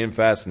interest me and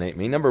fascinate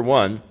me. Number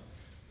one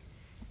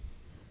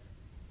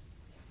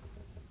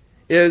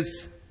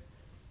is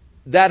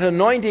that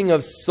anointing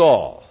of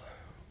Saul,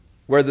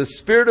 where the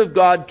Spirit of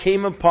God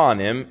came upon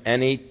him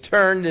and he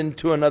turned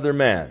into another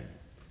man.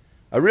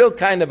 A real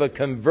kind of a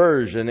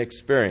conversion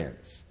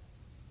experience.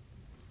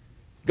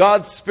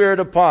 God's Spirit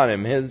upon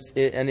him,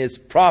 his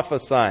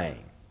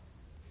prophesying,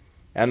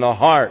 and the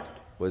heart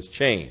was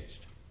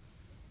changed.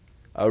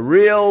 A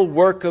real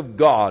work of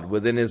God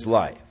within his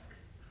life.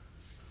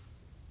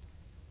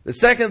 The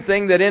second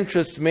thing that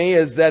interests me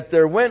is that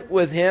there went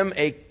with him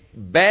a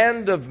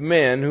band of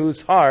men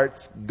whose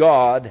hearts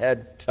God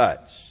had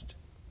touched.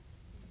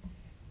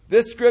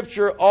 This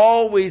scripture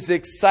always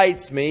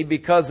excites me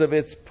because of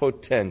its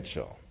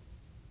potential.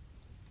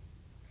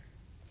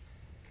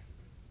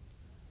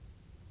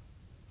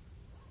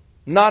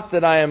 Not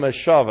that I am a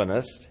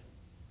chauvinist,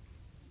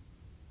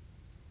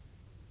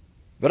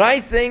 but I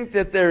think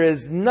that there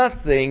is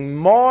nothing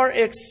more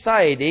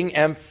exciting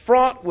and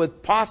fraught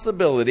with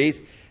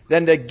possibilities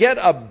than to get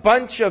a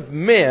bunch of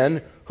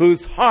men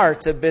whose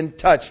hearts have been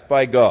touched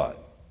by God.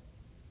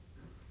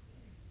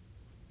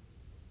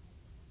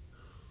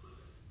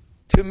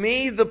 To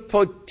me, the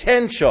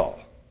potential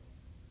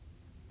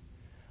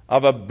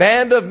of a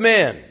band of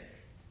men,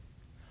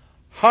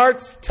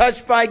 hearts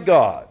touched by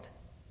God,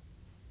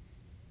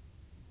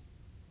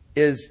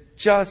 is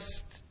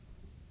just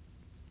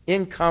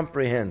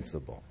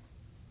incomprehensible.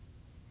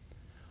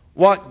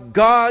 What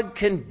God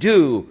can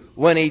do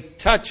when He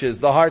touches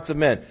the hearts of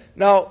men.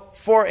 Now,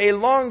 for a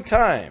long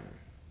time,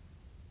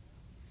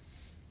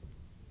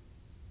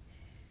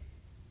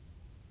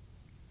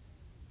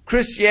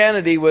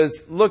 Christianity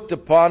was looked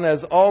upon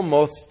as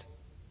almost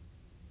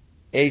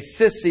a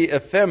sissy,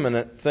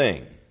 effeminate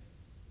thing.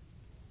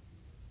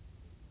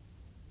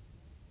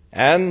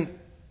 And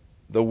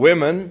the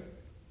women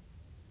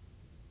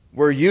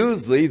were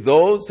usually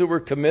those who were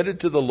committed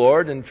to the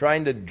Lord and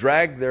trying to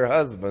drag their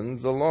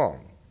husbands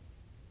along.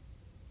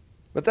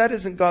 But that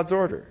isn't God's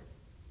order.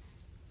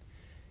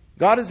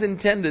 God has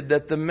intended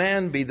that the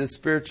man be the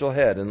spiritual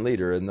head and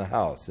leader in the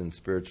house in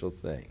spiritual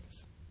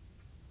things.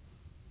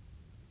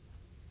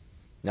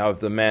 Now,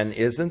 if the man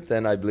isn't,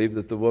 then I believe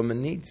that the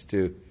woman needs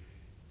to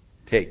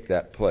take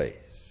that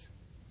place.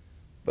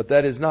 But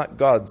that is not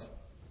God's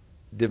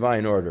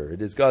divine order.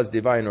 It is God's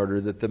divine order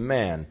that the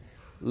man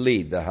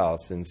lead the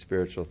house in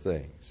spiritual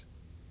things.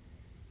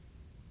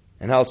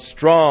 And how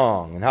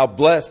strong and how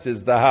blessed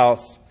is the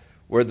house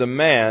where the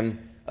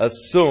man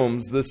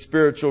assumes the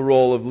spiritual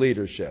role of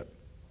leadership.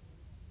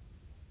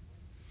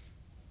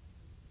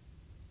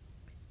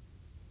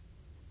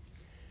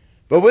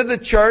 But with the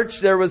church,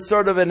 there was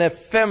sort of an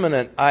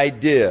effeminate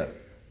idea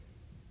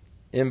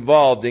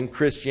involved in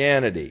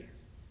Christianity.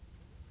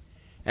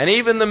 And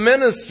even the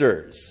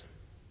ministers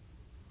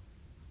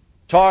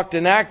talked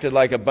and acted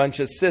like a bunch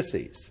of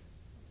sissies.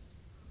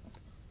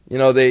 You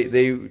know,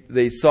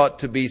 they sought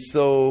to be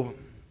so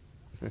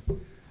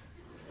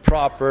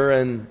proper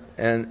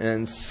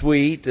and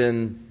sweet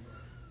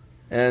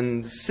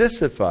and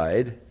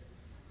sissified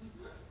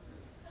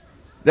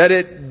that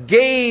it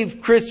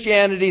gave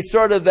Christianity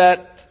sort of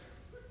that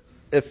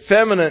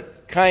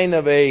effeminate kind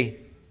of a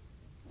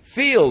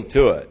feel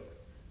to it.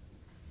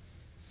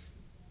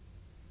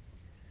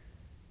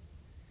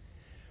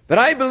 But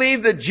I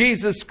believe that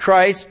Jesus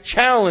Christ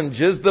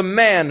challenges the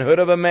manhood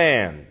of a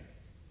man.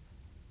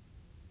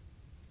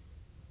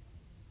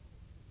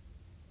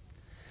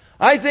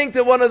 I think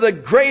that one of the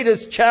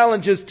greatest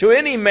challenges to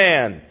any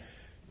man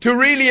to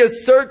really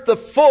assert the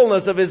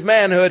fullness of his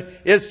manhood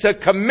is to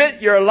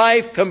commit your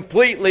life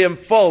completely and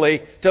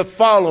fully to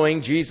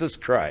following Jesus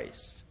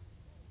Christ.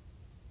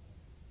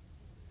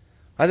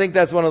 I think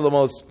that's one of the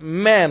most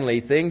manly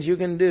things you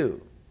can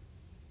do.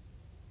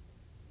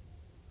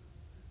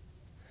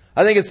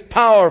 I think it's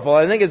powerful.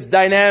 I think it's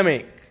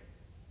dynamic.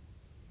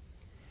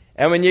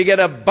 And when you get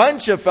a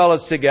bunch of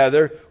fellows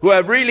together who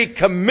have really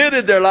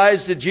committed their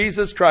lives to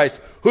Jesus Christ,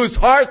 whose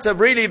hearts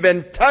have really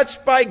been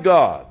touched by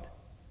God,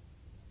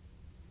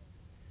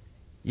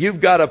 you've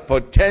got a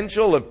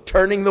potential of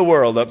turning the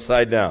world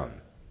upside down.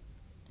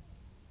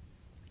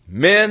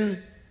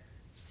 Men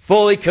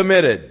fully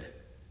committed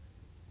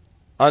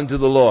unto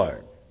the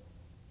Lord,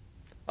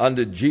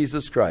 unto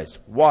Jesus Christ.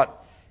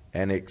 What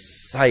an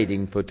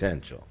exciting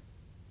potential.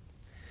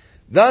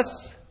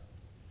 Thus,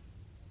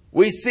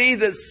 we see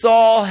that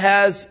Saul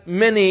has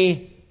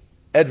many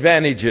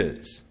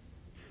advantages.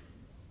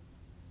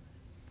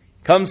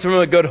 Comes from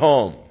a good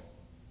home.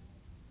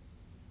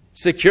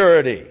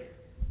 Security.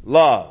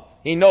 Love.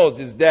 He knows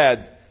his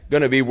dad's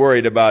going to be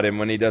worried about him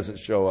when he doesn't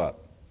show up.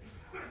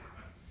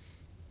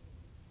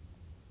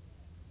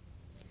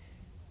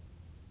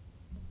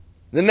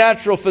 The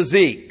natural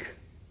physique.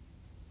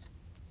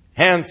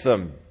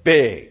 Handsome,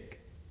 big.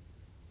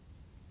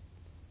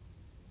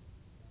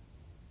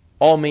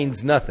 All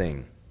means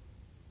nothing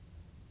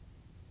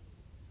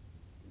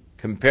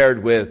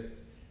compared with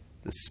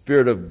the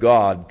Spirit of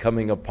God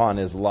coming upon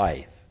his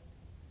life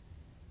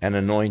and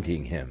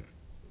anointing him,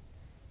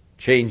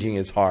 changing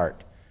his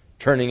heart,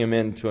 turning him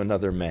into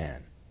another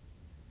man.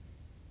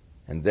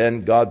 And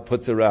then God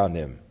puts around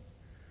him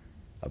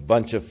a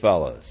bunch of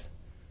fellows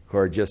who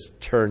are just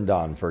turned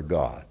on for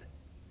God.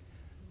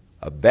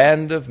 A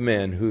band of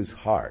men whose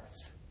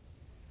hearts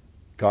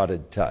God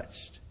had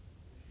touched.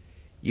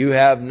 You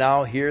have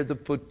now here the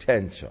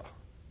potential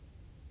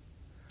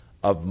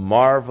of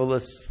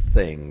marvelous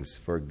things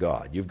for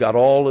God. You've got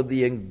all of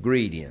the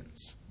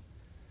ingredients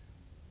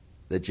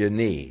that you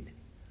need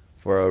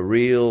for a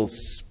real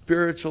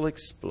spiritual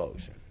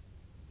explosion.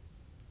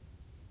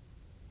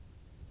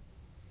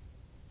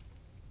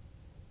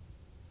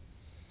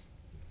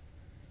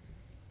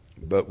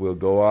 But we'll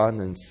go on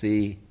and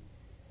see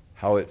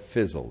how it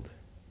fizzled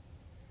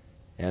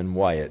and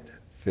why it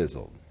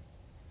fizzled.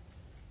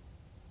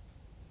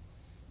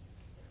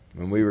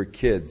 When we were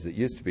kids, it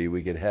used to be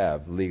we could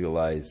have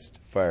legalized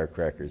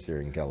firecrackers here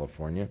in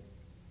California.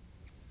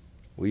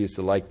 We used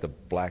to like the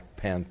Black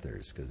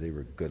Panthers because they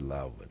were good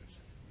loud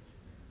ones.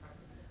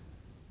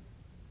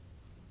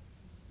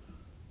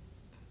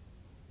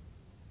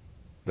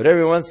 But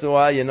every once in a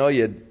while,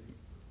 you'd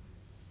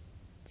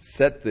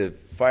set the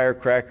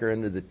firecracker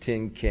into the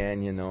tin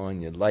can,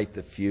 and you'd light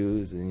the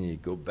fuse, and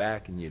you'd go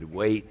back and you'd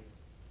wait.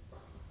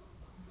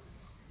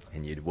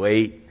 And you'd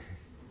wait.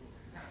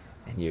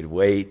 And you'd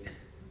wait.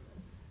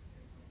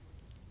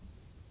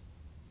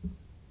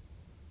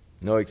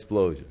 No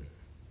explosion.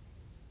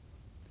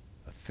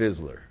 A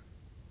fizzler.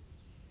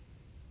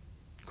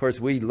 Of course,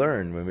 we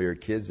learned when we were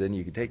kids, then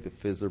you could take the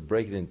fizzler,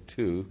 break it in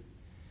two,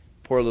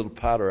 pour a little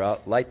powder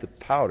out, light the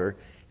powder,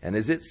 and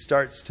as it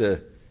starts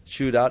to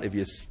shoot out, if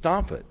you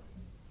stomp it,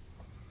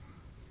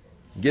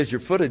 it gives your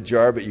foot a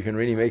jar, but you can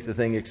really make the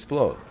thing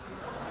explode.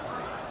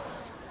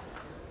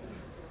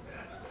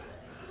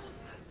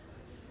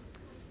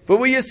 But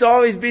we used to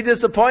always be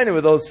disappointed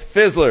with those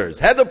fizzlers.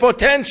 Had the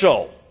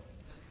potential.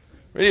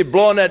 Really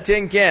blowing that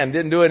tin can,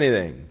 didn't do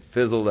anything.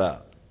 Fizzled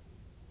out.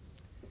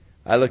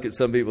 I look at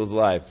some people's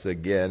lives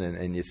again,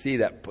 and you see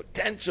that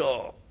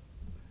potential.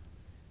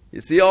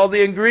 You see all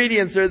the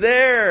ingredients are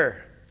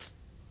there.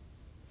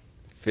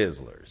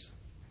 Fizzlers.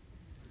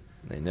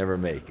 They never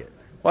make it.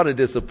 What a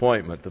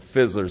disappointment the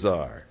fizzlers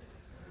are.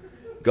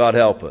 God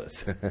help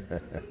us.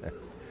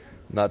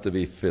 Not to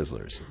be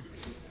fizzlers.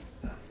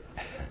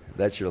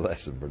 That's your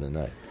lesson for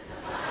tonight.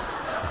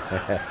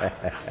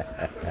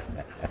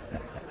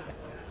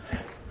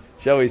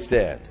 Shall we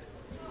stand?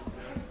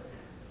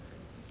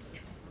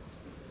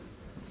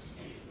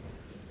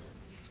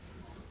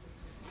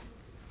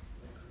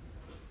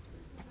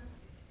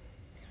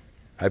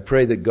 I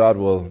pray that God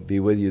will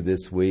be with you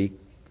this week,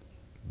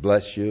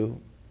 bless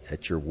you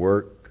at your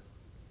work.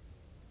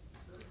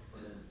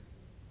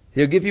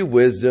 He'll give you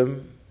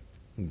wisdom,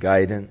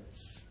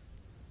 guidance,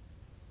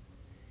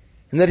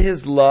 and that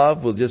His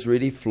love will just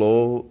really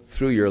flow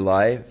through your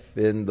life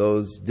in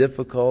those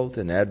difficult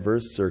and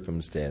adverse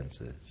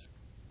circumstances.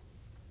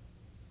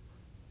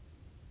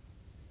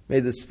 May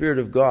the Spirit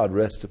of God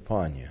rest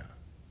upon you,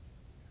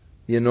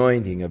 the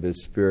anointing of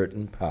His Spirit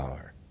and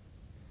power.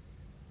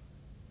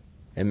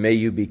 And may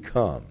you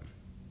become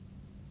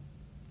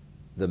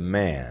the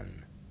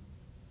man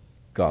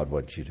God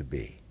wants you to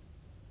be,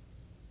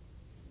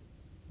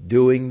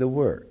 doing the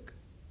work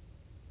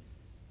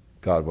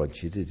God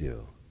wants you to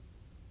do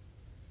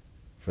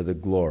for the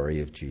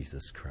glory of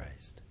Jesus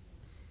Christ.